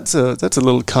 Oh. That's a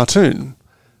little cartoon.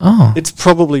 Oh. It's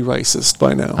probably racist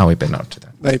by now. Oh, we better not do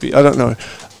that. Maybe. I don't know.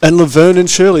 And Laverne and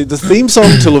Shirley. The theme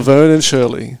song to Laverne and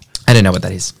Shirley. I don't know what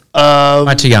that is. Am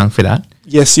I too young for that?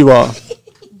 Yes, you are.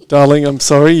 Darling, I'm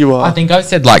sorry, you are. I think I've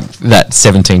said like that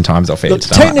 17 times off air. Look,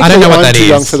 today. technically, I don't know what I'm that too is.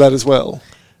 young for that as well.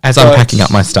 As I'm packing up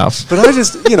my stuff. But I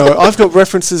just, I've got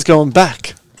references going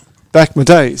back my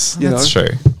days. That's true.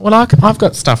 Well, I've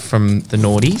got stuff from the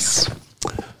noughties.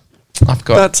 I've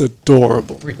got That's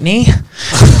adorable. Brittany.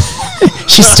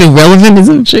 She's still relevant,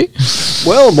 isn't she?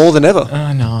 Well, more than ever.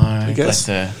 Oh, no. I guess. Bless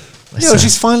her. Bless her.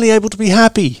 She's finally able to be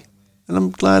happy. And I'm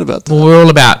glad about that. Well, we're all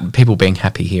about people being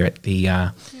happy here at the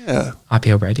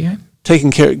IPL Radio.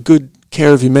 Taking good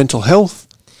care of your mental health.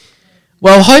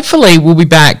 Well, hopefully we'll be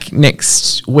back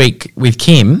next week with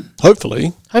Kim.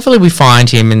 Hopefully. Hopefully we find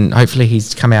him and hopefully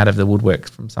he's come out of the woodwork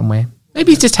from somewhere.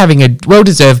 Maybe he's just having a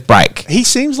well-deserved break. He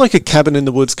seems like a cabin in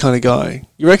the woods kind of guy.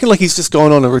 You reckon like he's just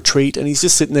gone on a retreat and he's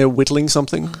just sitting there whittling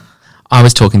something? I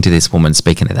was talking to this woman,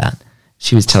 speaking of that.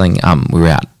 She was telling, we were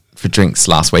out for drinks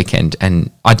last weekend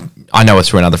and I know her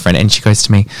through another friend and she goes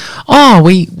to me,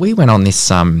 we went on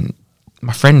this,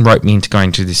 my friend wrote me into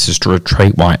going to this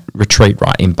retreat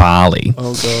in Bali.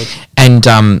 Oh, God.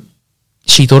 And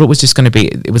she thought it was just going to be,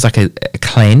 it was like a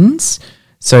cleanse.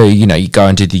 So, you go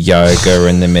and do the yoga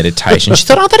and the meditation. She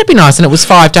thought, that'd be nice. And it was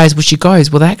 5 days. Well, she goes,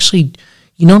 well, actually,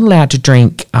 you're not allowed to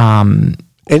drink.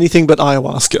 Anything but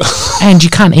ayahuasca. And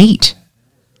you can't eat.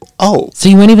 Oh. So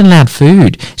you weren't even allowed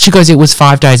food. She goes, it was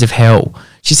 5 days of hell.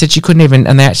 She said she couldn't even,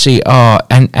 and they actually,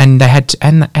 and they had,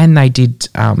 and they did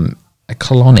a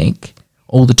colonic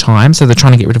all the time. So they're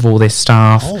trying to get rid of all their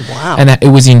staff. Oh, wow. And it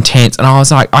was intense. And I was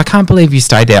like, I can't believe you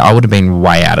stayed there. I would have been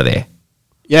way out of there.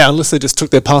 Yeah, unless they just took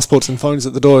their passports and phones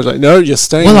at the door. Like, no, you're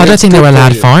staying. Well, I don't think they were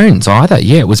allowed you. phones either.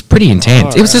 Yeah, it was pretty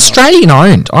intense. It was Australian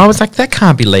owned. I was like, that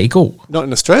can't be legal. Not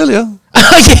in Australia.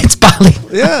 Yeah, it's Bali.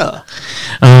 Yeah.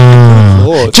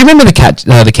 Do you remember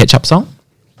the ketchup song?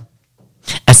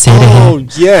 I said, oh,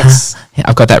 yes. Yeah,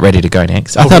 I've got that ready to go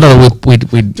next. I thought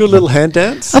we'd do a little hand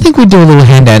dance. I think we'd do a little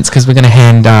hand dance because we're going to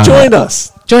hand. Join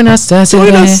us. Join us.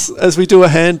 Join us as we do a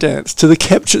hand dance to the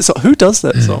capture song. Who does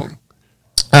that song?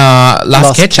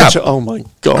 Last Ketchup. Oh my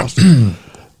gosh.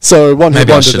 So one Maybe hit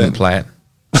I wonder shouldn't then. play it.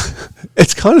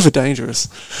 It's kind of a dangerous.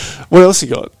 What else you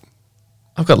got?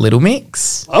 I've got Little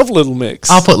Mix. Of Little Mix.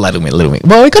 I'll put Little Mix.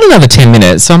 Well, we've got another 10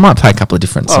 minutes, so I might play a couple of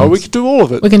different songs. Oh, we could do all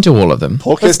of it. We can do all of them.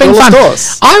 Porque It's been no fun.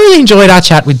 los dos. I really enjoyed our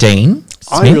chat with Dean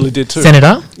I Smith, really did too.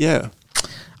 Senator. Yeah.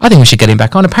 I think we should get him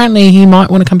back on. Apparently, he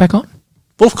might want to come back on.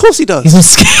 Well, of course he does. He's not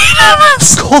scared of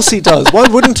us. Of course he does. Why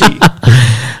wouldn't he?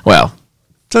 Well,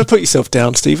 Don't put yourself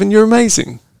down, Stephen. You're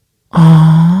amazing.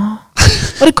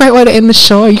 what a great way to end the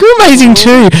show. You're amazing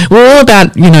too. We're all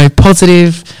about,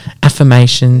 positive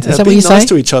affirmations. Is that what be you nice say?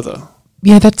 to each other.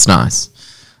 Yeah, that's nice.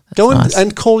 Go nice.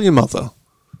 and call your mother.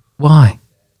 Why?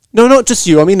 No, not just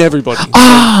you. I mean everybody.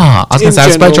 I was going to say, I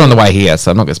spoke to her on the general- way here,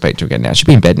 so I'm not going to speak to her again now. She'll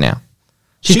be in bed now.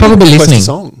 She's She probably requested a listening.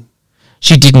 song.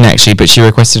 She didn't actually, but she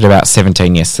requested about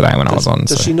 17 yesterday when I was on.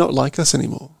 Does so. she not like us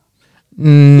anymore?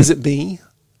 Is it me?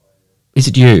 Is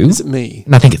it you? Is it me?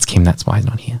 And I think it's Kim. That's why he's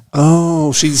not here.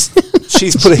 Oh, she's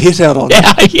put a hit out on him.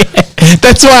 Yeah.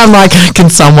 That's why I'm like, can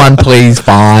someone please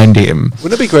find him?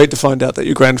 Wouldn't it be great to find out that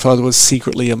your grandfather was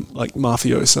secretly a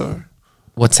mafioso?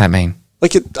 What's that mean?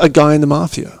 Like a guy in the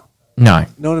mafia. No. You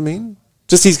know what I mean?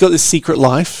 Just he's got this secret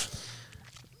life.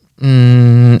 So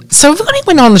have we got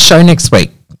anyone on the show next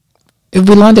week? Have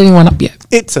we lined anyone up yet?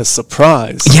 It's a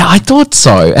surprise. Yeah, I thought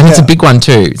so. And it's a big one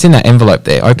too. It's in that envelope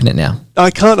there. Open it now.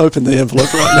 I can't open the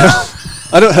envelope right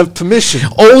now. I don't have permission.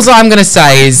 All I'm going to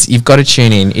say is you've got to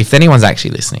tune in if anyone's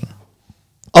actually listening.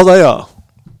 Oh, they are.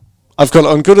 I've got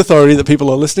on good authority that people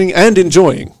are listening and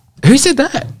enjoying. Who said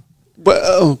that?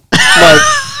 Well,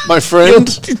 my friend.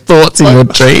 Thoughts in your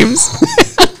dreams.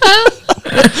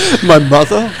 My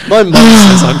mother. My mum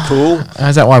says I'm cool.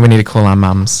 Is that why we need to call our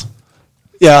mums?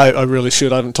 Yeah, I really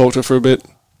should. I haven't talked to her for a bit.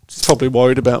 She's probably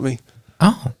worried about me.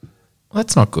 Oh, well,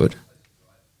 that's not good.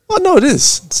 Well, no, it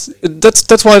is.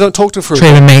 That's why I don't talk to her for a bit.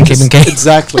 Treating me and keeping game.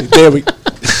 Exactly. There we go.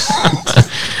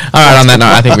 All right, on that note,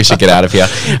 I think we should get out of here.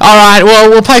 All right, well,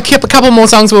 we'll play a couple more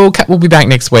songs. We'll be back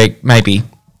next week, maybe.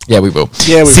 Yeah, we will.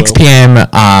 Yeah, we 6 will. p.m.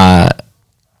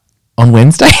 On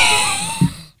Wednesday.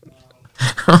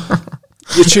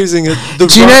 You're choosing the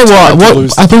Do you know right time to what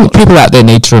lose I the think plot. people out there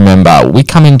need to remember? We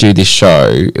come and do this show,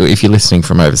 if you're listening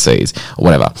from overseas or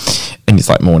whatever, and it's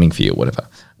like morning for you or whatever.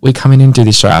 We come in and do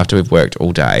this show after we've worked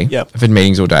all day. Yep. I've had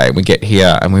meetings all day. We get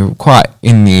here and we were quite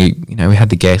in the, we had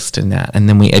the guest and that, and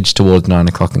then we edge towards 9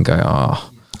 o'clock and go,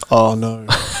 oh. Oh no,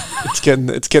 it's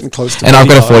getting close to. And I've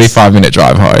got a midnight. 45-minute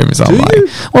drive home. So I'm Do like, you?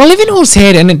 well, I live in Horse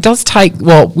Head, and it does take.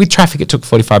 Well, with traffic, it took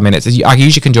 45 minutes. I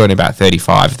usually can do it in about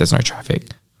 35 if there's no traffic.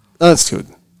 Oh, that's good.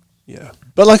 Yeah,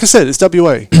 but like I said, it's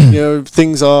WA.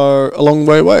 Things are a long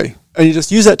way away, and you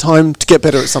just use that time to get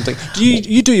better at something. Do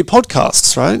you do your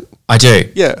podcasts, right? I do,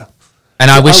 Yeah.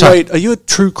 and I wish I. Wait, are you a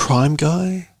true crime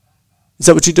guy? Is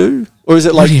that what you do, or is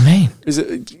it like? What do you mean? Is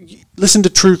it listen to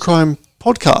true crime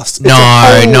podcasts? It's No, a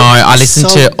whole I listen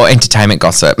to entertainment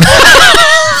gossip.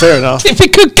 Fair enough.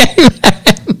 Typical gay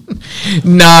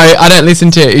man. No, I don't listen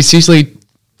to it. It's usually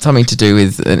something to do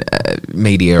with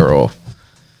media or.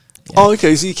 Oh,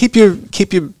 okay. So you keep your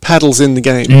paddles in the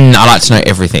game. I like to know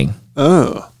everything.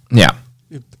 Oh, Yeah.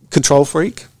 control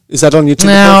freak. Is that on your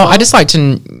Tinder No, profile? I just like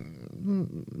to.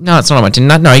 No, it's not on my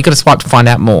Tinder. No, you got to swipe to find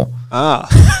out more. Ah,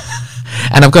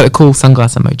 And I've got a cool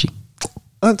sunglass emoji.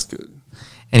 that's good.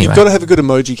 Anyway, You've got to have a good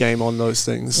emoji game on those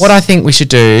things. what I think we should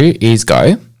do is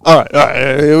go. All right.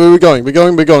 We're going. We're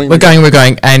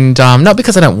going, and not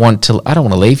because I don't want to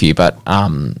leave you, but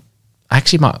I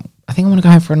think I want to go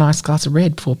home for a nice glass of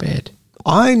red before bed.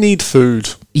 I need food.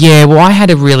 Yeah, well, I had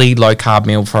a really low carb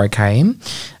meal before I came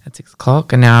at 6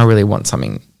 o'clock, and now I really want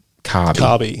something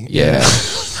carby. Yeah.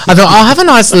 I thought I'll have a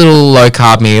nice little low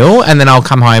carb meal, and then I'll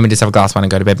come home and just have a glass of wine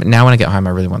and go to bed. But now when I get home,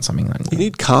 I really want something like You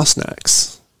need car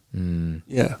snacks. Yeah.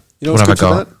 You know What what's have good I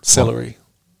for got? that? Celery.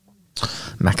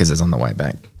 Macca's is on the way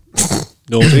back.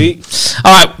 Naughty.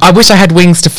 All right, I wish I had wings to